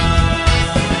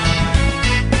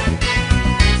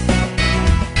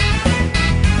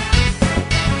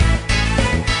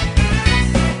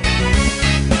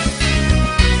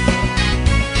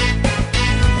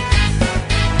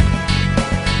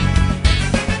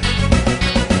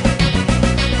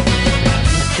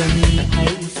 Kami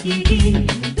ay isipin,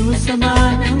 dusa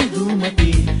man ang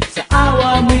dumating. Sa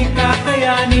awa mo'y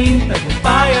kakayanin,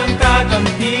 tagumpayang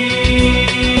kakamtin.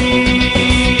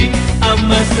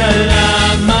 Ama,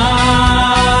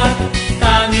 salamat,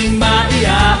 tanging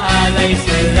maiaalay,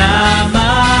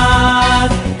 salamat.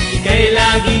 Ika'y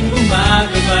laging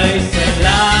gumagabay,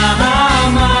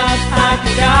 salamat. At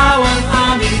ikaw ang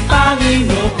aming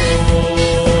Panginoon,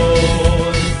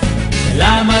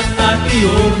 salamat at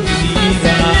iyong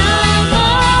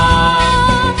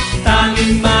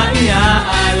tanging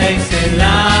maiaalay,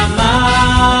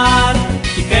 salamat.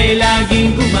 Ika'y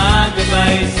laging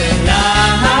gumagabay,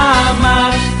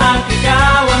 salamat. At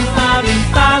ikaw ang aming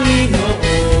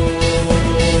Panginoon,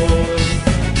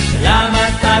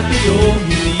 salamat at iyong